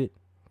overrated.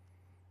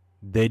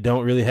 They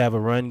don't really have a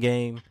run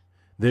game.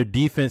 Their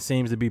defense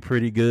seems to be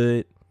pretty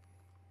good.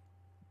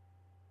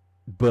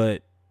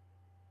 But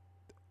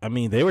I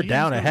mean, they were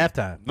down at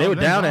halftime. They were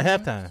down at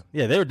halftime.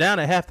 Yeah, they were down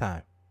at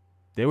halftime.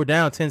 They were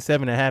down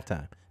 10-7 at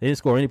halftime. They didn't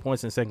score any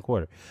points in the second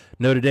quarter.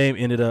 Notre Dame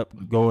ended up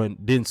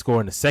didn't score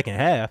in the second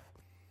half.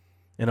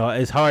 You know,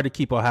 it's hard to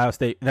keep Ohio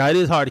State. Now, it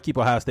is hard to keep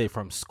Ohio State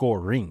from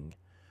scoring,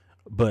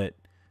 but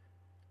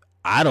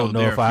I don't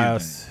know if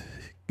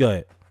go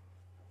ahead.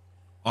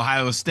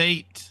 Ohio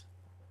State,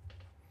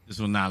 this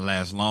will not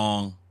last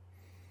long.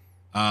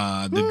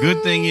 The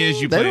good thing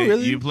is you play in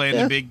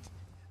the Big.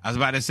 I was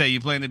about to say you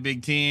play in the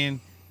Big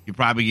Ten. You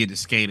probably get to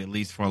skate at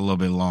least for a little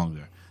bit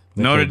longer.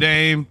 Notre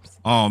Dame,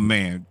 oh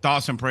man,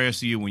 thoughts and prayers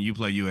to you when you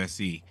play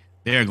USC.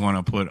 They're going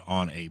to put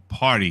on a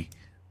party.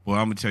 Well,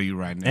 I'm going to tell you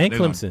right now. And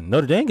Clemson.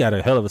 Notre Dame got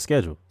a hell of a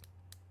schedule.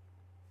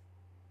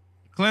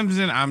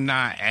 Clemson, I'm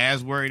not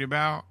as worried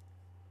about,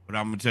 but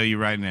I'm going to tell you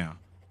right now.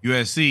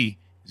 USC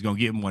is going to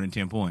get more than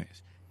 10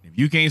 points. If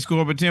you can't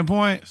score but 10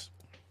 points,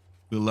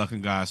 good luck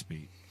and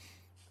Godspeed.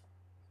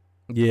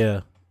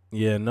 Yeah.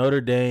 Yeah, Notre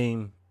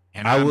Dame.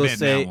 And I will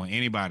say that one.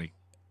 Anybody.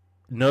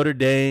 Notre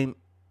Dame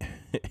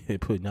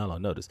putting y'all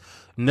on notice.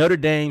 Notre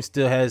Dame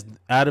still has,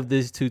 out of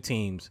these two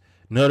teams,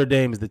 Notre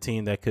Dame is the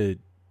team that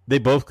they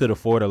both could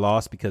afford a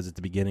loss because it's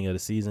the beginning of the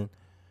season.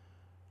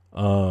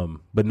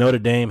 But Notre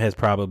Dame has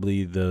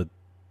probably the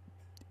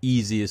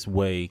easiest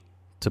way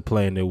to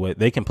play in their way.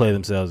 They can play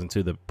themselves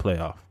into the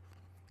playoff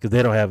because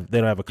they don't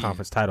have a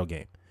conference title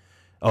game.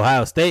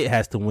 Ohio State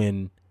has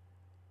to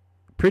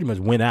pretty much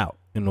win out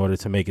in order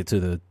to make it to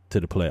the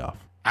playoff.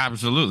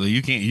 Absolutely.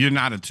 You can't. You're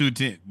not a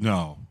 2-10.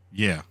 No.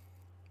 Yeah.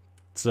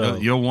 So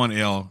you're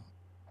 1L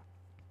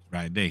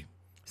right there.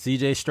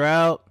 CJ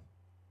Stroud,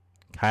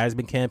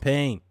 Heisman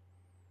campaign.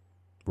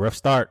 Rough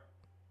start.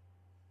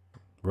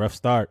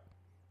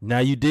 Now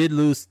you did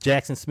lose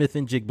Jackson Smith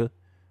and Jigba,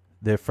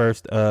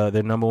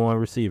 their number one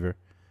receiver.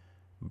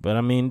 But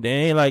I mean, they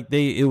ain't like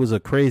it was a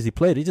crazy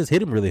play. They just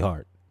hit him really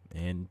hard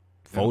and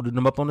folded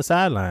him up on the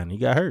sideline. He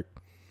got hurt.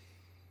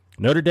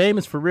 Notre Dame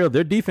is for real.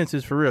 Their defense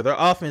is for real. Their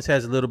offense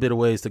has a little bit of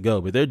ways to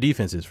go, but their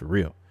defense is for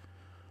real.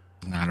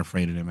 Not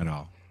afraid of them at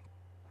all.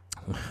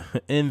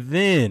 And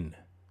then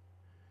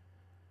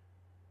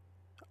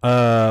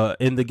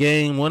in the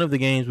game, one of the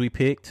games we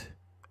picked,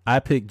 I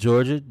picked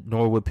Georgia.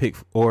 Norwood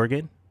picked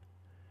Oregon.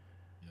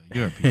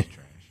 You're a piece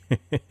of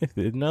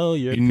trash. No,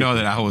 you're. You know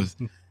that I was.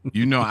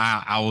 You know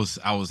I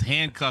was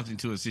handcuffed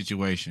into a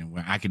situation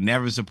where I could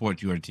never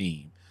support your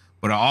team.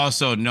 But I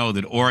also know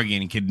that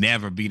Oregon could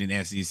never beat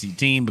an SEC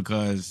team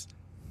because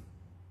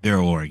they're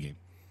Oregon.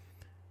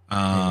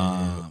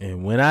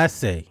 And when I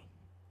say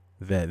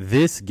that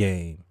this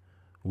game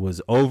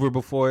was over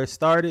before it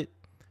started,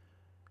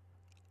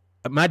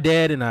 my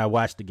dad and I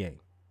watched the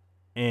game.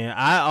 And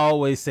I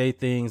always say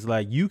things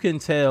like, you can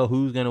tell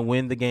who's going to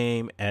win the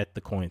game at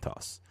the coin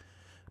toss.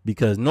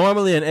 Because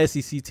normally an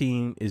SEC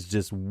team is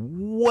just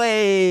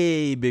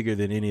way bigger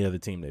than any other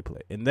team they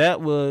play. And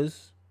that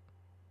was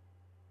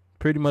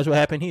pretty much what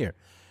happened here.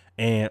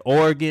 And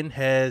Oregon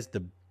has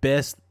the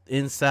best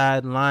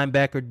inside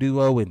linebacker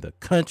duo in the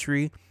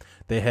country.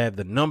 They have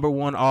the number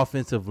one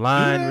offensive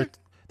line. Yeah.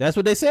 That's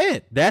what they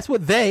said. That's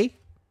what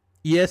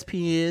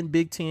ESPN,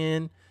 Big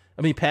Ten,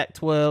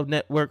 Pac-12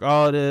 Network,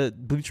 all the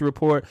Bleacher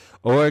Report.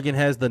 Oregon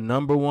has the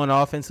number one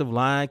offensive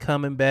line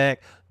coming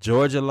back.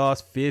 Georgia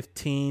lost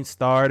 15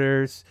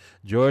 starters.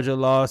 Georgia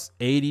lost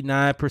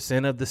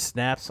 89% of the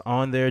snaps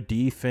on their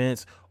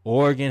defense.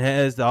 Oregon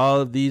has all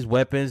of these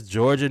weapons.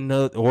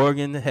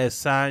 Oregon has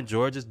signed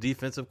Georgia's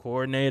defensive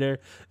coordinator.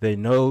 They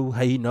know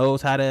he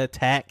knows how to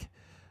attack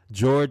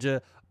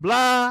Georgia.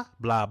 Blah,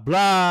 blah,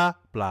 blah,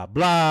 blah,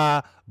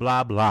 blah,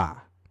 blah, blah.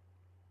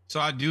 So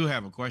I do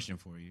have a question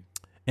for you.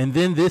 And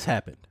then this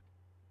happened.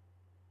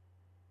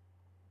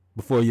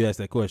 Before you ask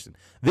that question,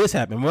 this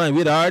happened.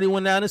 We'd already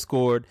went down and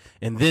scored,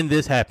 and then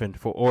this happened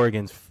for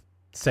Oregon's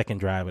second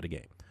drive of the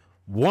game.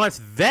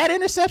 Once that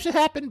interception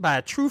happened by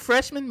a true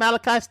freshman,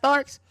 Malachi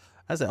Starks,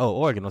 I said, "Oh,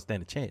 Oregon don't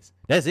stand a chance.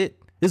 That's it.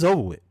 It's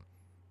over with.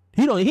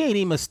 He ain't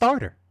even a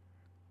starter."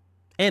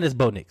 And it's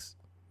Bo Nix.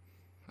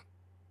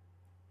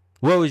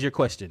 What was your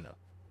question, though?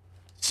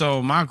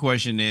 So my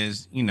question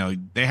is,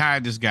 they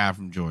hired this guy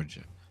from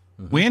Georgia.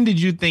 Mm-hmm. When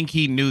did you think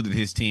he knew that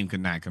his team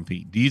could not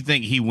compete? Do you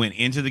think he went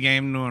into the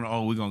game knowing,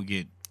 we're going to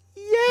get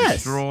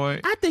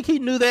destroyed? I think he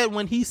knew that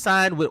when he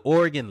signed with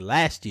Oregon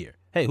last year.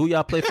 Hey, who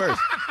y'all play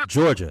first?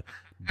 Georgia.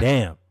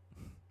 Damn.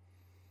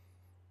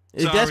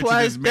 That's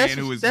why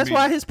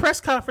his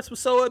press conference was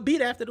so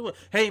upbeat after the win.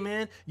 Hey,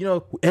 man,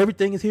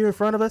 everything is here in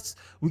front of us.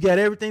 We got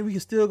everything. We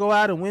can still go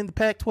out and win the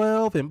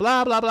Pac-12 and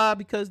blah, blah, blah,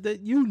 because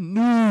you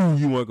knew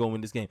you weren't going to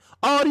win this game.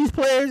 All these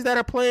players that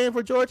are playing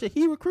for Georgia,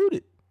 he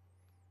recruited.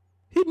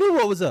 He knew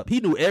what was up. He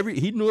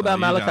knew about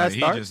Malachi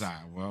Starks.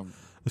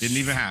 Didn't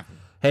even happen.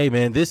 Hey,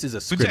 man, this is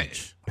a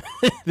scrimmage.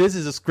 This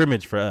is a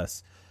scrimmage for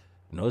us.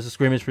 No, it's a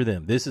scrimmage for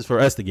them. This is for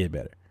us to get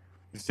better.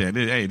 He said,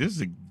 hey, this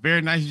is a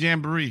very nice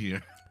jamboree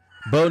here.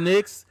 Bo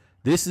Nix,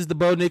 this is the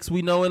Bo Nix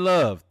we know and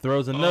love.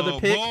 Throws another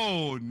pick.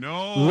 Oh,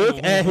 no.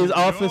 Look at his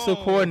offensive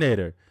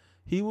coordinator.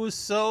 He was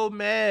so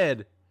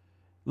mad.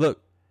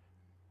 Look,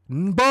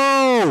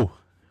 Bo,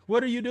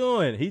 what are you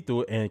doing? He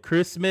threw it. And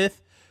Chris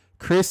Smith,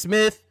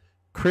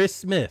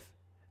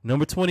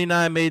 number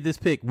 29, made this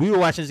pick. We were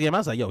watching this game. I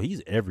was like, yo,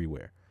 he's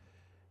everywhere.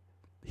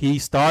 He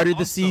started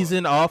the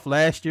season off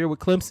last year with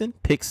Clemson,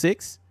 pick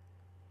 6.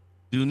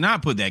 Do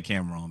not put that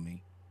camera on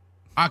me.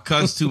 I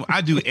cuss too. I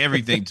do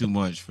everything too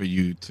much for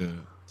you to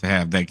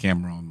have that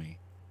camera on me.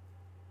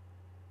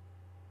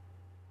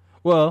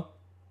 Well,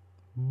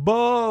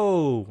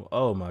 Bo.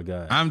 Oh my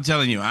God. I'm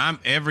telling you,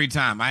 every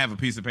time I have a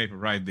piece of paper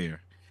right there.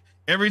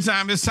 Every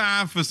time it's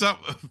time for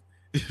something,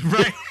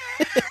 right?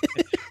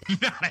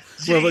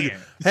 Well, look,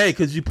 hey,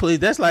 could you please?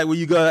 That's like when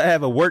you go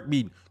have a work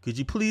meeting. Could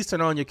you please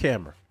turn on your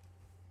camera?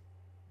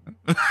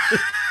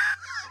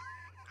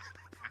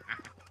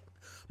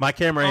 My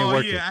camera ain't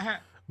working. Yeah,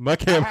 my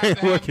camera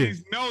ain't working.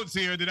 These notes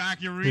here that I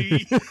can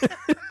read.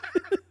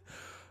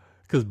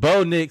 Because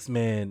Bo Nix,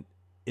 man,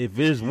 if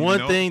there's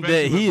one thing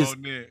that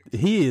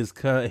he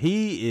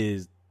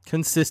is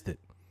consistent.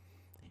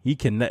 He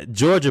cannot.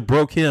 Georgia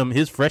broke him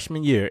his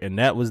freshman year, and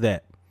that was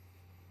that.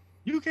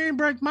 You can't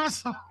break my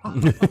soul.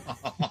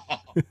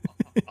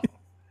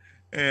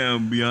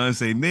 And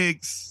Beyonce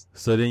Knicks.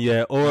 So then you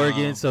had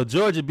Oregon. So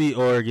Georgia beat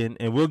Oregon,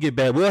 and we'll get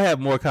back. We'll have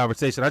more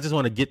conversation. I just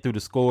want to get through the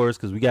scores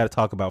because we got to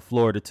talk about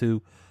Florida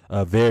too.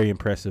 Very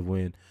impressive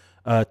win.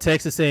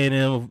 Texas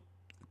A&M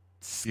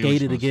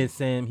skated against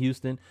Sam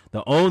Houston.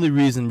 The only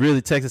reason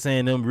really Texas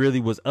A&M really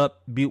was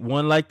up beat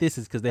one like this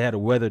is because they had a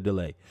weather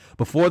delay.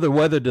 Before the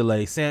weather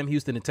delay, Sam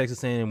Houston and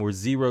Texas A&M were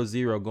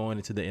 0-0 going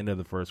into the end of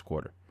the first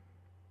quarter.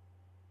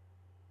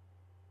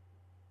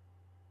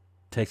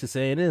 Texas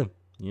A&M,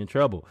 you in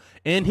trouble.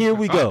 And here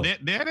we go.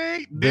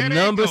 The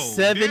number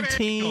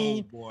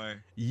 17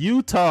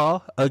 Utah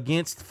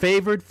against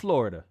favored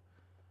Florida.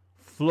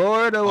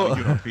 Florida. Oh,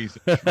 you're a piece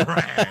of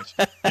trash.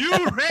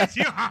 You're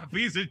a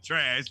piece of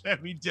trash.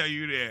 Let me tell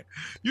you that.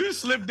 You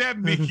slipped that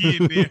Mickey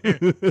in there.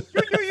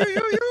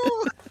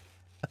 You.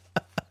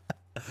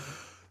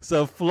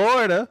 So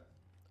Florida.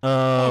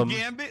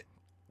 Gambit.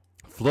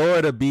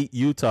 Florida beat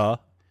Utah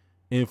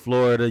in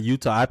Florida.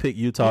 I picked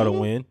Utah to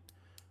win.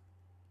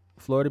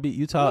 Florida beat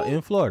Utah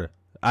in Florida.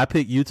 I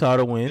picked Utah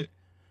to win.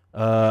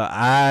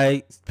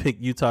 I picked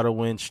Utah to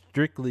win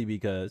strictly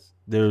because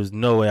there's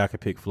no way I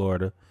could pick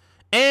Florida.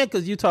 And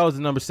because Utah was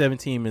the number 7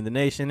 team in the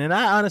nation, and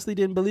I honestly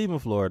didn't believe in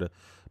Florida.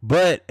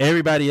 But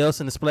everybody else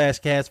in the Splash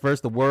Cast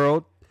versus the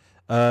world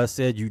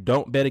said you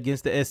don't bet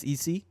against the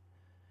SEC.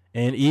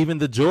 And even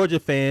the Georgia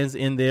fans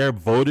in there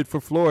voted for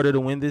Florida to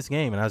win this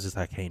game. And I was just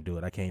like, I can't do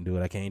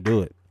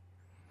it.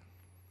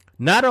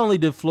 Not only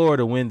did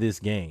Florida win this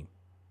game,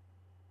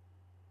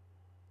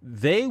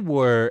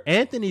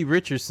 Anthony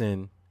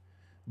Richardson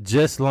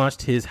just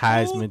launched his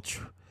Heisman.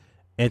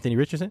 Anthony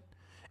Richardson?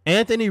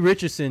 Anthony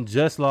Richardson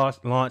just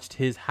launched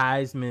his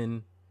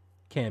Heisman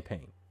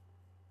campaign.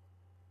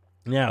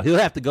 Now, he'll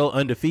have to go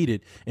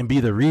undefeated and be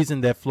the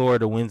reason that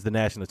Florida wins the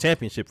national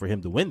championship for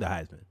him to win the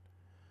Heisman.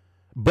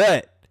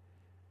 But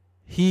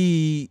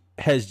he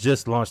has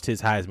just launched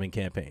his Heisman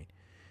campaign.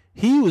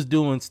 He was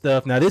doing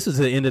stuff. Now, this was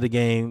the end of the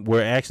game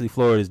where actually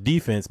Florida's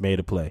defense made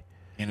a play.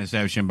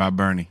 Interception by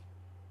Bernie.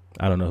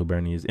 I don't know who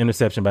Bernie is.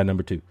 Interception by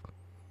number 2.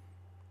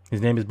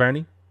 His name is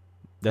Bernie?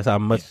 That's how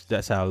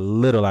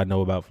little I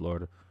know about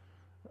Florida.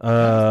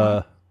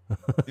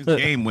 This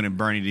game winning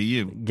Bernie to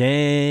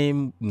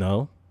you.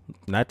 No,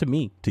 not to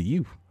me, to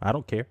you. I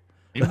don't care.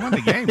 He won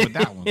the game with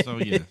that one, so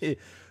yes.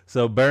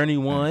 So Bernie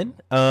won.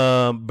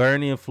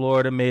 Bernie and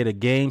Florida made a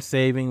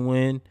game-saving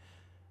win.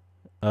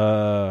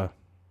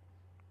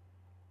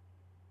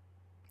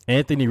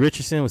 Anthony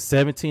Richardson was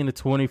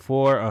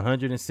 17-24,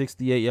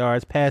 168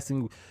 yards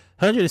passing.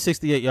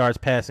 168 yards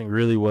passing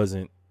really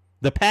wasn't.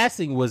 The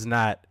passing was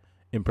not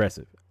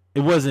impressive.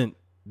 It wasn't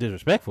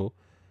disrespectful.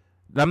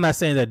 I'm not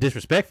saying that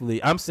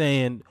disrespectfully. I'm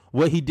saying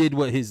what he did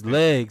with his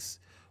legs.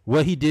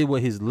 What he did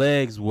with his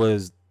legs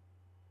was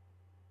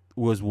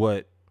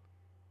what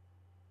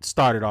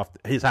started off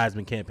his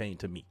Heisman campaign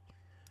to me.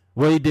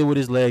 What he did with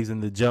his legs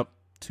and the jump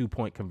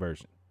 2-point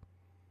conversion.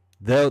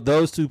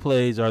 Those two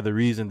plays are the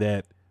reason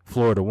that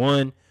Florida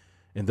won,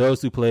 and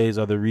those two plays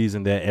are the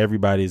reason that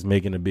everybody is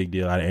making a big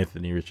deal out of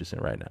Anthony Richardson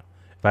right now.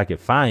 If I could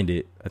find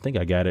it, I think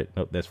I got it.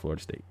 Nope, that's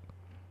Florida State.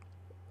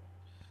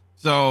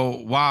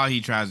 So while he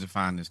tries to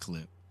find this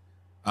clip,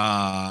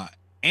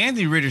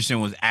 Anthony Richardson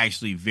was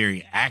actually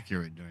very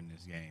accurate during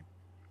this game.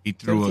 He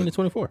threw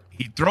 17-24.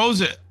 He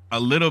throws it a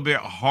little bit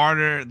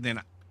harder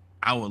than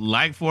I would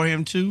like for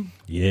him to.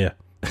 Yeah.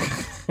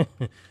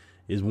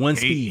 It's one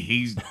speed.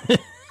 He's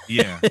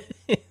yeah.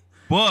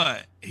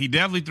 But he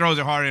definitely throws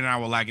it harder than I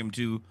would like him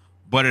to,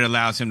 but it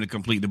allows him to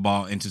complete the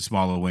ball into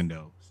smaller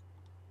windows.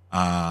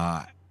 The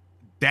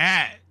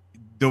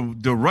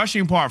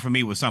rushing part for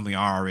me was something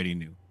I already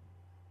knew.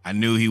 I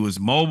knew he was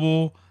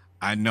mobile.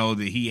 I know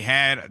that he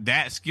had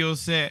that skill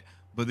set,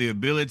 but the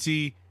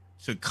ability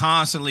to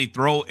constantly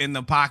throw in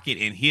the pocket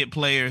and hit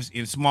players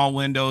in small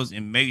windows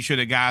and make sure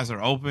the guys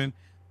are open,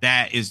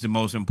 that is the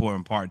most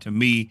important part to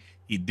me.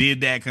 He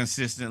did that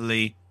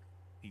consistently.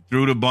 He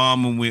threw the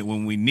bomb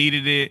when we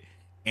needed it.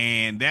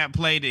 And that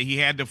play that he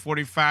had the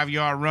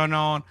 45-yard run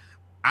on,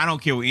 I don't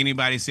care what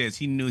anybody says.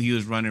 He knew he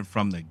was running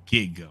from the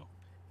get-go.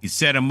 He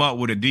set him up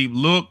with a deep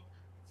look,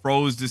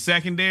 froze the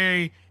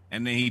secondary,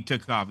 and then he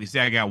took off. He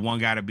said, I got one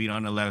guy to beat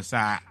on the left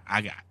side.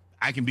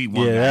 I can beat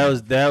one guy. Yeah,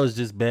 that was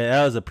just bad.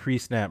 That was a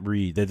pre-snap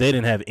read that they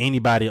didn't have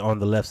anybody on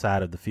the left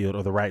side of the field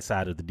or the right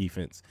side of the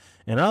defense.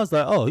 And I was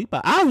like,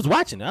 I was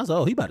watching. I was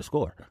like, he about to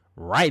score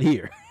right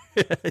here.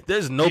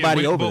 There's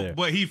nobody over there.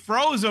 But he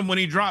froze him when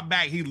he dropped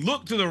back. He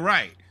looked to the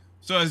right.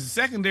 So as a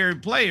secondary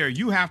player,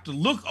 you have to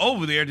look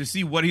over there to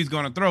see what he's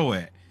going to throw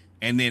at.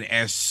 And then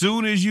as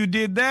soon as you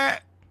did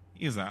that,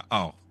 he's like,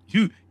 oh,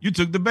 you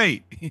took the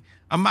bait.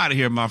 I'm out of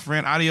here, my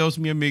friend. Adios,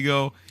 mi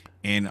amigo.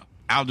 And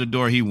out the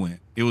door he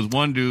went. It was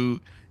one dude,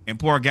 and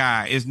poor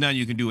guy. It's nothing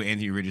you can do with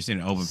Anthony Richardson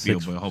in open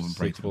field, but hope and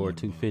pray. 6'4",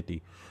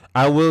 250.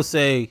 I will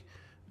say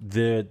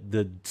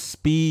the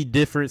speed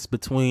difference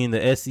between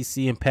the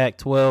SEC and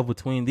Pac-12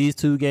 between these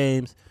two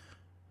games,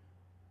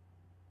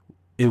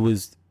 it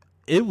was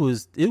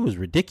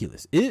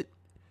ridiculous.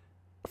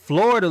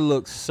 Florida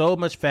looks so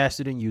much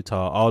faster than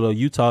Utah. Although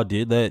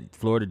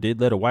Florida did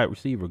let a wide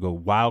receiver go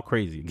wild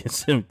crazy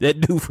against him.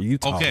 That dude for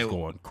Utah is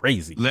going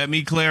crazy. Let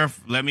me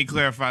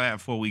clarify that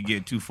before we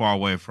get too far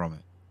away from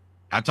it.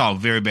 I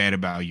talked very bad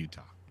about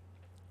Utah.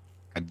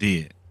 I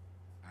did.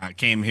 I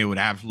came here with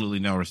absolutely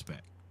no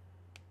respect.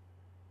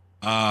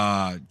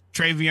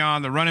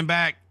 Travion, the running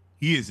back,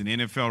 he is an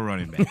NFL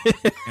running back.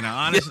 And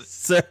I honestly, yes,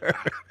 sir.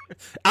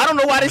 I don't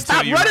know why they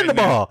stopped running the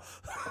ball.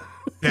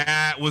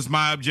 That was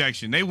my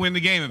objection. They win the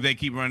game if they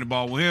keep running the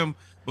ball with him,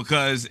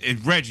 because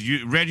if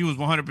Reggie was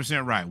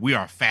 100% right. We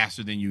are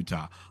faster than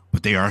Utah,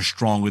 but they are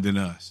stronger than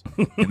us.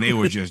 And they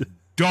were just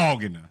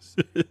dogging us.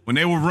 When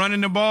they were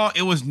running the ball,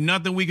 it was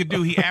nothing we could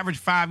do. He averaged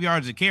 5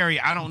 yards a carry.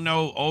 I don't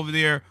know over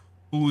there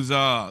who's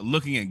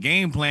looking at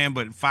game plan,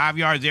 but 5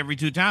 yards every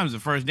 2 times, the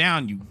first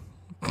down,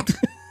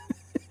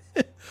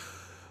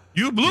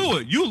 you blew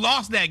it. You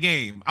lost that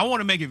game. I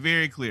want to make it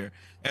very clear.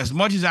 As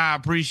much as I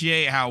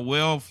appreciate how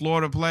well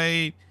Florida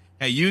played,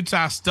 had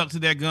Utah stuck to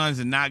their guns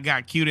and not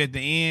got cute at the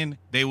end,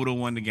 they would have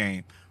won the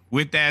game.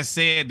 With that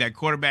said, that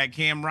quarterback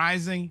Cam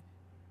Rising,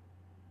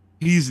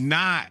 he's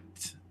not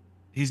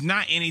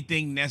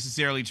anything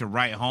necessarily to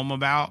write home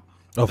about.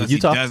 Oh, for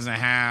Utah? He doesn't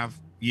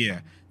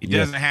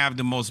have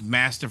the most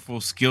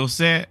masterful skill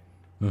set,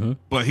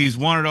 but he's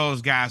one of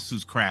those guys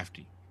who's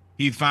crafty.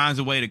 He finds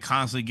a way to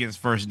constantly get his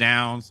first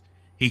downs.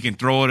 He can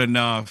throw it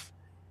enough,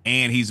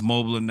 and he's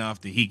mobile enough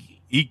that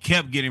he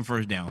kept getting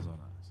first downs on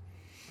us.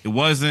 It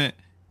wasn't.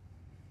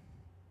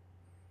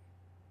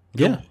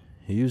 Yeah,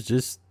 he was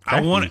just.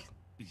 Crafty.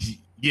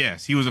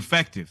 Yes, he was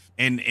effective,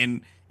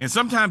 and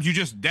sometimes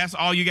that's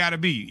all you got to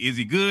be. Is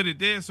he good at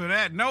this or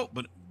that? No,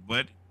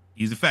 but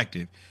he's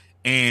effective,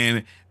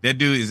 and that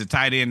dude is a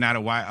tight end, not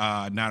a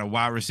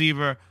wide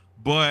receiver,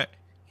 but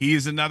he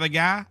is another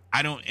guy.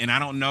 I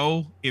don't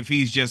know if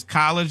he's just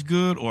college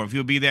good or if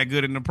he'll be that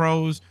good in the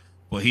pros.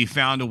 But he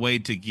found a way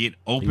to get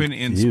open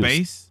in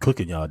space,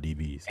 cooking y'all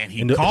DBs,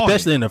 and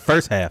especially in the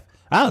first half.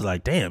 I was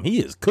like, "Damn, he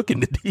is cooking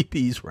the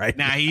DBs right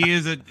now."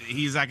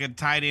 He's like a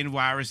tight end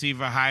wide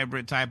receiver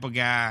hybrid type of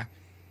guy.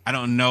 I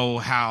don't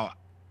know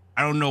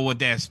what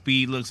that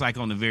speed looks like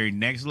on the very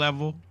next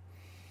level,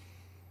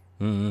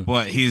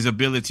 but his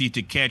ability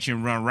to catch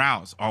and run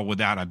routes are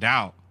without a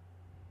doubt.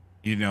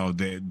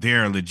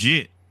 They're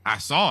legit. I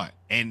saw it,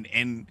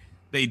 and.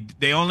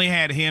 They only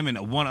had him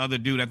and one other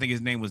dude. I think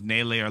his name was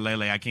Nele or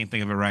Lele. I can't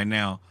think of it right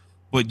now.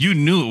 But you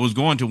knew it was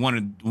going to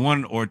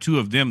one or two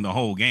of them the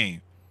whole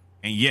game.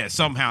 And yet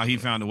somehow he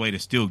found a way to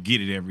still get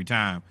it every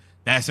time.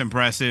 That's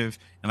impressive.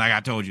 And like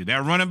I told you,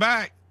 that running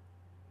back,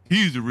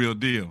 he's the real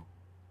deal.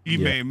 He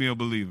made me a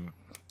believer.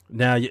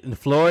 Now,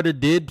 Florida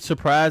did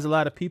surprise a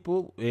lot of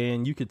people,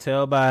 and you could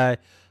tell by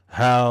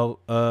how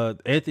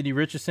Anthony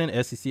Richardson,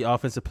 SEC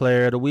Offensive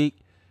Player of the Week,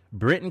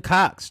 Brenton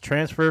Cox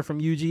transferred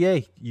from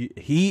UGA.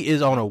 He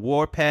is on a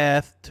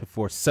warpath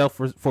for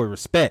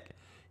respect.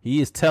 He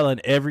is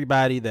telling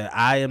everybody that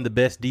I am the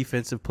best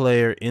defensive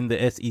player in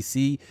the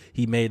SEC.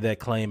 He made that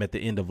claim at the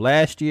end of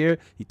last year.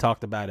 He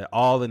talked about it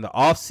all in the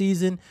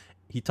offseason.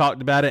 He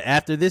talked about it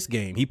after this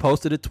game. He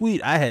posted a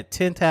tweet. I had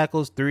 10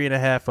 tackles,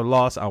 3.5 for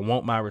loss. I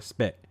want my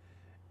respect.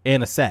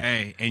 And a sack.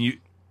 Hey,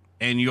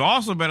 and you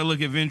also better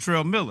look at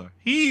Ventrell Miller.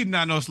 He's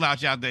not no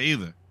slouch out there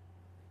either.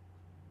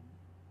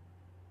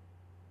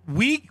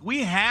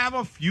 We have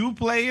a few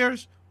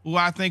players who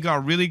I think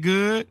are really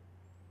good.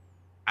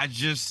 I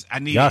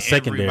need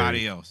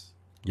everybody else.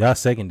 Y'all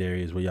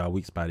secondary is where y'all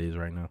weak spot is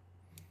right now.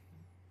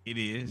 It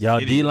is.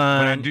 Y'all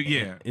D-line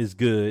is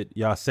good.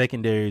 Y'all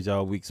secondary is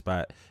y'all weak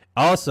spot.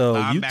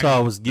 Also,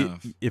 Utah was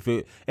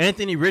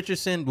Anthony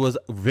Richardson was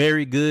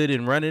very good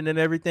in running and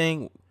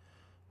everything,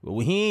 but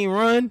when he ain't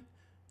run,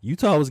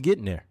 Utah was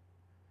getting there.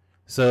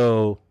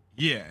 So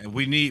yeah,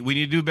 we need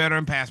to do better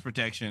in pass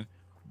protection.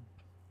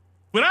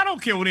 But I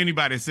don't care what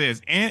anybody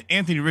says.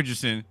 Anthony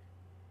Richardson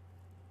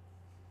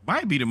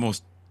might be the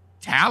most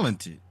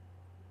talented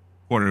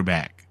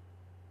quarterback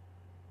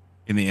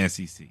in the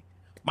SEC.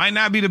 Might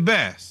not be the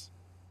best,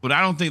 but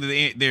I don't think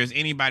that there's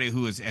anybody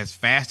who is as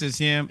fast as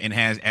him and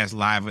has as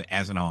live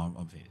as an arm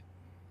of his.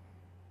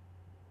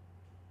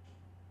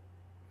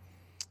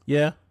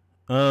 Yeah.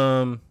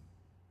 And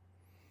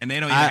they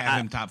don't even have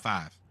him top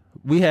 5.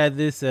 We had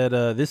this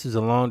this is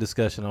a long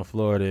discussion on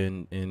Florida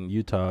and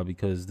Utah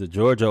because the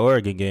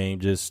Georgia-Oregon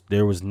game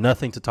there was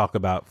nothing to talk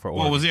about for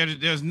Oregon. What was there?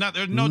 There's no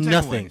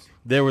nothing. Takeaways.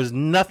 There was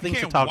nothing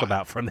to talk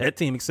about from that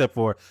team except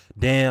for,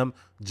 damn,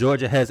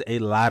 Georgia has a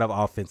lot of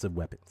offensive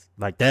weapons.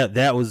 Like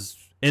that was,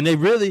 and they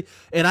really,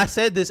 and I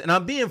said this, and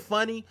I'm being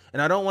funny,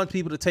 and I don't want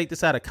people to take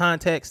this out of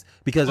context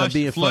because I'm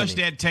being funny. Flush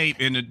that tape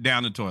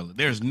down the toilet.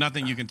 There's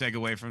nothing you can take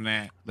away from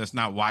that. Let's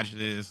not watch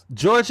this.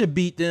 Georgia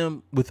beat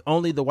them with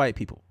only the white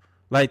people.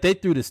 Like, they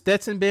threw to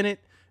Stetson Bennett,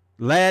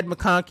 Ladd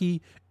McConkey,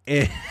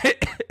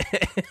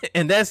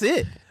 and that's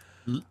it.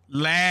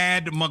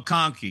 Ladd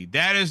McConkey.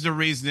 That is the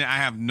reason that I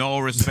have no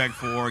respect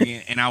for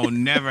Oregon, and I will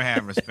never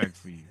have respect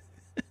for you.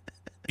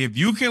 If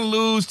you can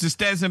lose to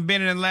Stetson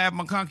Bennett and Ladd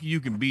McConkey,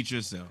 you can beat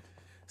yourself.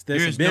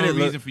 There's no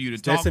reason for you to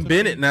talk Stetson to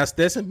Bennett. me. Now,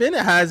 Stetson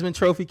Bennett Heisman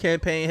Trophy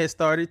campaign has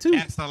started too.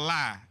 That's a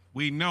lie.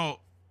 We know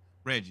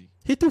Reggie.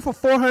 He threw for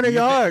 400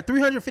 yards,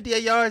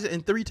 358 yards,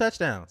 and 3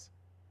 touchdowns.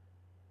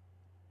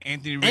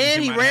 Anthony And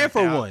Richardson he might ran have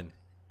for 1,000. one.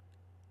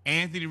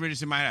 Anthony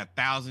Richardson might have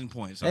 1,000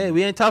 points. Hey,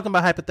 we ain't talking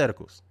about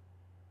hypotheticals.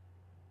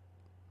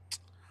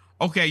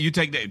 Okay, you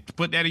take that.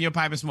 Put that in your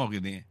pipe and smoke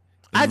it then.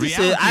 I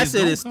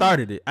said it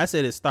started it. I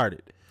said it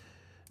started.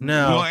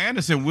 Now,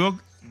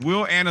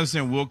 Will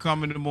Anderson will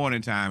come in the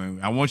morning time,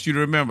 and I want you to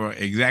remember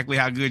exactly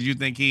how good you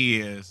think he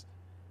is.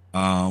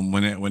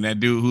 When that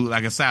dude who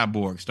like a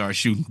cyborg starts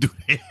shooting through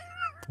there.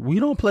 we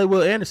don't play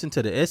Will Anderson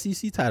to the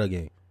SEC title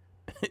game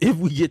if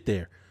we get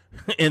there,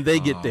 and they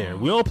get there.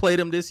 We don't play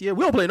them this year.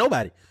 We don't play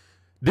nobody.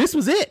 This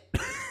was it.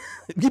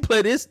 We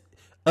play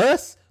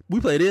us. We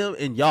play them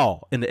and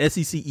y'all in the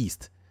SEC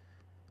East.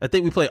 I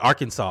think we play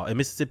Arkansas and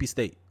Mississippi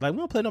State. Like, we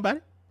don't play nobody.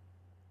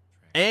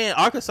 And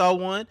Arkansas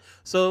won,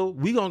 so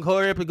we gonna go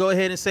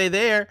ahead and say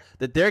there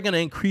that they're gonna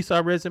increase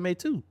our resume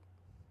too.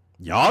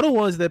 Y'all the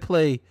ones that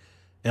play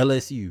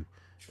LSU.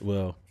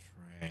 Well,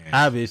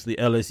 obviously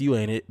LSU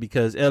ain't it,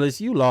 because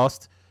LSU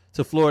lost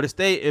to Florida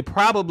State. It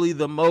probably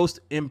the most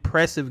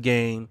impressive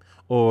game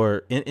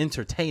or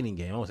entertaining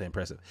game. I won't say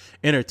impressive.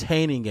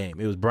 Entertaining game.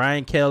 It was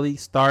Brian Kelly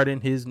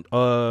starting his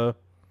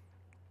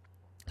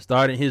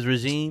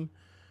regime.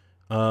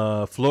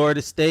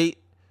 Florida State.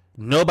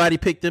 Nobody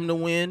picked them to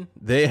win.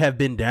 They have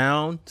been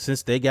down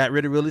since they got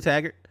rid of Willie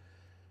Taggart.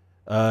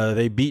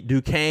 They beat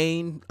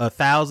Duquesne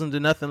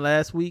 1,000-0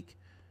 last week.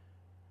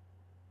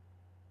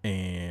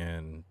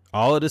 And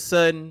all of a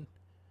sudden,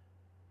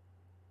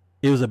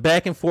 it was a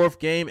back and forth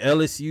game.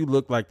 LSU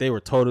looked like they were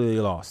totally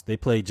lost. They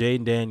played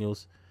Jaden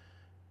Daniels.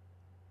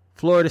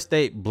 Florida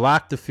State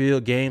blocked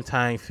the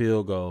game-tying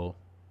field goal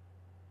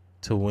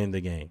to win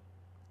the game.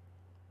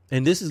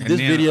 And this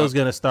video is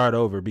going to start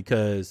over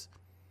because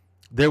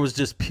there was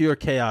just pure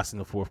chaos in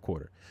the fourth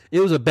quarter. It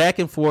was a back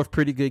and forth,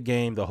 pretty good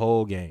game the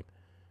whole game.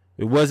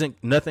 It wasn't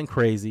nothing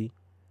crazy.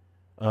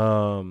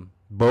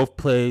 Both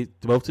teams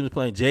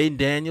playing. Jaden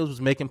Daniels was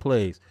making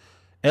plays.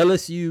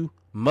 LSU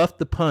muffed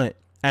the punt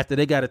after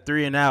they got a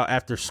 3-and-out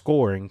after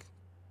scoring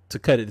to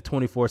cut it to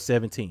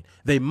 24-17.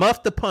 They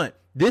muffed the punt.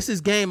 This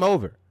is game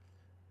over.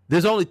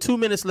 There's only 2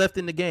 minutes left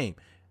in the game.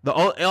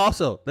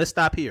 Also, let's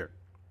stop here.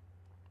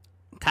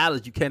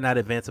 College, you cannot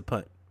advance a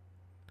punt.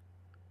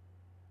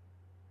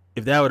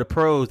 If that were the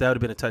pros, that would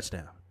have been a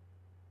touchdown.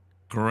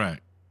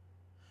 Correct.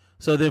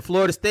 So then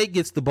Florida State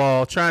gets the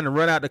ball, trying to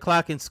run out the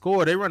clock and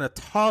score. They run a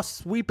toss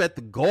sweep at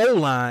the goal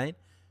line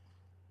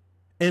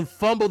and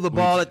fumble the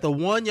ball at the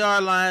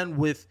 1-yard line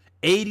with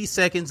 80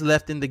 seconds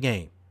left in the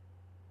game.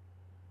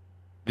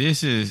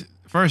 This is,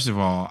 first of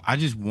all, I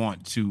just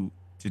want to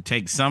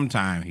take some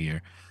time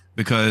here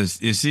because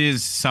this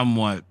is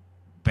somewhat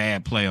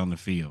bad play on the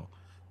field.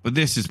 But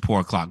this is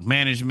poor clock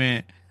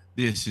management.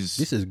 This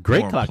is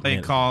great poor clock play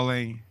management.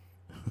 calling.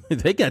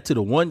 They got to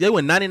the one. They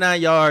went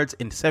 99 yards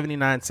in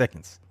 79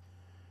 seconds.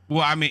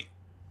 Well, I mean,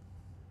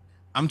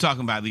 I'm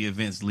talking about the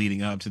events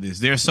leading up to this.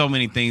 There's so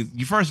many things.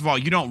 First of all,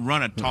 you don't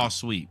run a toss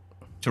sweep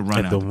to run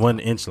at out the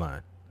 1-inch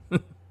line.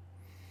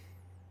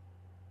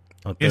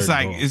 It's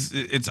like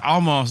it's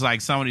almost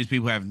like some of these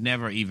people have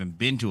never even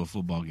been to a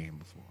football game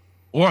before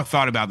or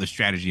thought about the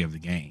strategy of the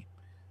game.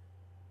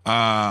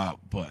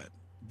 But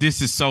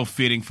this is so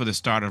fitting for the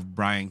start of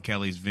Brian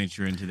Kelly's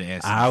venture into the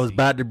SEC. I was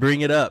about to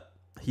bring it up.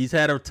 He's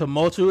had a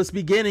tumultuous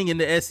beginning in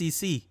the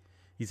SEC.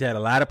 He's had a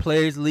lot of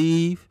players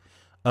leave.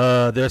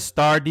 Their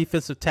star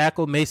defensive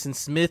tackle, Mason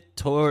Smith,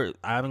 we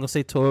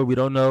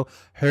don't know,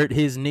 hurt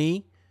his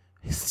knee.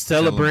 He's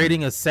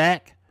celebrating a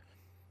sack.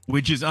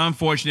 Which is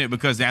unfortunate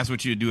because that's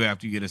what you do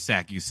after you get a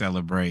sack. You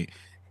celebrate.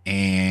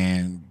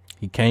 And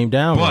he came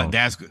down wrong.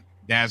 But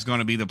that's going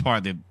to be the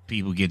part that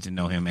people get to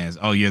know him as,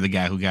 oh, you're the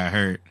guy who got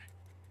hurt.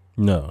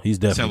 No, he's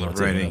definitely going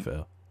to the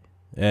NFL.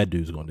 That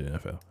dude's going to the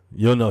NFL.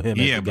 You'll know him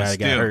as the guy that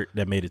got hurt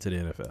that made it to the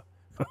NFL.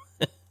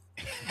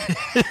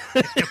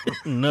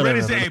 No.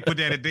 Put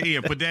that at the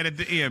end. Put that at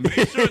the end.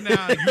 Make sure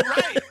now you're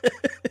right.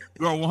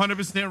 You're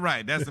 100%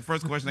 right. That's the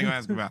first question they're going to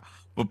ask about.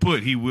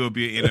 But he will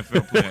be an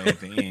NFL player at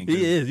the end.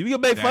 He is. You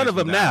can make fun of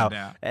him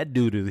now. That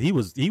dude he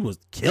was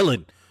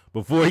killing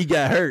before he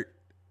got hurt.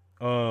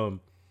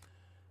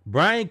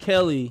 Brian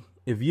Kelly,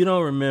 if you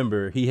don't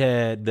remember, he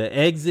had the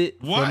exit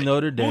from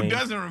Notre Dame. Who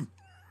doesn't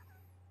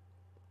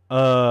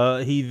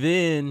remember? He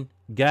then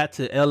got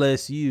to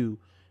LSU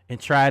and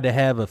tried to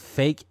have a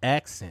fake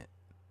accent.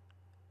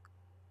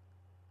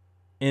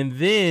 And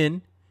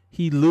then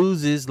he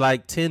loses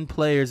like 10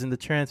 players in the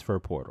transfer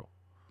portal.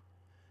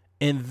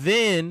 And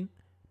then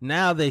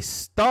now they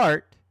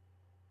start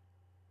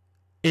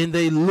and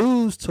they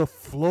lose to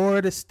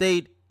Florida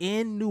State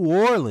in New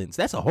Orleans.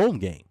 That's a home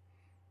game.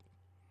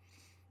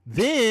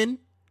 Then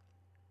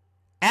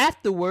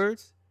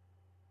afterwards,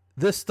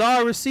 the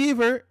star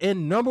receiver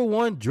and number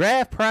 1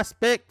 draft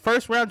prospect,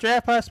 first-round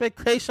draft prospect,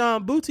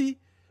 Kayshon Boutte,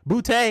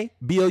 Boutte,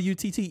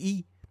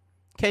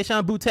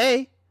 Kayshon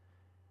Boutte,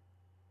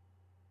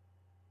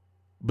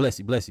 bless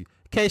you.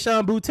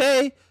 Kayshon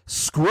Boutte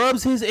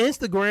scrubs his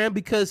Instagram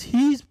because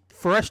he's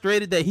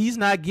frustrated that he's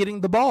not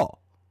getting the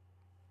ball.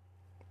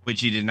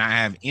 Which he did not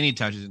have any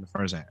touches in the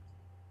first half.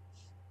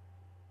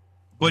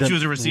 But you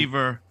as a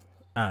receiver,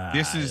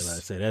 this is I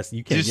say that's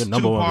you can't. just Your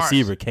number two one parts.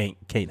 receiver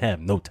can't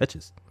have no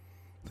touches.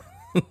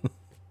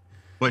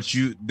 But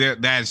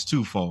that's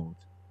twofold.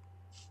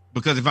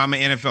 Because if I'm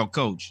an NFL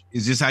coach,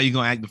 is this how you're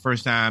gonna act the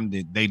first time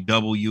that they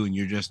double you and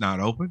you're just not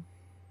open?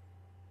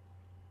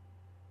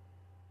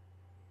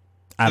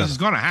 This is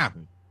gonna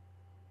happen.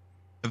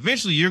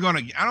 Eventually, you're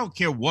gonna. I don't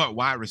care what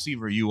wide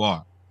receiver you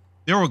are.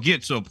 There will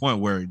get to a point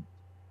where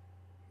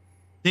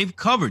they've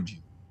covered you,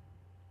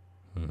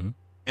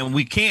 and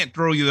we can't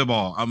throw you the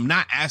ball. I'm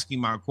not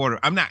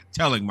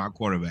telling my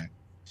quarterback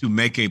to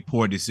make a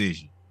poor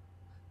decision.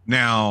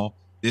 Now,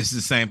 this is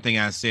the same thing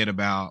I said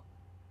about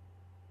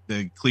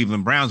the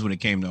Cleveland Browns when it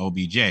came to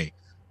OBJ.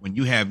 When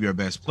you have your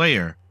best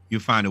player, you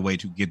find a way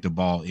to get the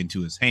ball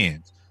into his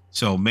hands.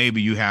 So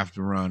maybe you have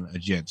to run a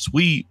jet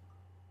sweep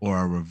or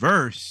a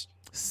reverse.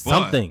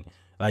 Something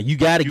like you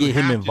got to get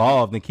him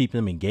involved and keep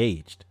him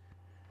engaged.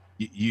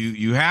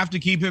 You have to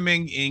keep him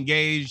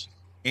engaged,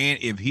 and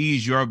if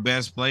he's your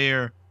best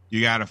player,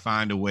 you got to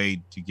find a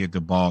way to get the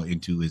ball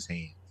into his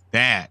hands.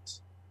 That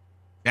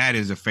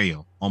is a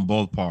fail on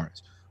both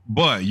parts.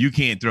 But you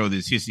can't throw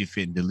this hissy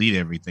fit and delete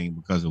everything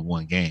because of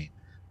one game.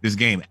 This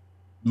game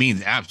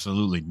means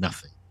absolutely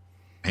nothing.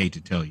 I hate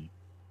to tell you,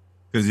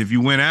 because if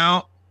you went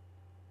out,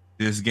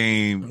 this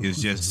game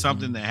is just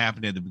something that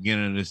happened at the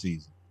beginning of the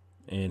season.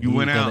 And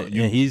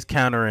he's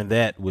countering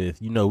that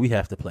with, we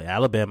have to play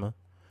Alabama,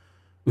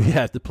 we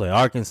have to play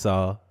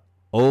Arkansas,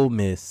 Ole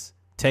Miss,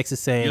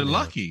 Texas A&M. You're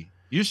lucky.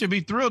 You should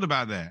be thrilled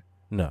about that.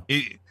 No.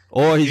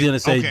 Or he's going to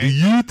say, do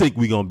you think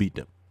we're going to beat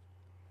them?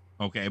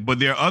 Okay, but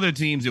there are other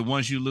teams that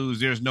once you lose,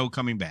 there's no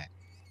coming back.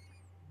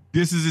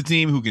 This is a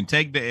team who can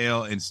take the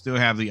L and still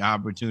have the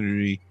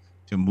opportunity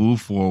to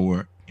move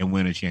forward and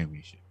win a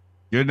championship.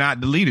 You're not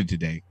deleted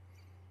today.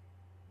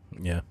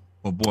 Yeah.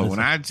 But boy, when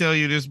I tell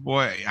you this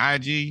boy,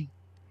 IG,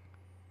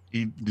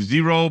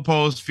 zero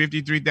posts,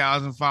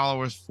 53,000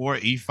 followers,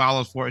 he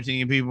follows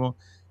 14 people,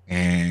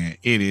 and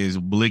it is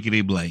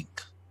blickety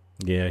blank.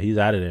 Yeah, he's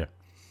out of there.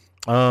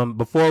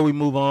 Before we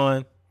move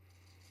on,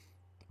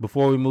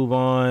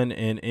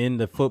 and in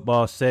the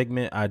football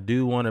segment, I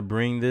do want to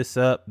bring this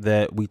up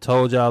that we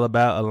told y'all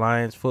about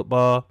Alliance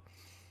football.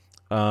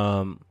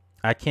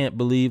 I can't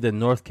believe that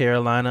North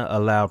Carolina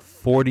allowed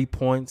 40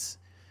 points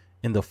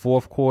in the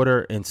fourth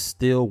quarter and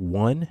still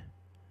won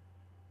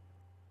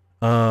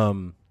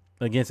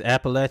against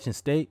Appalachian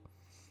State.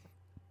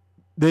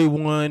 They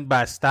won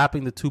by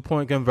stopping the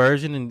 2-point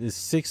conversion, and it's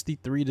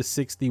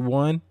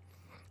 63-61.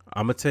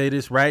 I'm going to tell you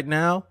this right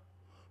now.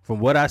 From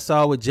what I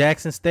saw with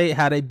Jackson State,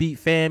 how they beat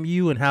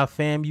FAMU and how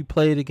FAMU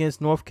played against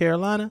North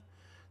Carolina,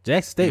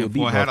 Jackson State would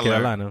beat North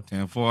Carolina.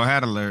 10-4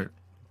 hat alert.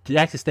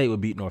 Jackson State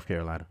would beat North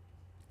Carolina.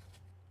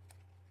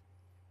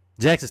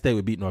 Jackson State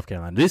would beat North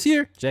Carolina. This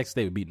year, Jackson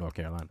State would beat North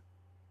Carolina.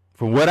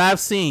 From what I've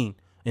seen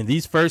in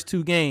these first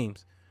two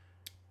games,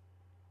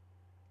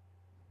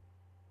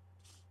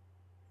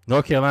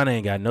 North Carolina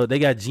ain't got they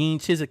got Gene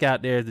Chizik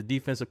out there as the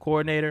defensive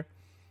coordinator.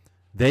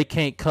 They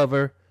can't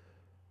cover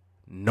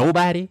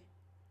nobody.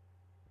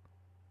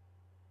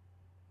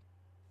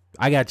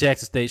 I got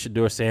Jackson State,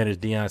 Shedeur Sanders,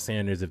 Deion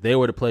Sanders. If they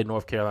were to play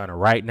North Carolina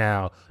right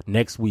now,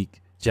 next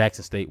week,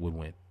 Jackson State would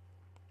win.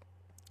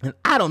 And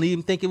I don't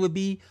even think it would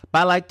be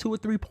by like 2 or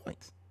 3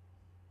 points.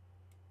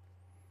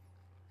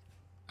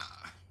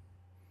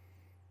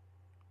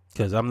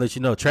 Because I'm going to let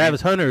you know,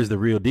 Travis Hunter is the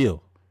real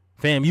deal.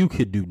 FAMU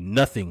could do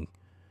nothing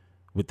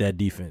with that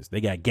defense. They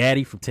got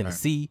Gaddy from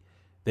Tennessee.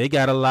 They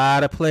got a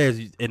lot of players,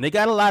 and they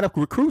got a lot of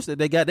recruits that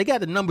they got. They got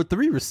the number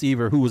 3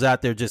 receiver who was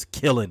out there just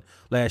killing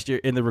last year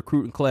in the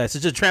recruiting class.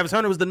 It's just Travis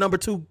Hunter was the number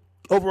 2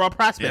 overall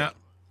prospect. Yeah.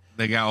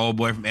 They got old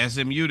boy from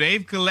SMU.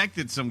 They've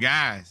collected some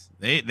guys.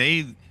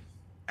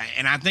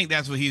 And I think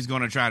that's what he's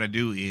going to try to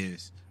do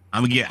is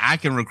I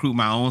can recruit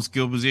my own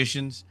skill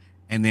positions,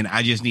 and then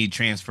I just need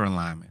transfer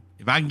alignment.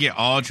 If I can get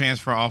all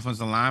transfer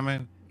offensive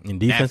linemen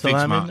and defensive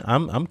linemen,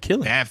 I'm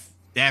killing.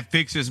 That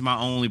fixes my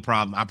only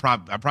problem. I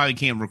probably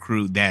can't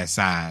recruit that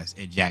size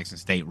at Jackson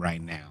State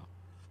right now.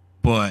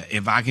 But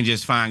if I can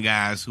just find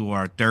guys who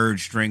are third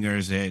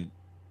stringers at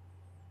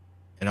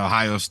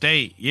Ohio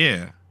State,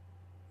 yeah.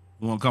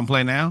 You want to come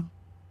play now?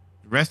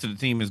 The rest of the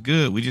team is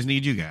good. We just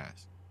need you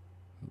guys.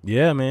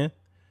 Yeah, man.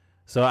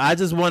 So I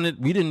don't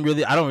even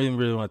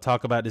really want to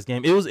talk about this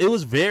game. It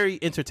was very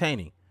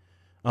entertaining.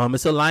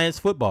 It's Alliance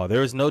football.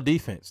 There is no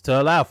defense.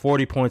 To allow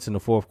 40 points in the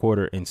fourth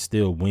quarter and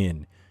still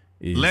win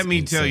is Let me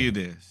insane. tell you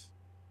this.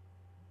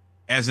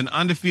 As an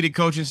undefeated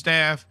coaching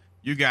staff,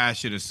 you guys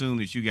should assume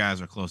that you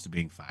guys are close to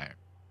being fired.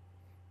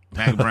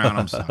 Mack Brown,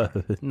 I'm sorry.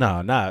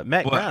 No,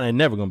 Mack Brown ain't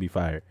never going to be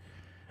fired.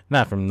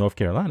 Not from North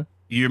Carolina.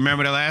 You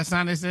remember the last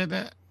time they said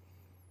that?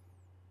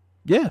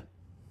 Yeah.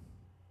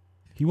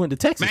 He went to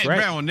Texas, Mack right?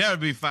 Brown will never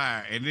be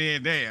fired. And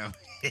then, damn.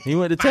 He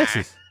went to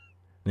Texas.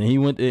 And he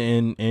went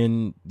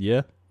and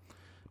yeah.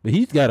 But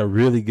he's got a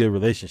really good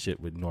relationship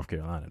with North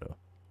Carolina, though.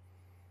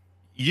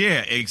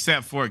 Yeah,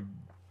 except for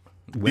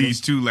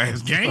these 2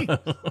 last games.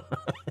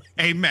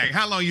 Hey, Mac,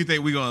 how long you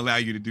think we're gonna allow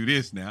you to do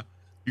this now?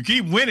 You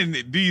keep winning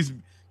these.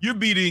 You're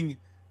beating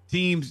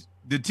teams.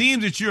 The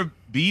teams that you're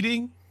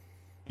beating,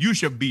 you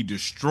should be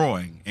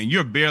destroying, and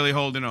you're barely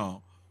holding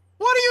on.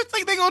 What do you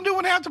think they're gonna do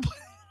when they have to play?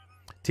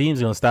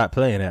 Teams gonna stop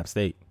playing App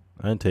State.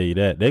 I can tell you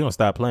that. They're gonna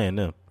stop playing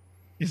them.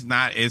 It's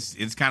not.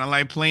 It's kind of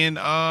like playing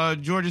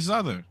Georgia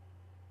Southern.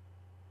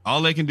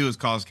 All they can do is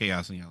cause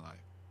chaos in your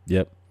life.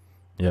 Yep.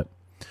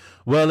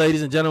 Well,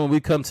 ladies and gentlemen, we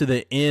come to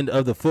the end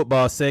of the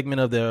football segment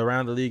of the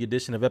Around the League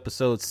edition of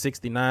episode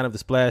 69 of the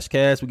Splash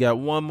Cast. We got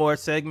one more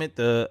segment,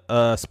 the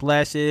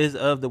Splashes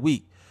of the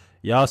Week.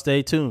 Y'all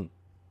stay tuned.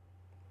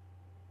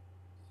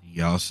 See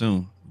y'all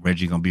soon.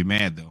 Reggie gonna be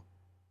mad though.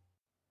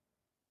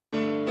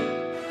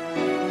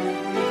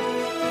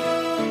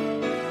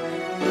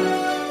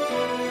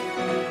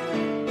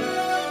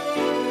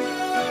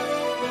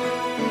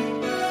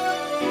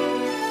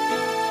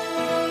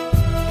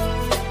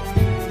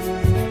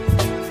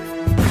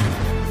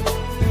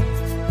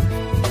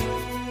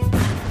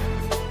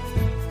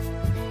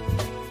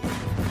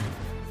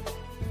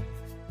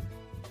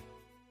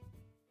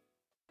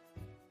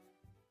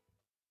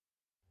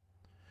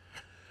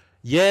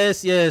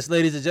 Yes,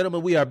 ladies and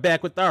gentlemen, we are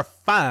back with our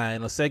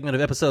final segment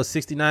of episode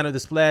 69 of the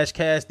Splash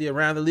Cast, the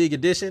Around the League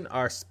edition,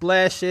 our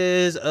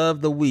Splashes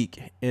of the Week.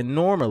 And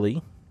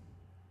normally,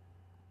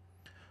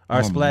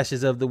 our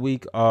Splashes of the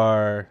Week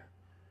are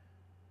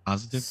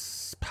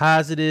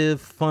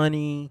positive,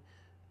 funny,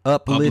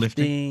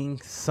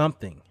 uplifting,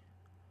 something.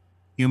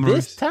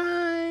 Humorous.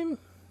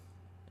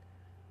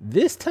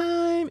 This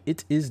time,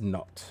 it is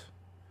not.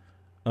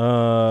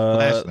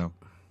 Splash though,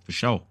 for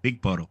sure.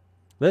 Big puddle.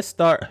 Let's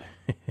start.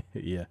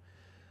 Yeah.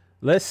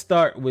 Let's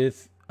start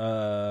with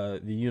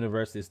the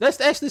universities. Let's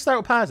actually start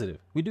with positive.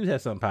 We do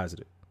have something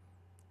positive.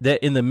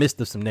 That in the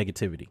midst of some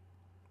negativity.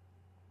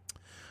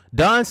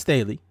 Don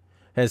Staley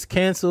has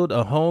canceled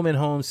a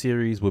home-and-home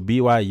series with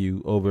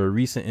BYU over a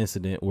recent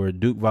incident where a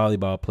Duke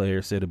volleyball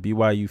player said a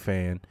BYU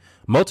fan,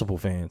 multiple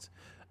fans,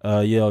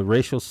 yelled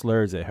racial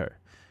slurs at her.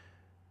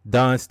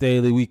 Don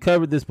Staley, we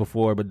covered this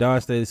before, but Don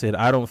Staley said,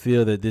 I don't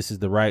feel that this is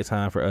the right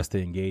time for us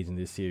to engage in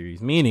this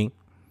series. Meaning,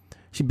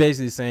 she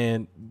basically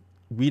saying,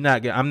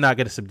 I'm not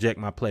going to subject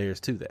my players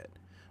to that.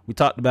 We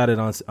talked about it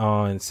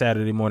on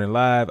Saturday Morning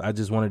Live. I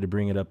just wanted to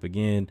bring it up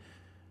again.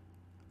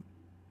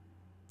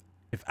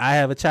 If I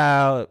have a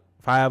child,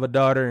 if I have a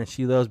daughter and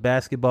she loves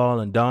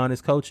basketball and Dawn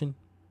is coaching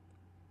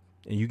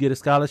and you get a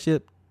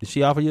scholarship, does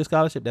she offer you a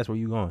scholarship? That's where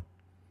you're going.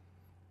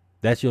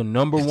 That's your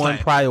number one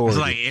priority.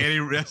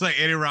 That's like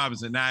Eddie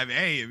Robinson. Now,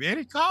 if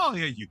Eddie call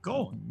here, you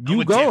going.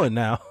 You going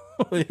now.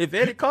 If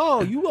Eddie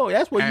call, you go.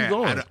 That's where you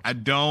going.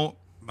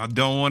 I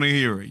don't want to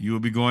hear it. You will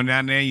be going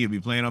down there. You'll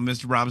be playing on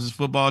Mr. Robinson's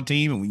football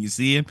team, and when you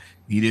see him,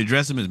 you need to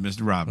address him as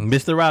Mr. Robinson.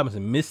 Mr.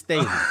 Robinson, Miss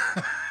Staley,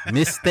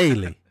 Miss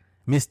Staley,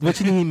 What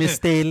you mean, Miss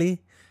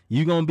Staley?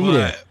 You gonna be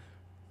there?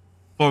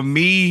 For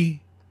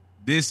me,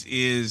 this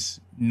is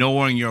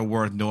knowing your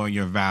worth, knowing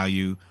your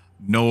value,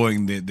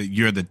 knowing that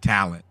you're the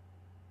talent.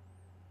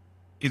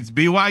 It's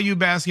BYU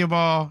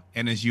basketball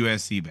and it's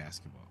USC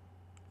basketball.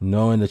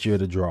 Knowing that you're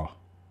the draw.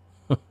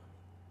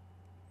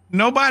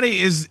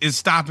 Nobody is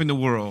stopping the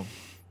world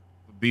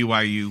for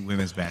BYU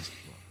women's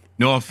basketball.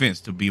 No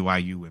offense to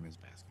BYU women's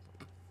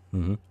basketball.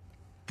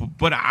 Mm-hmm.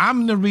 But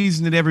I'm the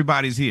reason that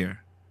everybody's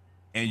here.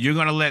 And you're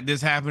going to let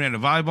this happen at a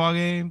volleyball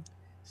game?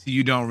 So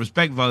you don't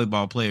respect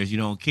volleyball players. You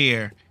don't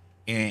care.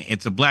 And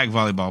it's a black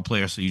volleyball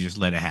player, so you just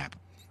let it happen.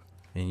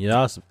 And you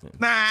also...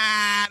 Nah,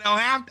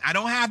 I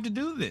don't have to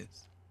do this.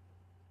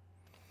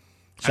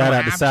 Shout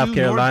out to South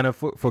Carolina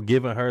for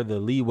giving her the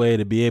leeway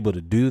to be able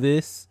to do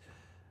this.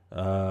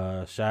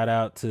 Shout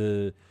out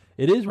to...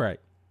 It is right.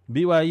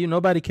 BYU,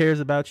 nobody cares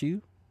about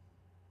you.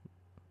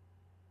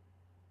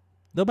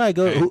 Nobody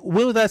goes...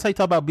 When was that how you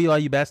talk about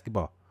BYU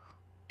basketball?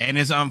 And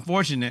it's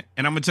unfortunate.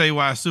 And I'm going to tell you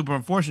why it's super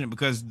unfortunate,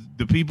 because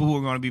the people who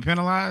are going to be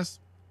penalized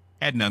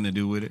had nothing to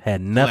do with it. Had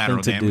nothing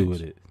to do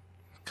with it.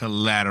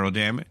 Collateral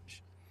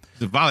damage.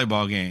 It's a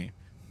volleyball game.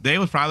 They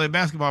was probably at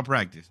basketball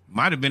practice.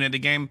 Might have been at the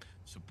game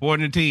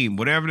supporting the team.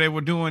 Whatever they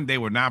were doing, they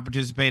were not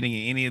participating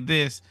in any of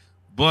this.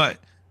 But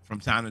from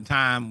time to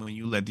time, when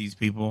you let these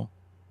people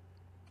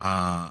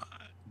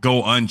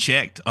go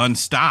unchecked,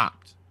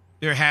 unstopped,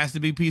 there has to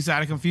be peace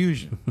out of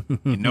confusion.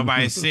 And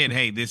nobody said,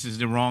 hey, this is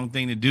the wrong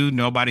thing to do.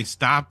 Nobody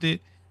stopped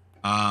it.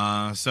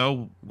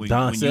 So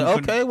Don said,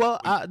 okay, well,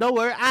 don't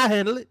worry, I'll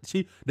handle it.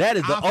 That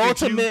is the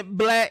ultimate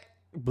black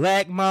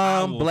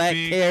mom, black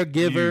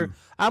caregiver.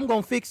 I'm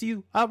gonna fix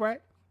you. All right.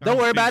 Don't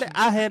worry about it.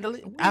 I'll handle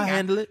it. I'll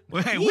handle it.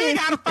 We ain't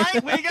gotta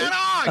fight. We ain't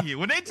gotta argue.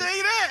 When they tell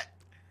you that,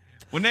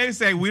 when they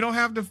say we don't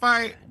have to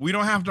fight, we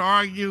don't have to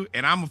argue,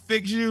 and I'm gonna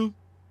fix you,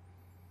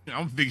 I'm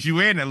gonna fix you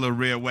in that little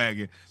red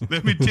wagon.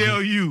 Let me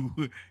tell you,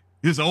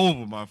 it's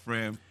over, my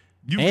friend.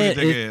 You can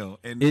take a L.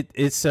 And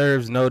it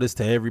serves notice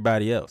to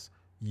everybody else.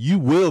 You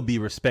will be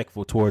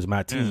respectful towards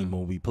my team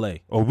when we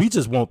play, or we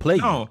just won't play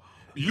you. No,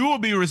 you will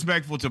be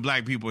respectful to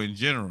black people in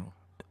general,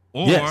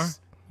 or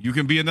you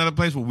can be another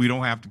place where we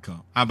don't have to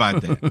come. How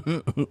about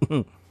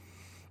that?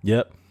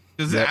 Yep.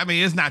 I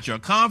mean, it's not your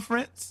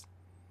conference.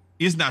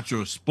 It's not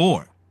your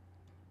sport.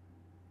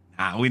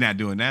 Nah, we're not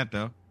doing that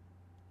though.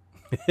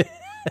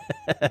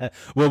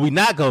 What we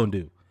not gonna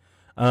do?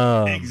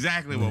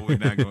 Exactly what we're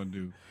not gonna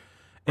do.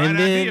 Right And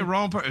then- idea,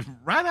 wrong person.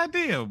 Right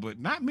idea, but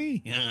not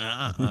me.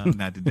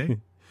 Not today.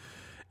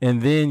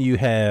 And then you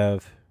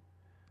have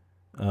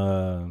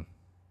You've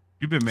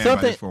been mad about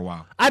Something- this for a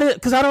while. I did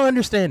because I don't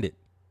understand it.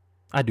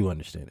 I do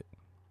understand it.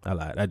 I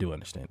lied. I do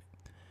understand it.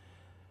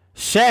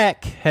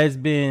 Shaq has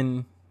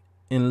been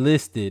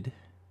enlisted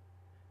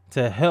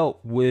to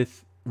help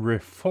with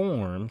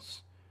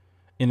reforms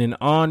in an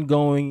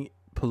ongoing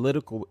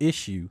political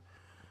issue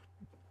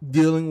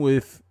dealing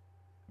with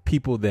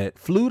people that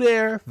flew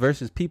there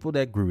versus people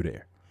that grew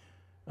there.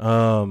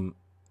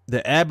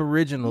 The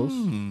Aboriginals,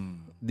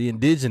 the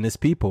indigenous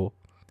people,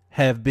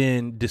 have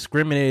been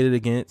discriminated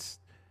against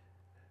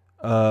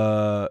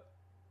in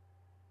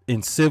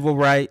civil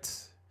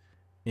rights,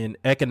 in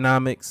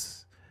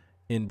economics,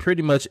 in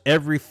pretty much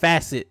every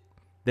facet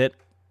that,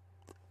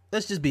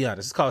 let's just be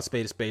honest, it's called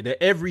spade a spade,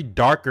 that every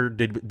darker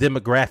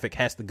demographic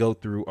has to go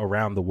through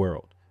around the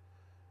world.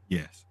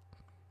 Yes.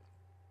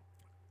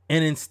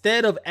 And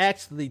instead of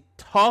actually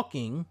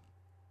talking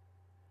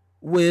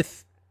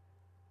with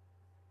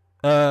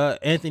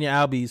Anthony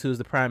Albanese, who's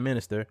the prime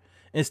minister,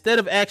 instead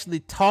of actually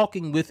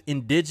talking with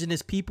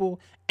indigenous people,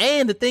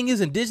 and the thing is,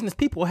 indigenous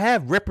people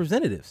have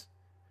representatives.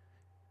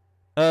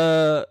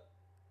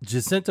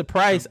 Jacinta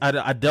Price,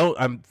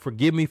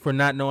 forgive me for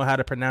not knowing how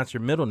to pronounce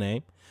your middle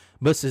name,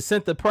 but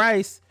Jacinta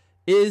Price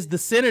is the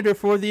senator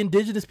for the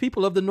indigenous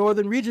people of the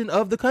northern region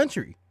of the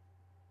country.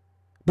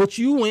 But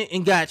you went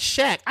and got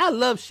Shaq. I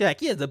love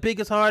Shaq. He has the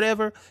biggest heart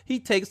ever. He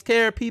takes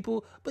care of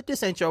people, but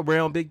this ain't your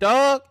realm, big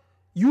dog.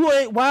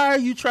 Why are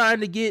you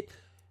trying to get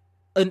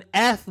an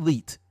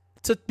athlete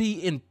to be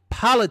in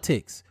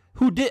politics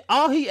who did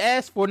all he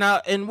asked for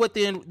now? And what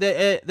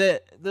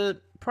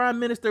the prime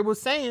minister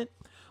was saying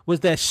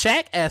was that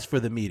Shaq asked for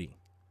the meeting.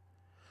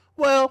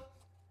 Well,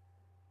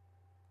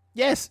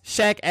 yes,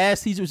 Shaq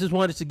asked. He just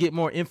wanted to get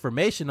more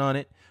information on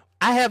it.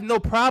 I have no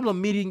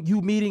problem meeting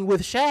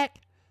with Shaq.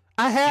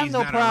 I have He's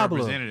no not a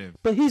problem. representative.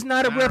 But he's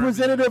not a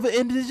representative of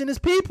indigenous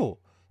people.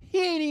 He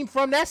ain't even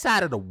from that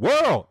side of the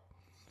world.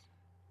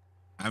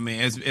 I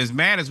mean, as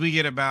mad as we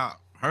get about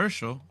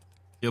Herschel,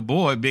 your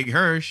boy, Big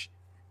Hirsch,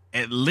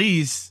 at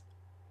least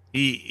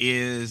he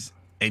is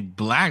a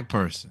black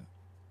person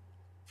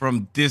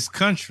from this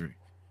country.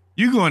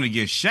 You're going to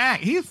get Shaq.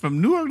 He's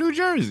from Newark, New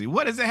Jersey.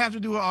 What does that have to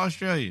do with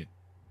Australia?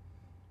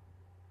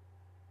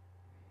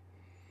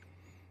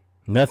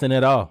 Nothing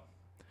at all.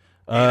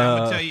 And I'm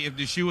going to tell you, if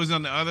the shoe was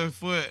on the other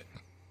foot,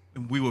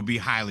 we would be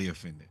highly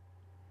offended.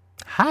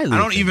 I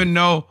don't even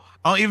know.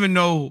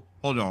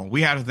 Hold on.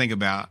 We have to think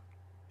about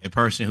a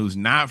person who's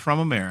not from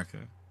America.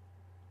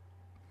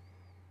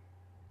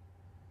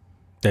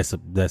 That's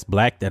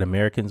black that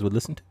Americans would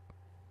listen to.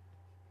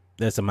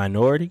 That's a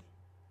minority.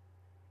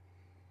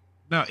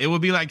 No, it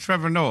would be like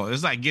Trevor Noah.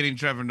 It's like getting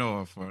Trevor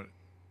Noah for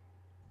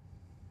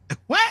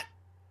what?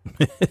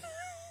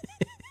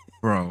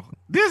 Bro,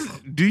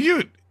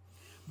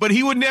 but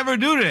he would never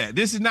do that.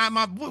 This is not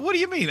my, what do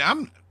you mean?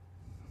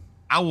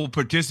 I will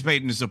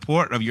participate in the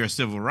support of your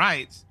civil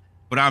rights,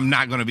 but I'm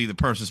not going to be the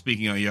person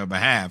speaking on your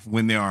behalf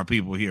when there are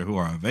people here who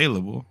are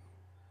available.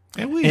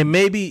 And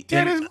maybe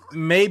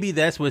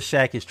that's what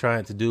Shaq is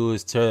trying to do,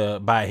 is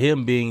by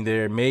him being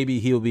there, maybe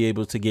he'll be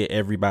able to get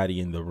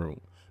everybody in the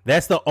room.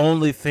 That's the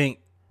only thing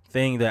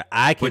that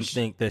I can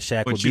think that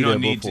Shaq would be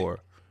there for.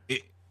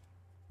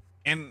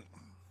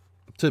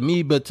 To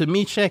me,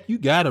 Shaq, you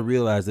got to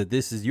realize that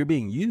you're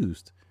being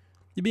used.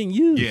 You're being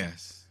used.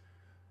 Yes.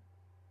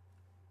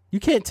 You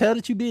can't tell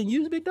that you're being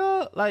used, big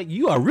dog. Like,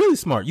 you are really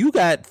smart. You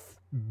got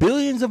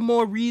billions of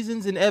more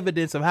reasons and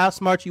evidence of how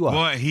smart you are.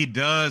 Boy, he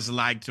does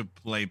like to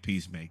play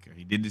peacemaker.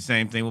 He did the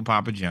same thing with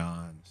Papa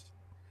John's.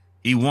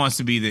 He wants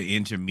to be the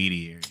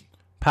intermediary.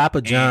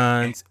 Papa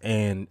John's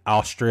and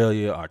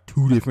Australia are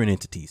two different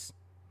entities.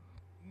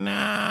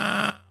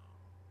 Nah,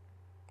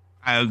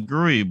 I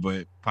agree,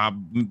 but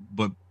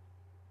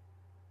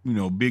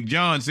Big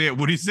John said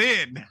what he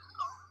said.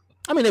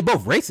 I mean, they're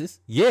both racist,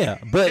 yeah,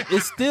 but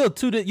it's still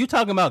you're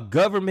talking about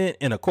government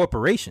and a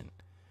corporation.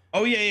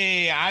 Oh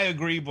yeah, I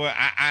agree, but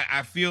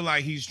I feel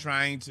like he's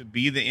trying to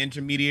be the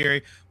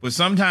intermediary, but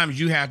sometimes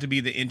you have to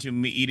be the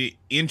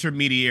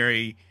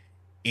intermediary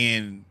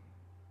in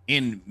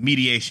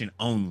mediation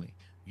only.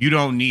 You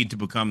don't need to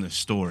become the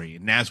story,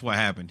 and that's what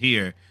happened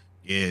here.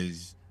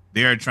 Is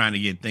they're trying to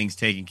get things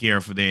taken care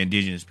of for their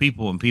indigenous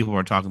people, and people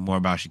are talking more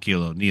about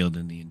Shaquille O'Neal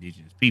than the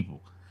indigenous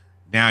people.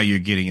 Now you're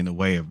getting in the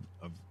way of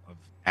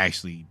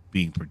actually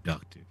being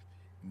productive,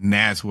 and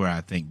that's where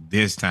I think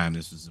this time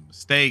this was a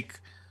mistake.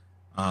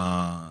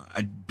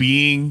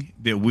 Being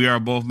that we are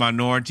both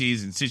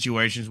minorities in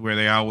situations where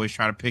they always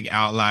try to pick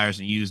outliers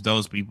and use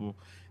those people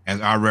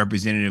as our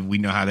representative, we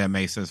know how that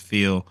makes us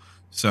feel.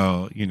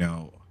 So,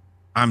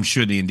 I'm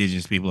sure the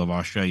indigenous people of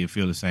Australia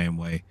feel the same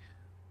way.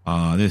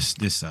 This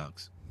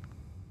sucks.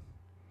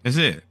 That's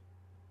it.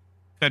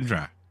 Cut and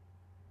dry.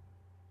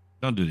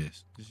 Don't do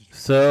this.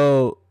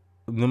 So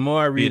the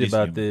more I read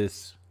about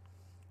this,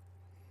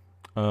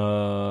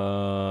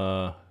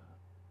 Shaq,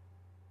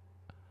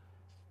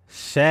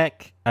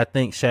 I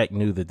think Shaq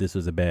knew that this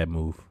was a bad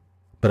move,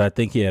 but I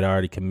think he had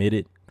already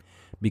committed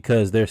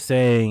because they're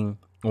saying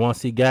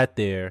once he got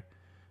there,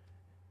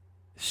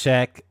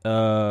 Shaq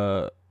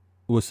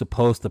was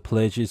supposed to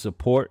pledge his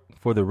support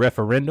for the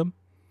referendum,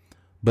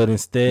 but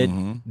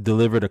instead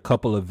delivered a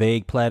couple of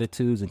vague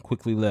platitudes and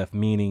quickly left,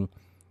 meaning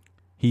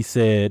he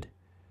said,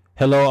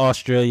 "Hello,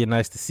 Australia.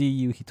 Nice to see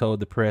you," he told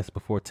the press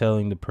before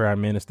telling the Prime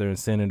Minister and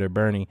Senator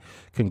Bernie,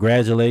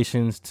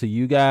 "Congratulations to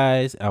you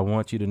guys. I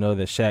want you to know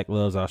that Shaq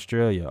loves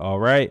Australia. All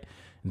right."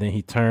 And then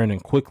he turned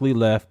and quickly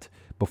left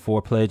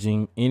before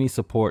pledging any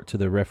support to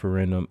the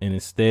referendum and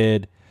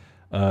instead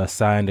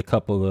signed a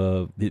couple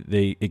of,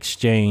 they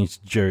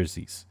exchanged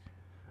jerseys.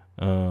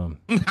 And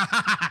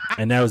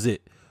that was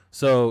it.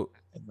 So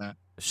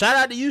shout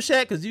out to you,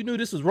 Shaq, because you knew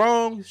this was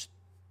wrong.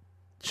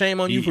 Shame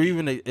on you for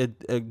even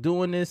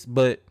doing this,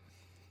 but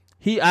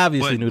he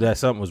obviously knew that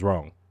something was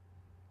wrong.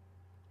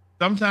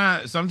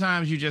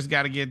 Sometimes you just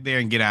got to get there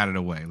and get out of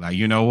the way. Like,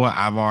 you know what?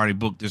 I've already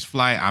booked this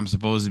flight. I'm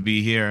supposed to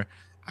be here.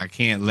 I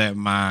can't let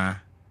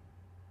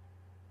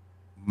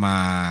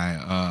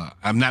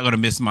I'm not going to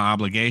miss my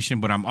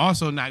obligation, but I'm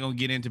also not going to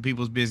get into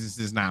people's business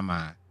that's not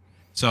mine.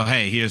 So,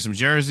 hey, here's some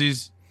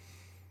jerseys.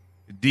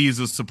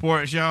 Diesel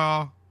supports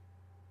y'all.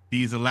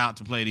 He's allowed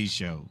to play these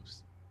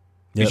shows.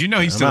 Because you know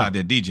he's still out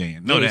there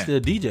DJing. He's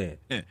still DJing.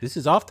 Yeah. This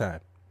is off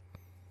time.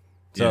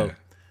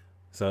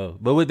 So,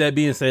 but with that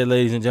being said,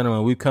 ladies and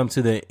gentlemen, we've come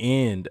to the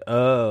end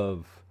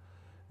of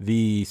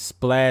the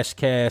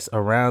Splashcast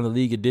Around the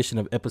League edition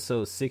of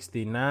episode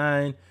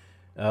 69.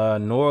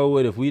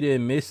 Norwood, if we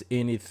didn't miss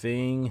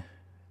anything,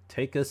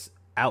 take us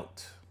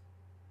out.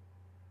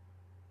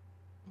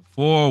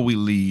 Before we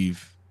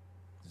leave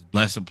this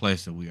blessed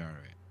place that we are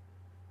at,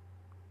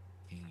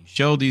 can you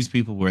show these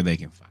people where they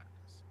can find us?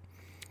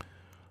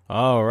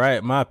 All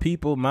right, my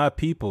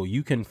people,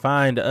 you can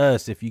find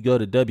us if you go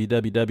to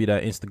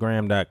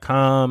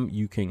www.instagram.com.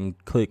 You can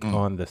click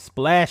on the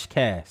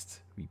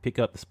Splashcast. You pick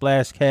up the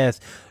Splashcast.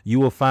 You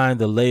will find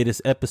the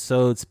latest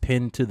episodes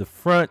pinned to the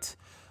front.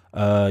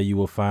 You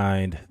will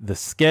find the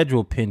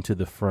schedule pinned to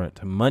the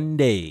front.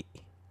 Monday,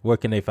 where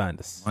can they find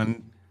us?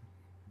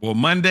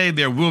 Monday,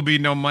 there will be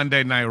no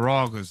Monday Night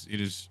Raw because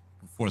it is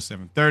before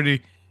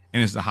 7:30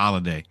 and it's the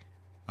holiday.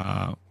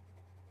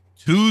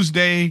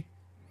 Tuesday,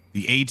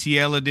 the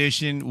ATL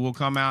edition will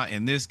come out.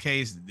 In this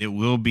case, it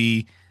will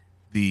be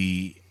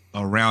the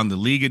Around the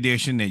League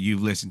edition that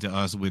you've listened to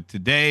us with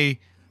today.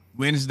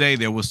 Wednesday,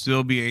 there will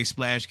still be a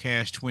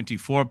Splashcast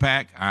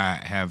 24-pack.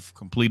 I have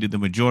completed the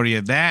majority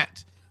of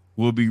that.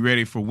 We'll be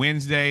ready for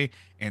Wednesday.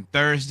 And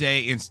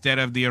Thursday, instead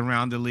of the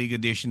Around the League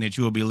edition that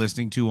you will be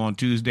listening to on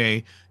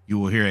Tuesday, you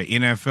will hear an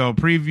NFL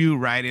preview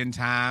right in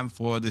time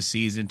for the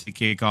season to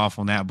kick off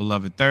on that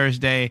beloved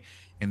Thursday.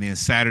 And then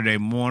Saturday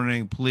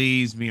morning,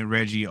 please, me and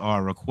Reggie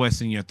are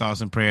requesting your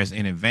thoughts and prayers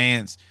in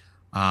advance.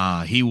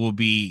 He will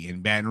be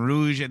in Baton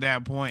Rouge at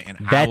that point, and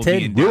I will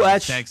be in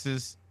Dallas,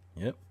 Texas.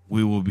 Yep.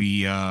 We will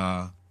be...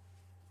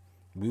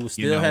 we will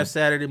still have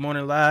Saturday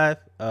Morning Live.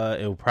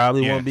 It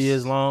probably won't be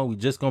as long. We're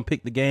just going to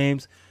pick the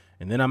games,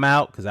 and then I'm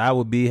out because I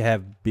will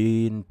have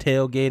been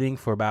tailgating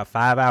for about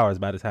 5 hours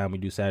by the time we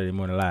do Saturday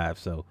Morning Live.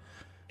 So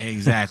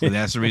exactly.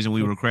 That's the reason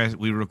we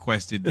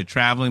requested the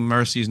Traveling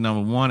Mercies,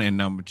 number 1, and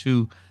number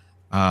 2.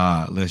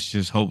 Let's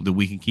just hope that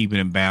we can keep it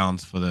in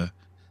bounds for the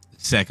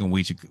second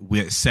week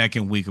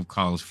of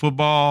college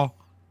football.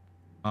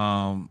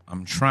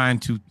 I'm trying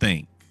to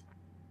think.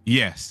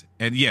 Yes.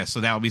 So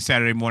that will be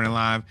Saturday Morning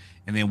Live,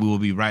 and then we will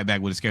be right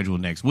back with a schedule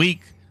next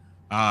week.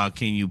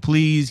 Can you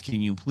please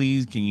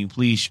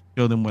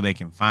show them where they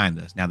can find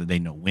us now that they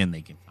know when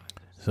they can find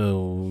us?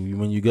 So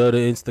when you go to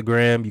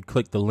Instagram, you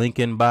click the link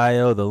in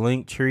bio, the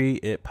link tree,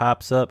 it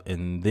pops up,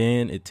 and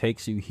then it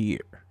takes you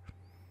here.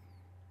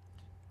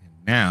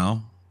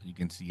 Now you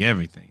can see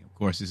everything. Of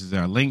course, this is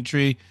our link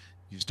tree.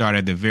 You start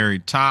at the very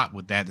top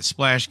with that, the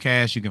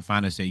Splashcast. You can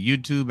find us at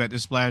YouTube at the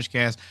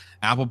Splashcast,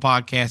 Apple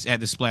Podcasts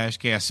at the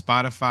Splashcast,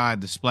 Spotify,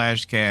 the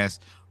Splashcast,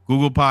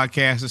 Google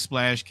Podcasts, the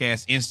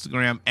Splashcast,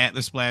 Instagram at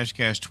the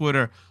Splashcast,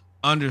 Twitter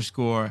 _at the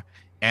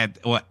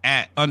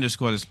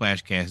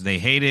Splashcast. They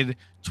hated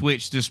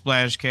Twitch, the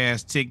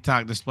Splashcast,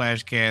 TikTok, the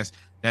Splashcast.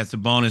 That's the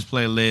bonus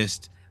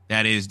playlist.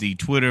 That is the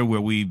Twitter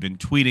where we've been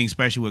tweeting,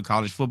 especially with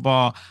college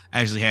football.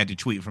 I actually had to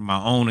tweet from my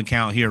own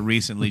account here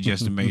recently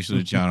just to make sure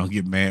that y'all don't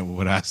get mad with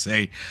what I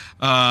say.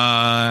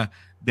 That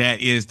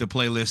is the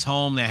playlist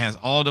home that has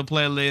all the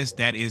playlists.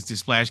 That is the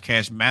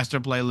Splashcast master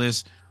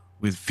playlist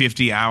with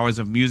 50 hours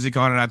of music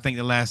on it. I think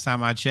the last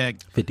time I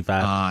checked,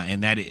 55.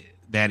 And that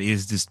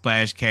is the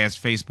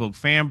Splashcast Facebook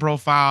fan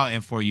profile.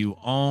 And for you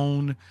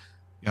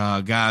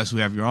guys who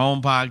have your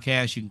own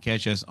podcast, you can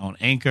catch us on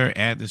Anchor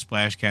at the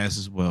Splashcast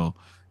as well.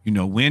 You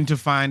know when to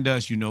find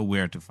us. You know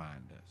where to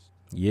find us.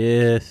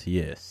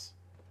 Yes.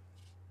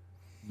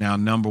 Now,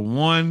 number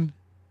 1,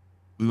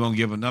 we're going to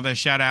give another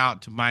shout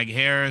out to Mike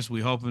Harris.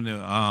 We're hoping to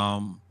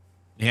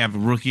have a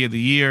Rookie of the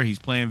Year. He's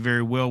playing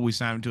very well. We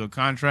signed him to a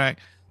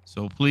contract.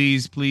 So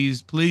please,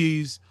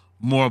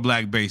 more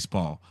black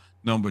baseball.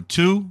 Number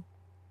 2,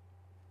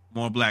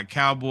 more black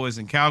cowboys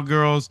and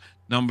cowgirls.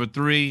 Number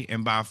 3,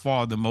 and by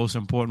far the most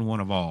important one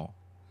of all,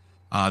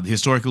 the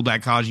historical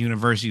black college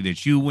university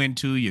that you went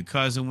to, your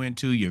cousin went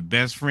to, your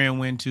best friend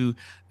went to,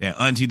 that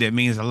auntie that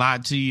means a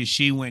lot to you,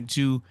 she went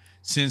to.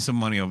 Send some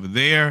money over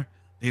there.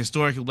 The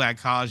historical black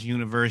college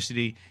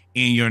university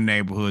in your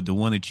neighborhood, the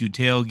one that you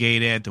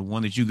tailgate at, the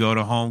one that you go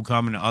to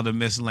homecoming and other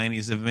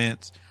miscellaneous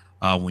events.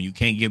 When you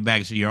can't get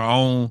back to your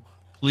own,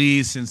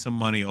 please send some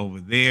money over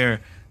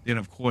there. Then,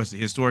 of course, the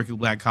historical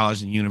black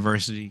college and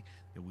university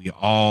that we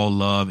all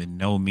love and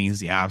know means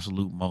the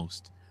absolute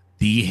most,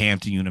 the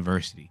Hampton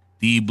University,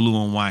 the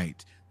blue and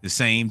white, the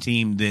same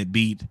team that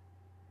beat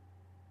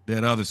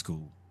that other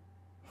school.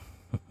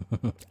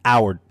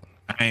 Howard.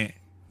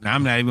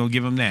 I'm not even going to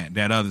give them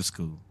that other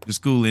school, the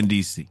school in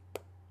D.C.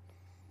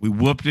 We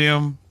whooped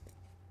them.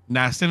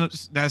 Now send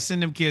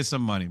them kids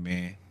some money,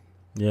 man.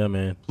 Yeah,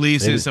 man.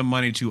 Please send some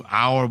money to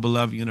our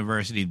beloved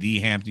university, the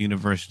Hampton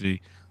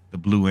University, the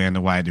blue and the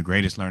white, the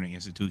greatest learning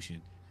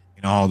institution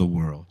in all the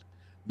world.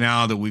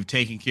 Now that we've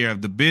taken care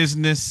of the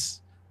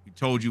business, we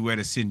told you where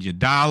to send your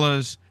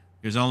dollars.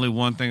 There's only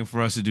one thing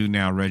for us to do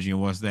now, Reggie,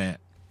 and what's that?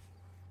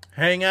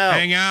 Hang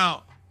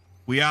out.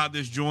 We out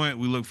this joint.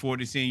 We look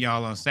forward to seeing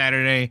y'all on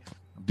Saturday.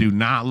 Do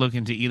not look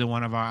into either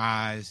one of our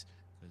eyes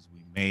because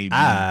we may be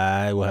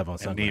I will have on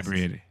sunglasses.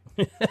 inebriated.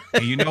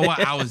 And you know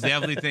what? I was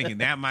definitely thinking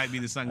that might be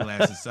the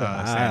sunglasses.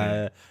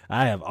 Saturday.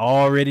 I have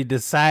already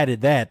decided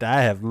that.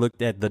 I have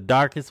looked at the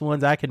darkest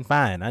ones I can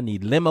find. I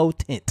need limo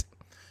tint.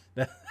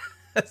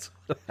 That's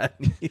what I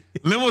need.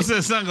 Limo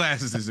says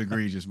sunglasses is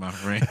egregious, my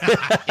friend.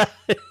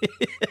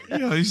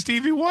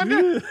 Stevie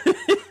Wonder.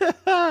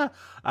 All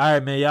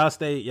right, man. Y'all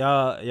stay.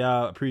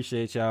 Y'all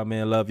appreciate y'all,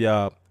 man. Love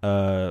y'all.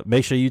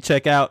 Make sure you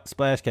check out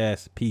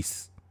Splashcast.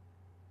 Peace.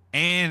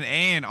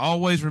 And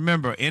always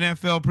remember,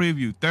 NFL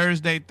preview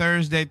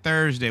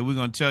Thursday. We're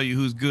gonna tell you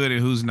who's good and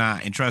who's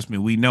not. And trust me,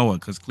 we know it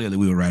because clearly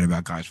we were right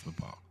about college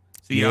football.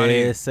 See y'all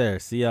then. Yes, sir.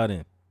 See y'all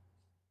then.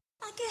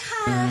 I get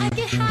high, I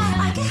get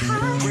high, I get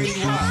high, Brady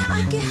White,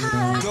 I get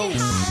high,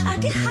 Ghost, I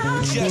get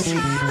high, Jesse,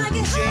 I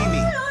get high,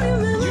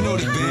 Jamie, you know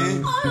the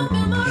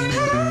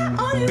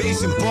band,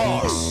 bass and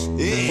bars,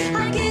 yeah,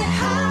 I get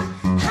high,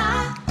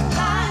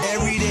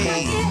 every day,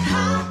 I get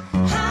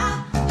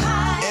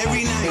high,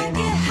 every night, I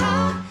get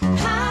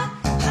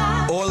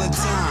high, all the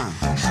time.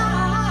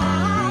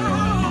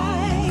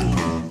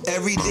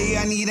 Every day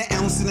I need an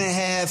ounce and a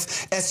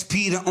half.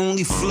 SP the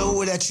only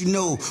flow that you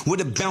know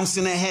with a bounce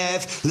and a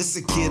half.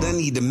 Listen, kid, I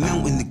need a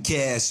mountain to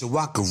cash so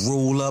I could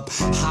roll up,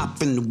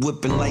 hop in the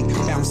whipping like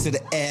bounce to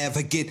the Ave.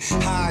 I get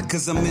high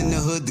cause I'm in the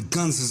hood, the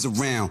guns is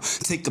around.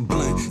 Take a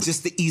blunt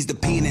just to ease the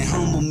pain and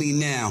humble me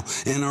now.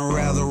 And I'd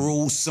rather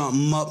roll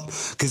something up,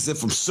 cause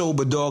if I'm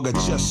sober, dog, I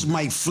just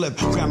might flip.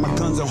 Grab my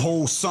guns and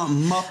hold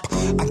something up.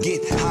 I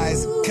get high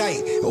as a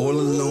kite, all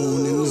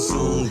alone in the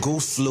zone. Go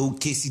slow,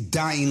 Casey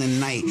dying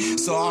tonight.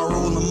 So I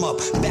roll them up,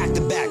 back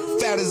to back,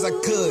 fat as I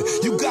could.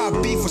 You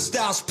got beef for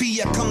Styles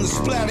P, I come to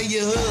splatter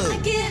your hood. I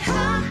get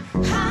high,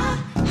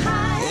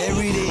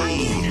 Every day, I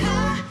get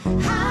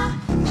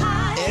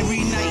high, every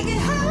night. I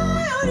get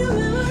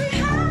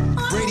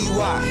high, Brady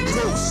White,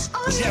 Ghost,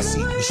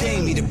 Jesse,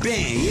 Jamie, the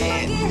band,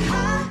 yeah.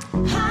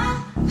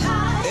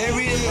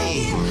 Every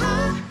day,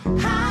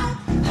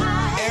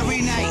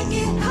 every night.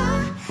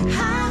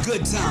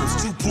 Good times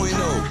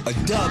 2.0, a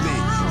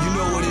dubbing, you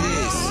know what it is.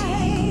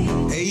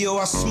 Hey yo,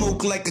 I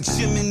smoke like a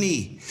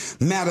chimney.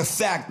 Matter of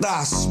fact,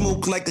 I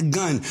smoke like a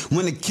gun.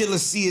 When a killer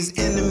see his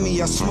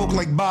enemy, I smoke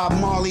like Bob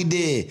Marley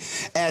did.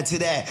 Add to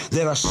that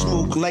I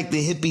smoke like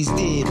the hippies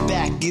did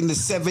back in the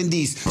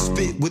 70s.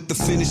 Spit with the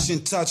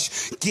finishing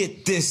touch.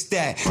 Get this,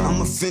 that.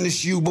 I'ma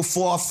finish you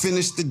before I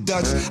finish the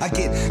Dutch. I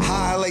get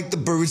high like the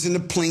birds in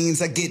the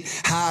planes. I get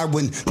high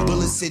when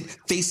bullets hit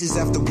faces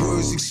after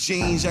words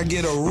exchange. I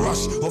get a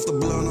rush off the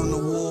blood on the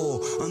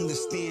wall.